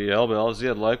bija LBL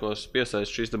ziedu laikos, piesaista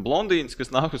šīs te blondīnas,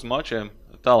 kas nāk uz mačiem,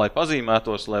 tā, lai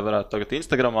pazīmētos, lai varētu tagad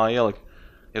Instagramā ielikt.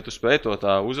 Ja tu spēj to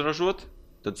tā uzražot,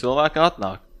 tad cilvēki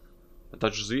atnāk.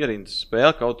 Taču Zvierintas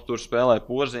spēle, kaut tur spēlēja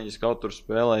Porziņas, kaut tur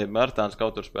spēlēja Mērtāns,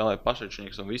 kaut tur spēlēja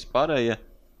Pašečņiks un visi pārējie.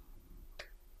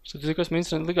 Kas man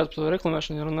interesanti likās par to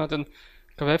reklamēšanu, ja runāt,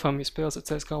 ka VFām bija spēles ar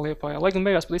CSK Liepājā. Lai gan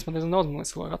beigās pat īstenībā diezgan daudz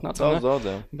cilvēku atnāca. Daudz,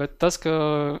 jā. Bet tas, ka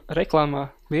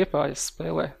reklāmā Liepājas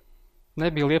spēlē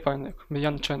nebija Liepājnieku, bija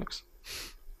Janučenuks.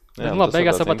 Jā,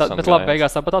 beigās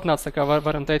tāpat atnāca, tā kā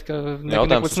varam teikt, ka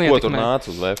jautājums, ko tur nāca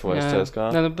uz VF vai CSK?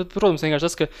 Bet, protams, vienkārši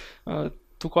tas, ka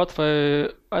tu kaut vai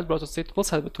aizbrauc uz citu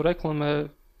pilsētu, bet tu reklamē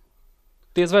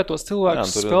diez vai tos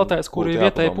cilvēkus, spēlētājus, kuri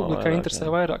vietēji publikai interesē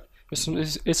vairāk. Es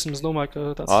domāju,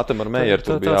 ka tāds... Ātem ar Meijeru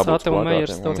tur bija jābūt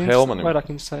plakātiem un Helmanim.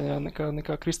 Vairāk interesē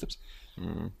nekā Kristaps.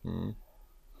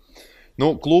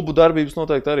 Klubu darbības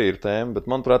noteikti arī ir tēma,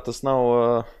 bet manuprāt, tas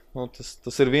nav...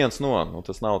 tas ir viens no,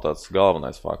 tas nav tāds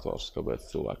galvenais faktors, kāpēc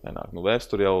cilvēki nenāk.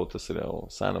 Vēsts tur jau, tas ir jau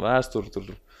sena vēsture,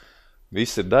 tur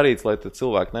viss ir darīts, lai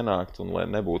cilvēki nenāktu un lai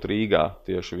nebūtu Rīgā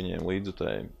tieši viņiem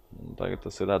līdzutēji. Tagad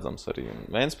tas ir redzams arī.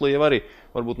 Ventspilī jau arī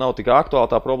varbūt nav tik aktuāla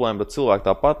tā problēma, bet cilvēki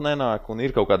tāpat nenāk un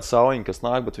ir kaut kāda sauņa, kas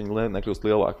nāk, bet viņi nekļūst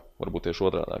lielāki. Varbūt tieši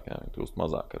otrādāk, viņi kļūst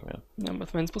mazāk ar vienu. Jā, bet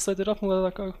Ventspilsē ir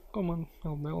apmeklētākā komanda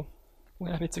LBL,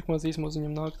 lai arī cik maz īsmaz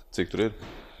viņam nākt. Cik tur ir?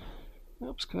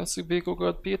 Jā, paskatās, cik bija kaut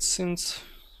kāda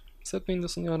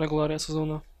 570 regulārajā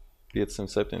sezonā.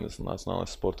 570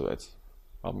 nacionālais sporta veids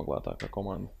apmeklētākā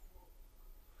komanda.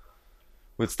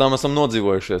 Līdz tam esam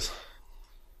nodzīvojušies.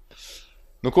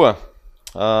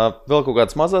 Vēl kaut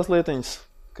kādas mazās lietiņas,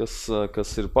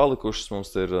 kas ir palikušas. Mums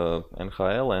ir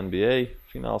NHL, NBA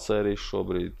finālsērijas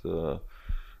šobrīd,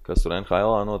 kas tur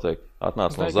NHL notiek.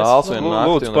 Atnāca no zāles vienu nakti.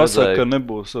 Lūdzu, pasaka, ka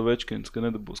nebūs Ovečkins, ka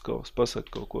nedabūs kaut kas. Pasaka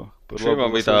kaut ko. Šī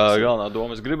man bija tā galvenā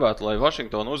doma. Es gribētu, lai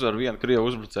Vašingtona uzvar vienu Krievu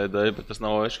uzbrucēju dēļ, bet tas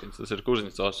nav Ovečkins, tas ir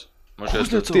Kužņicovs.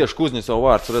 Tieši Kužņicova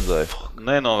vārds redzēja.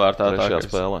 Nenovērtētākais. Trešajā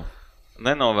spēlē.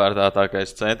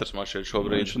 nenovērtētākais centrs man šeit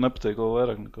šobrīd. Viņš nepatīk vēl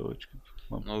vairāk nekā Ovečkins.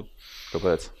 Nu,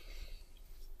 kāpēc?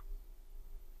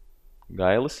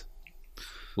 Gailis?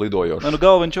 Lidojošs. Nu,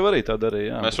 galva viņš jau arī tā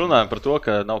darīja. Jā. Mēs runājam par to,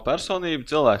 ka nav personība,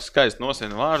 cilvēks skaisti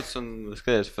nosina vārdus un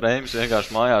skaties frames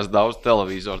vienkārši mājās daudz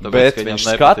televizoru. Tāpēc, bet viņš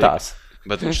skatās.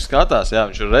 Bet viņš skatās, jā,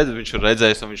 viņš ir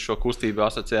redzējis un viņš šo kustību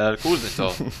asociē ar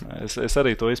Kuznecovu. es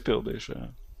arī to izpildīšu, jā.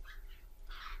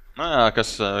 Nu jā,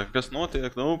 kas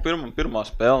notiek? Nu, pirmā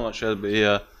spēle man šeit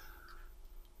bija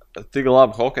tik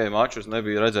labi hokeja mačus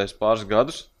nebija redzējis pāris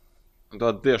gadus. Un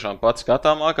tāda tiešām pats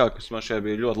skatāmākā, kas man šeit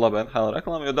bija ļoti laba NHL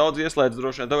reklāma, jo daudz ieslēdz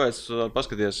droši vien, tāpēc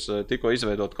paskaties, tikko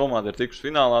izveidot komandu ir tikus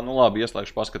finālā, nu labi,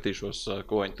 ieslēgšu, paskatīšos,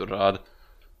 ko viņi tur rāda.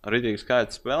 Ridīgi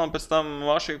skaita spēle, un pēc tam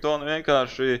Vašingtona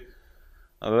vienkārši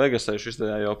Vegasai šis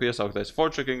jau piesauktais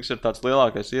forecheckings ir tāds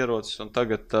lielākais ierocis, un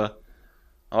tagad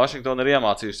Vašingtona ir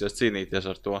iemācījusies cīnīties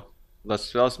ar to. Tas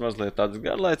spēles mazliet tāds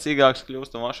garlaicīgāks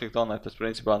kļūst, un Vašingtonai tas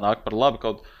principā nāk par labi,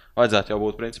 kaut vajadzētu jau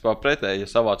būt principā pretēji, ja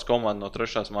savāc komandu no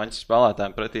trešās maņas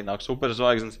spēlētājiem pretī nāk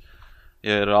superzvaigznes.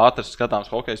 Ja ir ātrs skatāms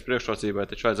hokejs priekšrocībai,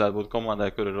 taču vajadzētu būt komandai,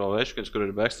 kur ir Ovečkins, kur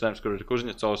ir Bekstrēms, kur ir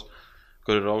Kuznecovs,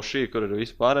 kur ir Ovšī, kur ir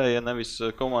vispārējie, nevis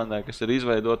komandai, kas ir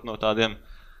izveidot no tādiem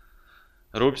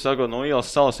rūpīgi sakot, no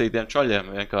ielas salasītiem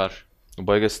čaļiem vienkārši.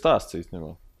 Baigais stāsts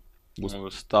īstenībā. Būs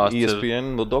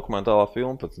ESPN dokumentālā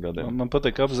filma pēc gadiem. Man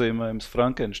patīk apzīmējums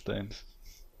Frankensteins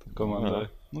komandai.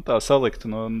 Nu, tā salikta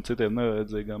no citiem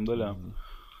nevajadzīgām daļām.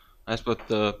 Es pat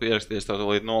pierakstīju, tev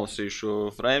līdz nolasīšu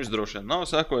frames droši vien. Nav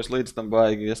sekojis līdz tam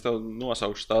baigi. Es tev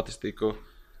nosaukšu statistiku.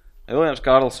 Viljams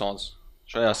Karlsons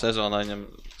šajā sezonā viņam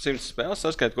 100 spēles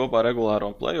saskait kopā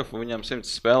regulāro un play-off. Viņam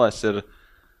 100 spēlēs ir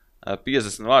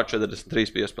 50 vārdi,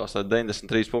 43 piespēles,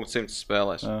 93 punktus 100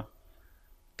 spēlēs. Jā.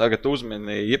 Tagad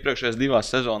uzmini iepriekšējās 2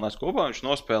 sezonās kopā viņš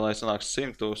nospēlēja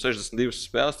 162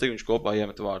 spēles, cik viņš kopā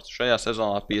iemet vārdus. Šajā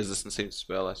sezonā 50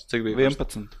 spēlēs. Cik bija?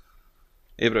 11.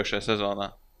 Iepriekšējā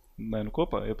sezonā. Nē, nu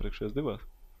kopā iepriekšējās 2.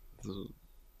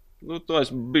 Nu, to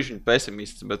es bišķiņ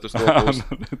pesimists, bet uz to būs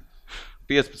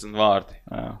 15 vārdi.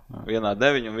 Jā. Vienā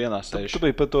 9 un vienā 6. Tu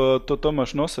biji par to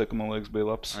Tomašu Noseku, man liekas,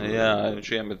 bija labs. Jā,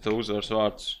 viņš iemeta uzvaras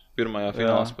vārdus pirmajā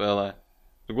fināla spēlē.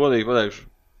 Tu godīgi pateikšu.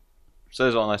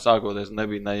 Sezonai sākoties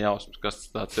nebija nejausmas, kas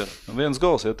tas tāds ir. Viens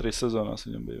gols, ja 3 sezonās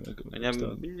viņam bija.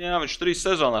 Jā, viņš 3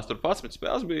 sezonās, tur 11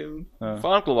 spēles bija.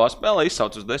 Farmklubā spēlē,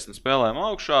 izsauc uz 10 spēlēm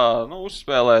augšā, nu,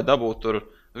 uzspēlēja, dabūt tur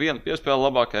vienu piespēli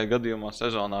labākajā gadījumā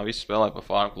sezonā, visi spēlēja pa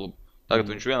Farmklubu.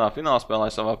 Tagad viņš vienā finālā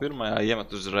spēlēja savā pirmajā,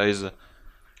 iemet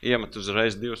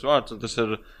uzreiz 2 vārdus, un tas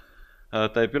ir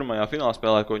tajā pirmajā finālā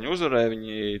spēlē, ko viņi uzvarēja,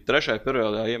 viņi 3.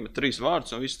 periodā iemet 3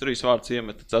 vārdus, un visus 3 vārdus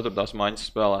iemet 4.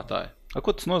 maņas spēlētāji.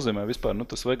 Ko tas nozīmē vispār? Nu,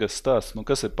 tas Vegas stāsts. Nu,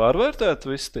 kas ir pārvērtēt?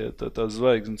 Visi tās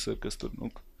zvaigznes ir, kas tur...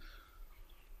 Nu...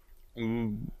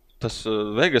 Tas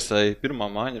Vegasai pirmā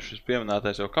maiņa šis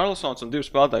pieminētais jau Karlsons un 2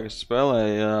 spēlētāji, kas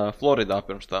spēlēja Floridā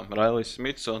pirms tam. Railijs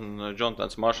Smits un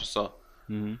Jonathans Marchessault.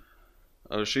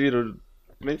 Šī ir,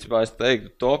 principā, es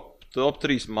teiktu, top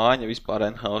 3 maiņa vispār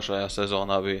NHL šajā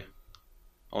sezonā bija.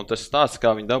 Un tas stāsts,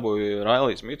 kā viņi dabūja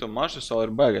Railiju Smitu un Marchessault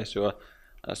ir baigais, jo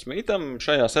Smitam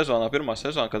šajā sezonā, pirmā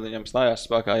sezonā, kad viņam stājās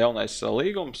spēkā jaunais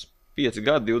līgums, 5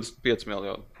 gadi, 25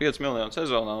 miljoni. 5 miljoni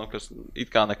sezonā, kas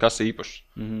it kā nekas īpašs.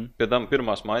 Pie tam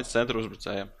pirmās maiņas centra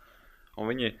uzbrucējiem.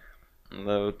 Un viņi,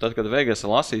 tad, kad Vegas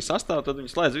lasīja sastāvu, tad viņi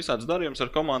slēdz visādas darījumus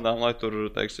ar komandām, lai tur,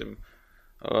 teiksim,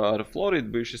 ar Floridu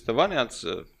bija šis te variants,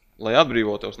 lai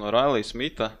atbrīvotos no Railija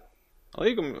Smita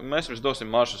līguma, mēs jums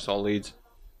dosim Marchessault līdzi.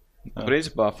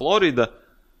 Principā Florida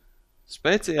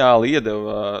speciāli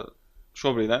iedeva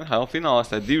šobrīd NHL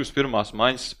finālistē 2 pirmās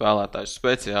maiņas spēlētājus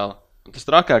speciāli. Un tas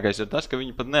trakākais ir tas, ka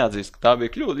viņi pat neatzīst, ka tā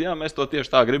bija kļūda. Jā, mēs to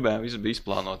tieši tā gribējām, viss bija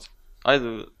izplānots.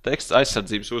 Teksts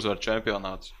aizsardzības uzvar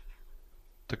čempionātus.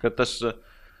 Tā kā tas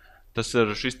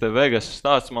ir šis te Vegas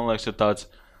stāsts, man liekas, ir tāds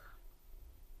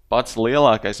pats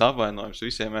lielākais apvainojums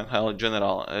visiem NHL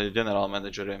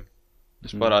ģenerālmenedžeriem.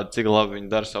 Tas parāda, cik labi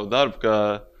viņi dara savu darbu, ka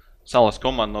salas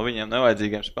komanda no viņiem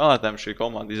nevajadzīgiem spēlētājiem. Šī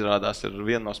komanda izrādās ir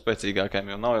viena no spēcīgākajiem,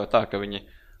 jo nav jau tā, ka viņi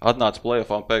atnāca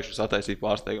play-offā un pēkšņi sataisīja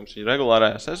pārsteigums. Viņi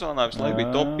regulārajā sezonā visu laiku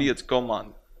bija top 5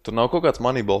 komanda. Tur nav kaut kāds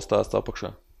Moneyball stāsts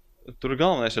apakšā? Tur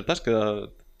galvenais ir tas, ka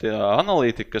tie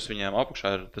analītika, kas viņiem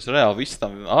apakšā ir, tas reāli viss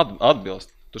tam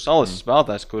atbilst. Tu salasi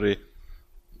spēlētājs, kuri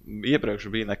iepriekš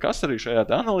bija nekas arī šajā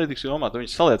te analītikas jomā, tu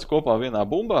viņi saliec kopā vienā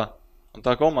bumbā, un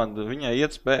tā komanda viņai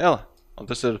iet spēle. Un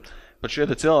tas ir pat šie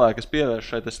cilvēki, kas pievērš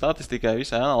šai statistikai,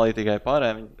 visai analītikai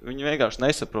pārējiem, viņi vienkārši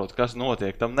nesaprot, kas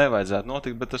notiek. Tam nevajadzētu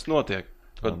notikt, bet tas notiek.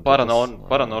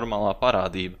 Paranormālā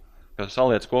parādība, kas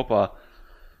saliec kopā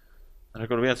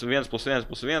Kur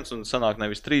 1+1+1 un sanāk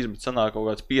nevis 3, bet sanāk kaut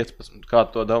kāds 15. Kā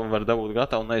to var dabūt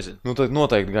gatavu, nezinu. Nu, tad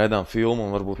noteikti gaidām filmu,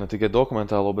 un varbūt ne tikai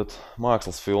dokumentālo, bet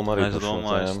mākslas filmu arī. Es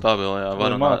domāju, stabilajā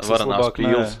varanās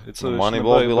pils.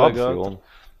 Moneyball bija laba filma.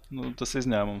 Nu, tas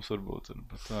izņēmums varbūt ir,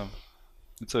 bet tā.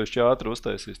 Cevišķi ātri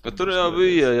uztaisīs. Bet tur jau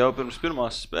bija, jau pirms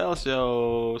pirmās spēles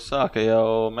jau sāka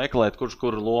jau meklēt, kurš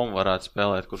kuru lomu varētu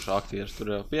spēlēt, kurš aktieris. Tur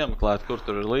jau piemeklēt, kur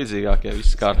tur ir līdzīgākie,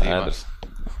 viss kārtībā.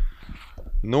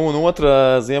 Nu, un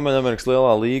otra Ziemeļamerikas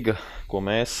lielā līga, ko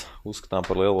mēs uzskatām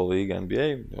par lielo līgu NBA,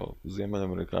 jo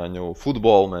Ziemeļamerikāņu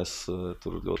futbolu mēs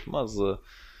tur ļoti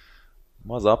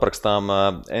maz aprakstām.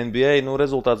 NBA, nu,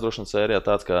 rezultāts droši vien sērijā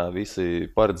tāds, kā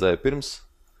visi paredzēja pirms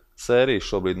sērijas,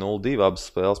 šobrīd 0-2, abas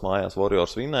spēles mājās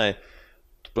Warriors vinēja.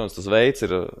 Protams, tas veids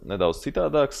ir nedaudz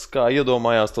citādāks, kā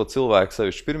iedomājās to cilvēku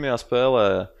sevišķi pirmajā spēlē.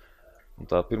 Un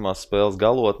tā pirmās spēles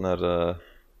galotne ar...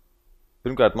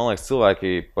 Pirmkārt, man liekas,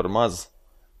 cilvēki par maz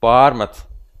pārmet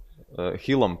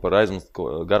Hillam par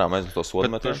garām aizmesto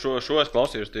sodmetiem. Šo es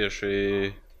klausījos tieši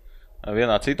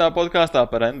vienā citā podkāstā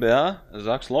par NBA.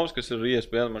 Zaks Lovs, kas ir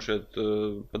ESPN, man šeit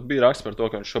pat bija raksts par to,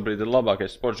 ka viņš šobrīd ir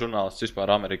labākais sporta žurnālists vispār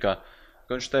Amerikā.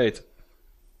 Viņš teica,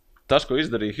 tas, ko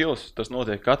izdarīja Hills, tas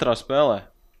notiek katrā spēlē.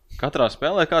 Katrā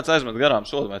spēlē kāds aizmet garām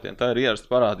sodmetiem, tā ir ierasta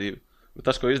parādība. Bet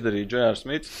tas, ko izdarīja J.R.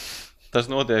 Smits,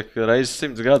 tas notiek reizes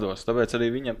 100 gados, tāpēc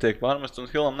arī viņam tiek pārmests un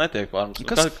Hillam netiek pārmests.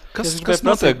 Kas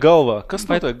notiek galvā? Kas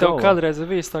notiek galvā? Tev kādreiz ir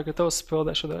bijis tā, ka tavs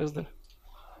spēlēšanā izdara?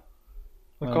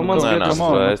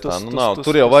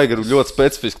 Tur jau vajag ļoti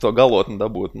specifiski to galotni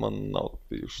dabūt, man nav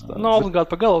bijuši tā. Nav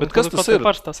obligāti pa galotni, bet kas tas ir?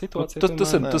 Parastā situācija.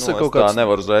 Tas ir kaut kāds... Tā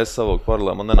nevar uzreiz savilkt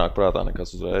paralēli, man nenāk prātā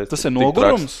nekas uzreiz. Tas ir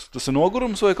nogurums? Tas ir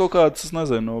nogurums vai kaut kāds, es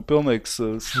nezinu, pilnīgs...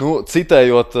 Nu,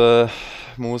 citējot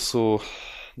mūsu,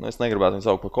 es negribētu viņu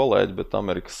saukt par kolēģi, bet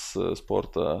Amerikas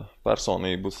sporta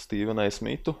personību Stephen A.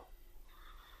 Smithu.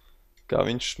 Kā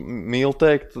viņš mīl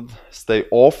teikt, stay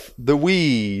off the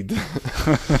weed.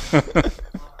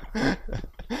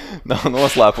 Nav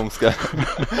noslēpums, ka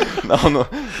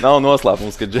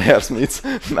J.R. Smits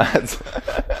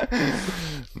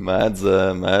mēdz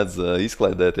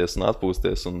izklaidēties un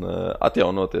atpūsties un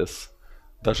atjaunoties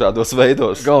dažādos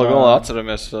veidos. Galā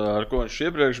atceramies, ar ko viņš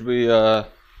iepriekš bija,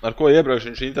 ar ko iepriekš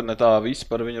viņš internetā visi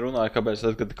par viņu runāja, kāpēc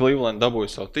tad, kad Cleveland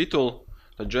dabūja savu titulu,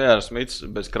 tad J.R. Smits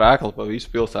bez krēkla pa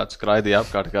visu pilsētu skraidīja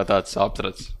apkārt kā tāds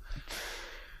aptrats.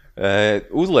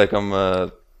 Uzliekam,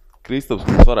 Kristaps,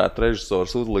 mums varētu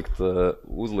režisors uzlikt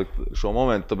šo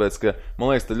momentu, tāpēc, ka, man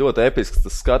liekas, tā ļoti episks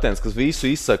tas skatiens, kas visu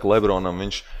izsaka Lebronam.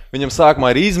 Viņam sākumā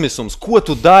ir izmisums, ko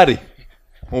tu dari?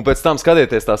 Un pēc tam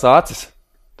skatieties tās acis,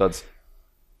 tāds,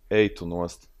 ej tu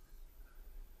nost.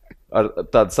 Ar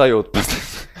tādu sajūtu,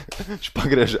 viņš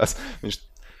pagriežās,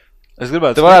 Es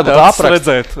gribētu Smita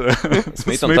redzēt.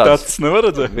 Smita acis nevar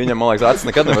redzēt? Viņam, man liekas, acis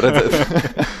nekad nevar redzēt.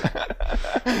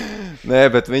 Nē,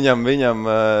 bet viņam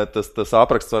tas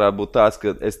apraksts varētu būt tāds,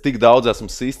 ka es tik daudz esmu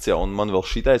sists jau, un man vēl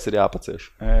šitais ir jāpacieš.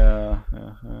 Jā.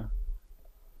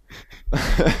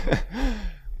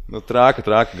 Nu, trāka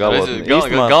galotni.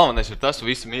 Galvenais ir tas,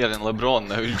 visi mierina Lebronu,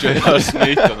 nevis J.R.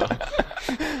 Smithu.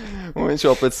 Un viņš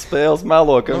jau pēc spēles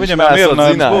melo, ka viņam esot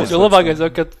zinājis. Jo labākais jau,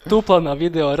 ka tu plānā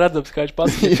video redzams, kā viņš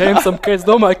pasaka Jamesam, ka es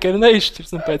domāju, ka ir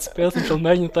neizšķirs, un pēc spēles viņš vēl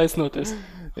mēģina taisnoties.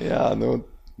 Jā,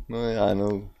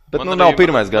 Bet nav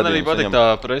pirmais gadījums. Man arī patīk tā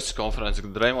preses konference,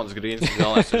 kad Draymonds Greens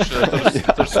galvenais. Viņš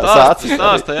tur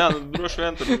stāsta, jā, droši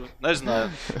vien tur nezināja.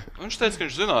 Viņš teica, ka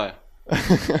viņš zināja.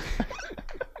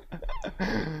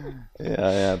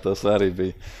 Jā, tas arī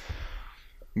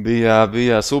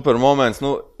bija super moments.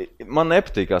 Nu, man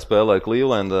nepatīk, kā spēlēja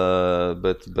Cleveland,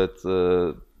 bet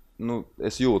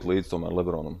es jūtu līdz tomēr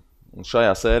Lebronam. Un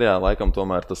šajā sērijā laikam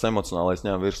tomēr tas emocionālais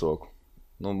ņēma virsroku.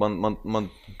 Nu,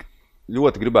 man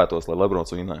ļoti gribētos, lai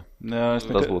Lebrons vinēja. Jā,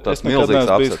 tas būtu tāds milzīgs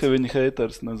apsets. Bijis, ka viņi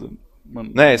haters, nezinu.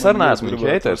 Nē, es arī neesmu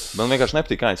viņa haters. Man vienkārši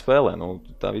nepatīk, kā viņi spēlē. Nu,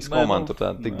 tā visa komanda tur tā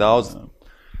tik daudz.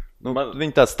 Nu,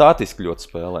 viņi tā statiski ļoti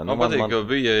spēlē. Man patīk, ka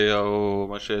bija jau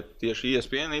man šeit tieši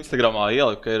ESPN Instagramā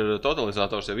ielika, ka ir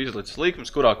totalizators jau izlicis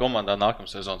līkums, kurā komandā nākamā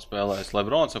sezona spēlēs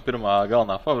Lebrons, un pirmā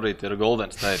galvenā favorīta ir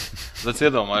Golden State. Tad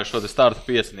iedomāju šo te starta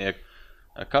piecinieku.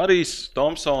 Karijs,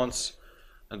 Thompsons,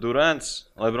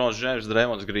 Durants, Lebrons James,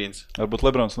 Draymonds Greens. Varbūt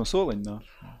Lebrons no soliņa nāk.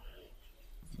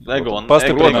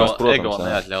 Ego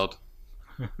neatļaut.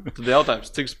 Tad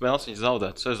jautājums, cik spēles viņš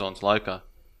zaudētu sezonas laikā,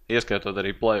 ieskaitot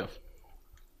arī playoff?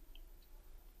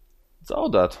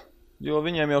 Zaudētu, jo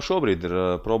viņiem jau šobrīd ir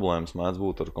problēmas mēdz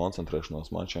būt ar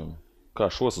koncentrēšanos mačiem. Kā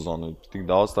šosezonu ir tik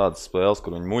daudz tādas spēles,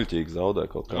 kur viņi muļķīgi zaudē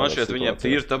kaut kādā situācijā. Man šķiet, viņiem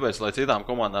tīri tāpēc, lai citām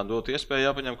komandām dotu iespēju,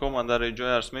 jāpaņem komandā arī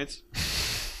J.R. Smits.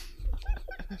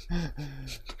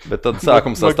 Bet tad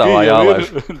sākuma sastāvā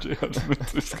jālaiž.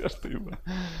 Viss kārtībā.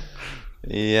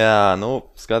 Jā, nu,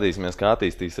 skatīsimies, kā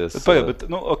attīstīsies. Bet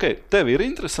okay, tev ir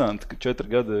interesanti, ka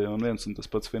 4 gadi un viens un tas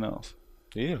pats fināls.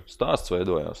 Ir, stāsts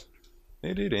veidojās.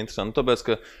 Ir interesanti, tāpēc,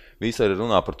 ka visi arī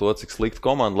runā par to, cik slikta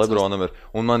komanda Lebronam ir.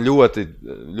 Un man ļoti,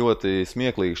 ļoti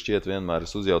smieklīgi šķiet vienmēr,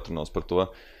 es uzjautrinos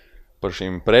par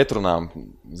šīm pretrunām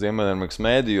Ziemeļamerikas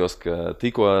mēdījos, ka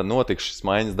tikko notika šis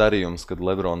maiņas darījums, kad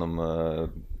Lebronam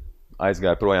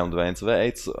aizgāja projām Dveins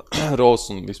Veits, Ross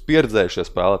un vispieredzējušie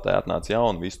spēlētāji atnāca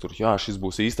jauni, visi tur, jā, šis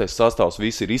būs īstais sastāvs,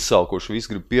 visi ir izsalkuši,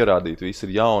 visi grib pierādīt, visi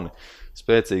ir jauni,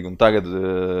 spēcīgi, un tagad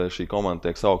šī komanda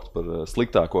tiek saukta par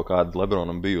sliktāko, kāda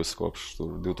Lebronam bijusi kopš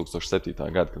 2007.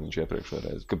 Gada, kad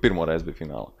viņš pirmo reizi bija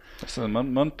finālā.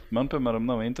 Man, piemēram,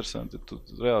 nav interesanti, tu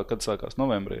reāli, kad sākās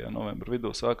novembrī, novembra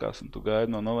vidū sākās, un tu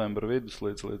gaidi no novembra vidus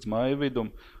līdz maija vidum,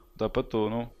 tāpat tu,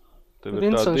 tev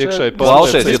ir tāda iekšēji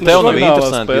Klausies, ja tev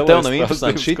nav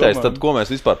interesanti šitais, tad ko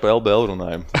mēs vispār par LBL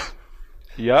runājam?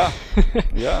 Jā.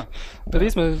 Bet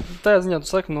īstenībā tajā ziņā tu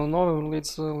saki no novembra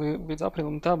līdz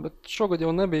aprīlim tā, bet šogad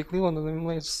jau nebija Cleveland,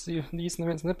 un īsti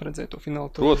neviens neparedzēja to finālu.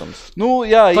 Protams.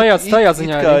 Tajā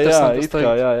ziņā ir interesanti.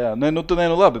 Jā.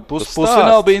 Labi,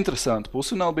 pusfināli bija interesanti.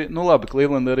 Pusfināli bija, labi,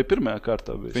 Cleveland arī pirmajā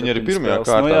kārtā bija. Viņi arī pirmajā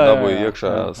kārtā dabūja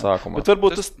iekšā sākumā. Bet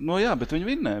varbūt bet viņi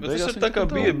vinnēja. Bet tas ir tā kā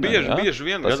bieži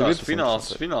vien gadās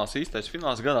fināls, īstais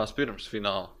fināls gadās pirms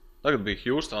fināla. Tagad bija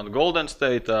Houston, Golden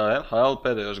State, NHL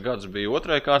pēdējos gadus bija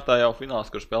otrajā kārtā jau fināls,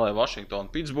 kur spēlēja Washington,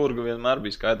 Pittsburgha, vienmēr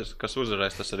bija skaidrs, kas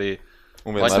uzvarēs, tas arī...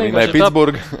 Un vienmēr vinēja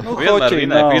Pittsburgha. Vienmēr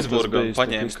vinēja Pittsburgha,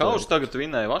 paņēma kausu, tagad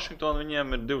vinēja Washington,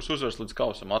 viņiem ir 2 uzvaras līdz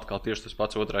kausam, atkal tieši tas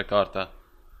pats otrajā kārtā.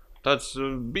 Tāds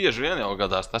bieži vien jau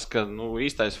gadās tas, ka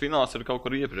īstais fināls ir kaut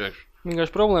kur iepriekš.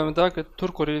 Vienkārši problēma ir tā, ka tur,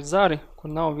 kur ir zari,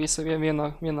 kur nav visi vienā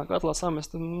katlā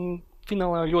samest,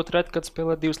 finālā ļoti reti, kad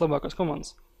spēlē 2 labākās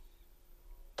komandas.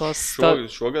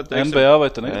 Šogad, teiksim, NBA vai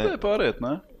tu negribēji pāriet,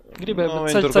 ne? Gribēju,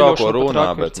 bet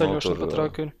ceļošana pat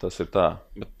rāka ir. Tas ir tā,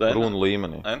 runu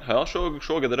līmenī. NHL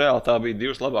šogad reāli tā bija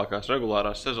 2 labākās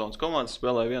regulārās sezonas komandas,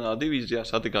 spēlēja vienā divīzijā,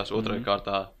 satikās otrajā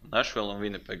kārtā Nashville un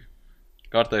Winnipeg.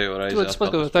 Kārtējo reizi. Es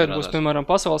pat, ka tagad būs, piemēram,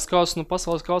 pasaules kausa,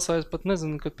 pasaules kausā es pat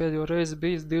nezinu, kad pēdējo reizi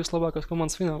bijis 2 labākās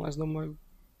komandas finālā, es domāju.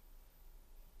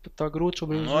 Bet tā grūti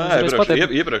šobrīd.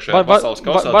 Iepriekšējā pasaules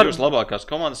kausā 2 labākās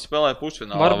komandas spēlēja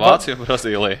pusfinālā, Vācija un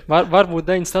Brazīlija. Varbūt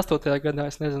 98. gadā,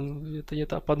 es nezinu, ja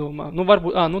tā padomā.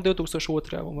 Varbūt,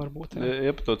 2002. varbūt.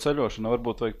 Ja par to ceļošanu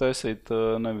varbūt vajag taisīt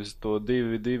nevis to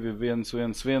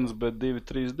 2-2-1-1-1, bet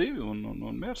 2-3-2 un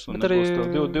miers. Un nebūs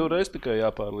to 2 reiz tikai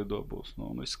jāpārlido būs.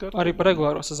 Arī par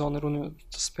regulāro sezonu runa,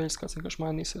 tas spēļas kāds vienkārši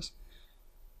mainīsies.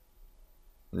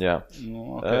 Jā.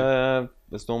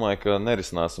 Es domāju, ka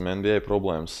nerisināsim NBA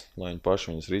problēmas, lai viņi paši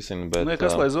viņas risina, bet...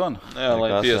 Kas lai zvana? Jā, lai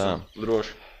piezvan,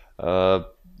 droši.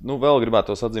 Vēl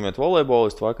gribētos atzīmēt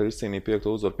volejbolistu, vakar izcīnīja 5.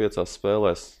 uzvaru 5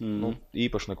 spēlēs.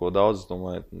 Īpaši neko daudz, es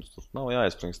domāju, tur nav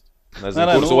jāiespringst.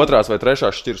 Nezinu, kuras 2. vai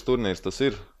 3. šķirs turnīrs tas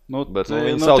ir, bet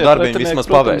viņi savu darbiņu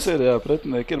vismaz paveic.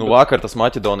 Vakar tas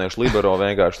maķedoniešu libero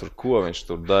vienkārši tur, ko viņš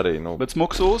tur darīja. Bet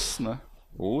smuks Ūsas, ne?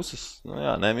 Ūsas?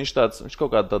 Jā, ne, viņš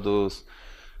kaut kādu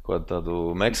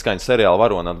tādu meksikāņu seriālu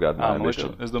varonu atgādināja.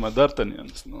 Es domāju,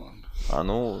 D'Artagnans.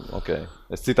 Ok.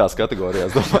 Es citās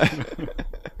kategorijās domāju.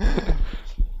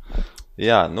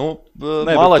 Jā,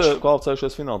 Malači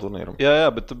kvalificējušies fināla turnīram.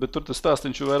 Jā, bet tur tas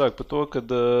stāstiņš ir vairāk par to,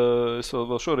 kad es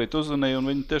vēl šorīt uzzvanīju, un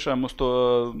viņi tiešām uz to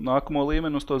nākamo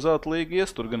līmeni, uz to zelta līgu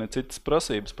ies, tur gan ir citas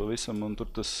prasības pavisam, un tur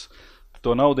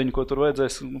to naudiņu, ko tur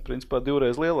vajadzēs, principā 2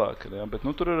 reiz lielāka. Jā, bet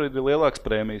tur arī ir lielāks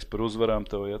prēmijas par uzvarām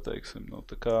tev, ja teiksim.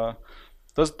 Tā kā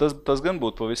Tas gan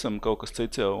būtu pavisam kaut kas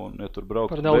cits jau, un ja tur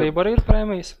braukt... Par dalību arī ir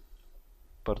prēmijas?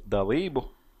 Par dalību?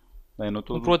 Nē,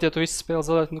 proti, ja tu visu spēli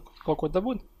zaudēt, kaut ko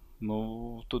dabūt?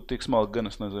 Tu tik smalki gan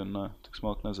es nezinu,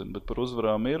 bet par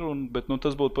uzvarām ir, bet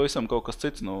tas būtu pavisam kaut kas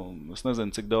cits. Es nezinu,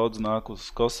 cik daudz nāk uz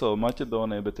Kosovu,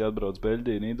 Maķedoniju, bet jāatbrauc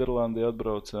Beļģija, Nīderlandi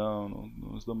jāatbrauc, jā,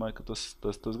 un es domāju, ka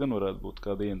tas gan varētu būt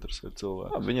kādi interesēti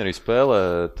cilvēki. Viņi arī spēlē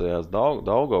tajās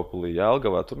Daugavpilī,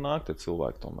 Jelgavā, tur nāk tie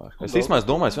cilvēki tomēr. Es īstenībā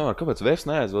domāju, vienmēr, kāpēc Vēfs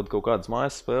neaizvada kaut kādas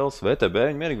mājas spēles, VTB,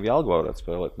 viņi mierīgi Jelgavā varētu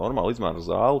spēlēt. Normāli izmēra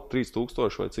zāli,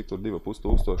 3000 vai cik tur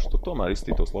 2500, tur tomēr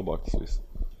izstītos labāk tas viss.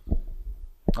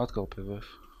 Atkal pie VF.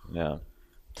 Jā.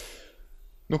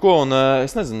 Un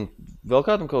es nezinu, vēl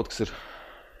kādam kaut kas ir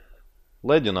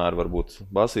leģionāri varbūt.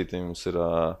 Basītī mums ir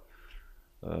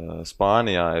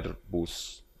Spānijā būs,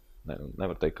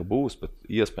 nevar teikt, ka būs, bet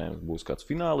iespējams būs kāds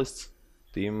finālists.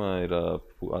 Tīma ir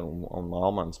un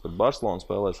Almanis pret Barcelonu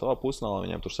spēlē savā pusfinālā,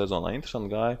 viņiem tur sezonā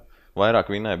interesanti gāja. Vairāk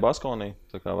vinēja Baskonī,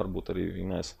 tā kā varbūt arī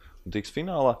vinēs un tiks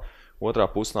finālā. Otrā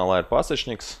pusfinālā ir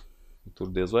Pasečņiks.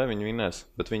 Tur diez vai viņi vinēs,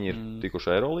 bet viņi ir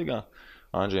tikuši Eirolīgā.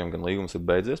 Andžijam gan līgums ir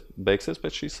beigsies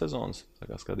pēc šīs sezonas. Tā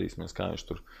kā skatīsimies, kā viņš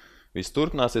tur viss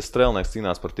turpināsies. Strēlnieks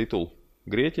cīnās par titulu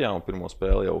Grieķijā un pirmo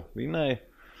spēli jau vinēja.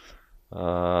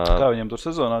 Kā viņam tur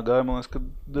sezonā gāja, man liekas, ka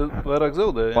vairāk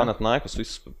zaudēja? Panathinaikos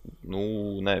visas,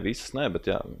 visas ne, bet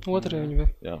jā. Otrajā viņi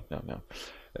bija.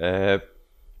 Jā.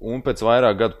 Un pēc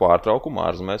vairāk gadu pārtraukuma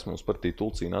ārzemēs mums par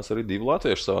titulu cīnās arī 2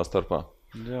 latvieši savā starpā.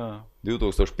 Jā.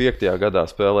 2005. gadā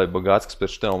spēlēja Bagātskis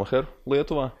pret Štelmacheru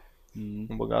Lietuvā.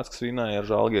 Un Bagātskis vinēja ar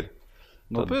Žalgiri.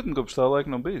 Nopietni, kopš tā laika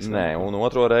nav bijis? Nē, un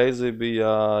otro reizi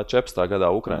bija 14.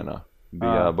 gadā Ukrainā.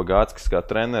 Bija Bagātskis kā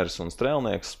treneris un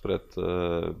strēlnieks pret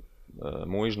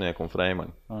Muižnieku un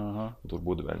Freimaņu. Tur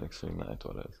Budaveļnieks vinēja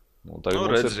toreiz.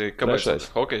 Redzi, kāpēc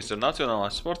hokejs ir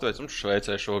nacionālais sporta veids, mums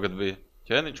Šveicē šogad bija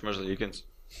Ķēniņš, Mežlīkins.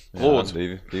 Lūdzu.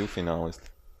 Divi finālisti.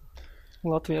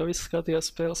 Latvijā visi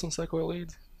skatījās spēles un sekoja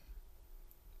līdzi.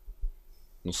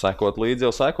 Sekot līdzi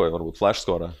jau sekoja, varbūt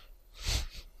flashskorā.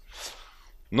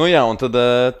 Un tad,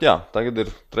 tagad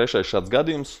ir 3. šāds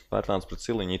gadījums, Pērtāns pret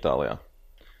Siliņu Itālijā.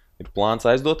 Ir plāns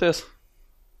aizdoties,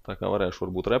 tā kā varēšu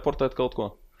varbūt reportēt kaut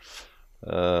ko.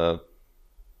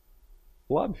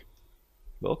 Labi.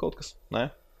 Vēl kaut kas? Nē,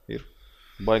 ir.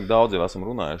 Baigi daudz jau esam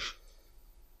runājuši.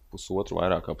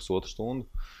 Vairāk kā pusotru stundu.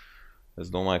 Es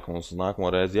domāju, ka mums uz nākamo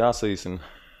reizi jāsaīsina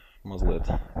mazliet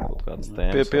kaut kādas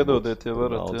tēmas. Piedodiet, ja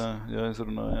varat, jā,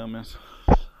 izrunājāmies.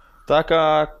 Tā kā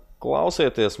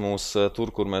klausieties mūs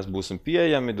tur, kur mēs būsim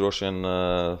pieejami, droši vien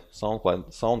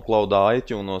SoundCloud,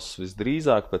 iTunes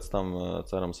visdrīzāk, pēc tam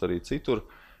cerams arī citur.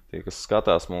 Tie, kas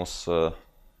skatās mūs,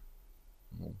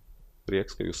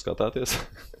 prieks, ka jūs skatāties.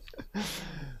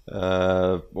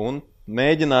 Un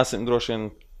mēģināsim droši vien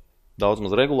daudz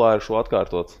maz regulāri šo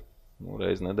atkārtot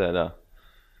reizi nedēļā.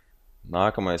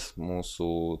 Nākamais mūsu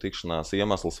tikšanās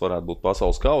iemesls varētu būt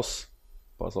Pasaules kauss.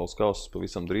 Pasaules kauss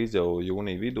pavisam drīz jau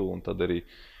jūnija vidū, un tad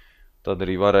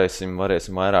arī varēsim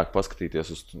vairāk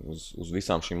paskatīties uz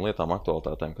visām šīm lietām,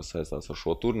 aktualitātēm, kas saistās ar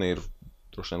šo turnīru.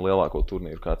 Droši vien lielāko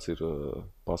turnīru, kāds ir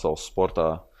pasaules sportā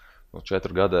no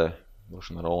 4 gadē.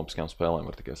 Droši vien ar olimpiskajām spēlēm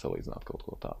var tikai salīdzināt kaut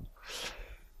ko tādu.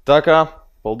 Tā kā,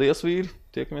 paldies vīri,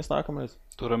 tiekamies nākamreiz.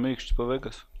 Turam mīkšķis pa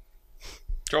Vegas.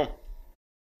 Čau!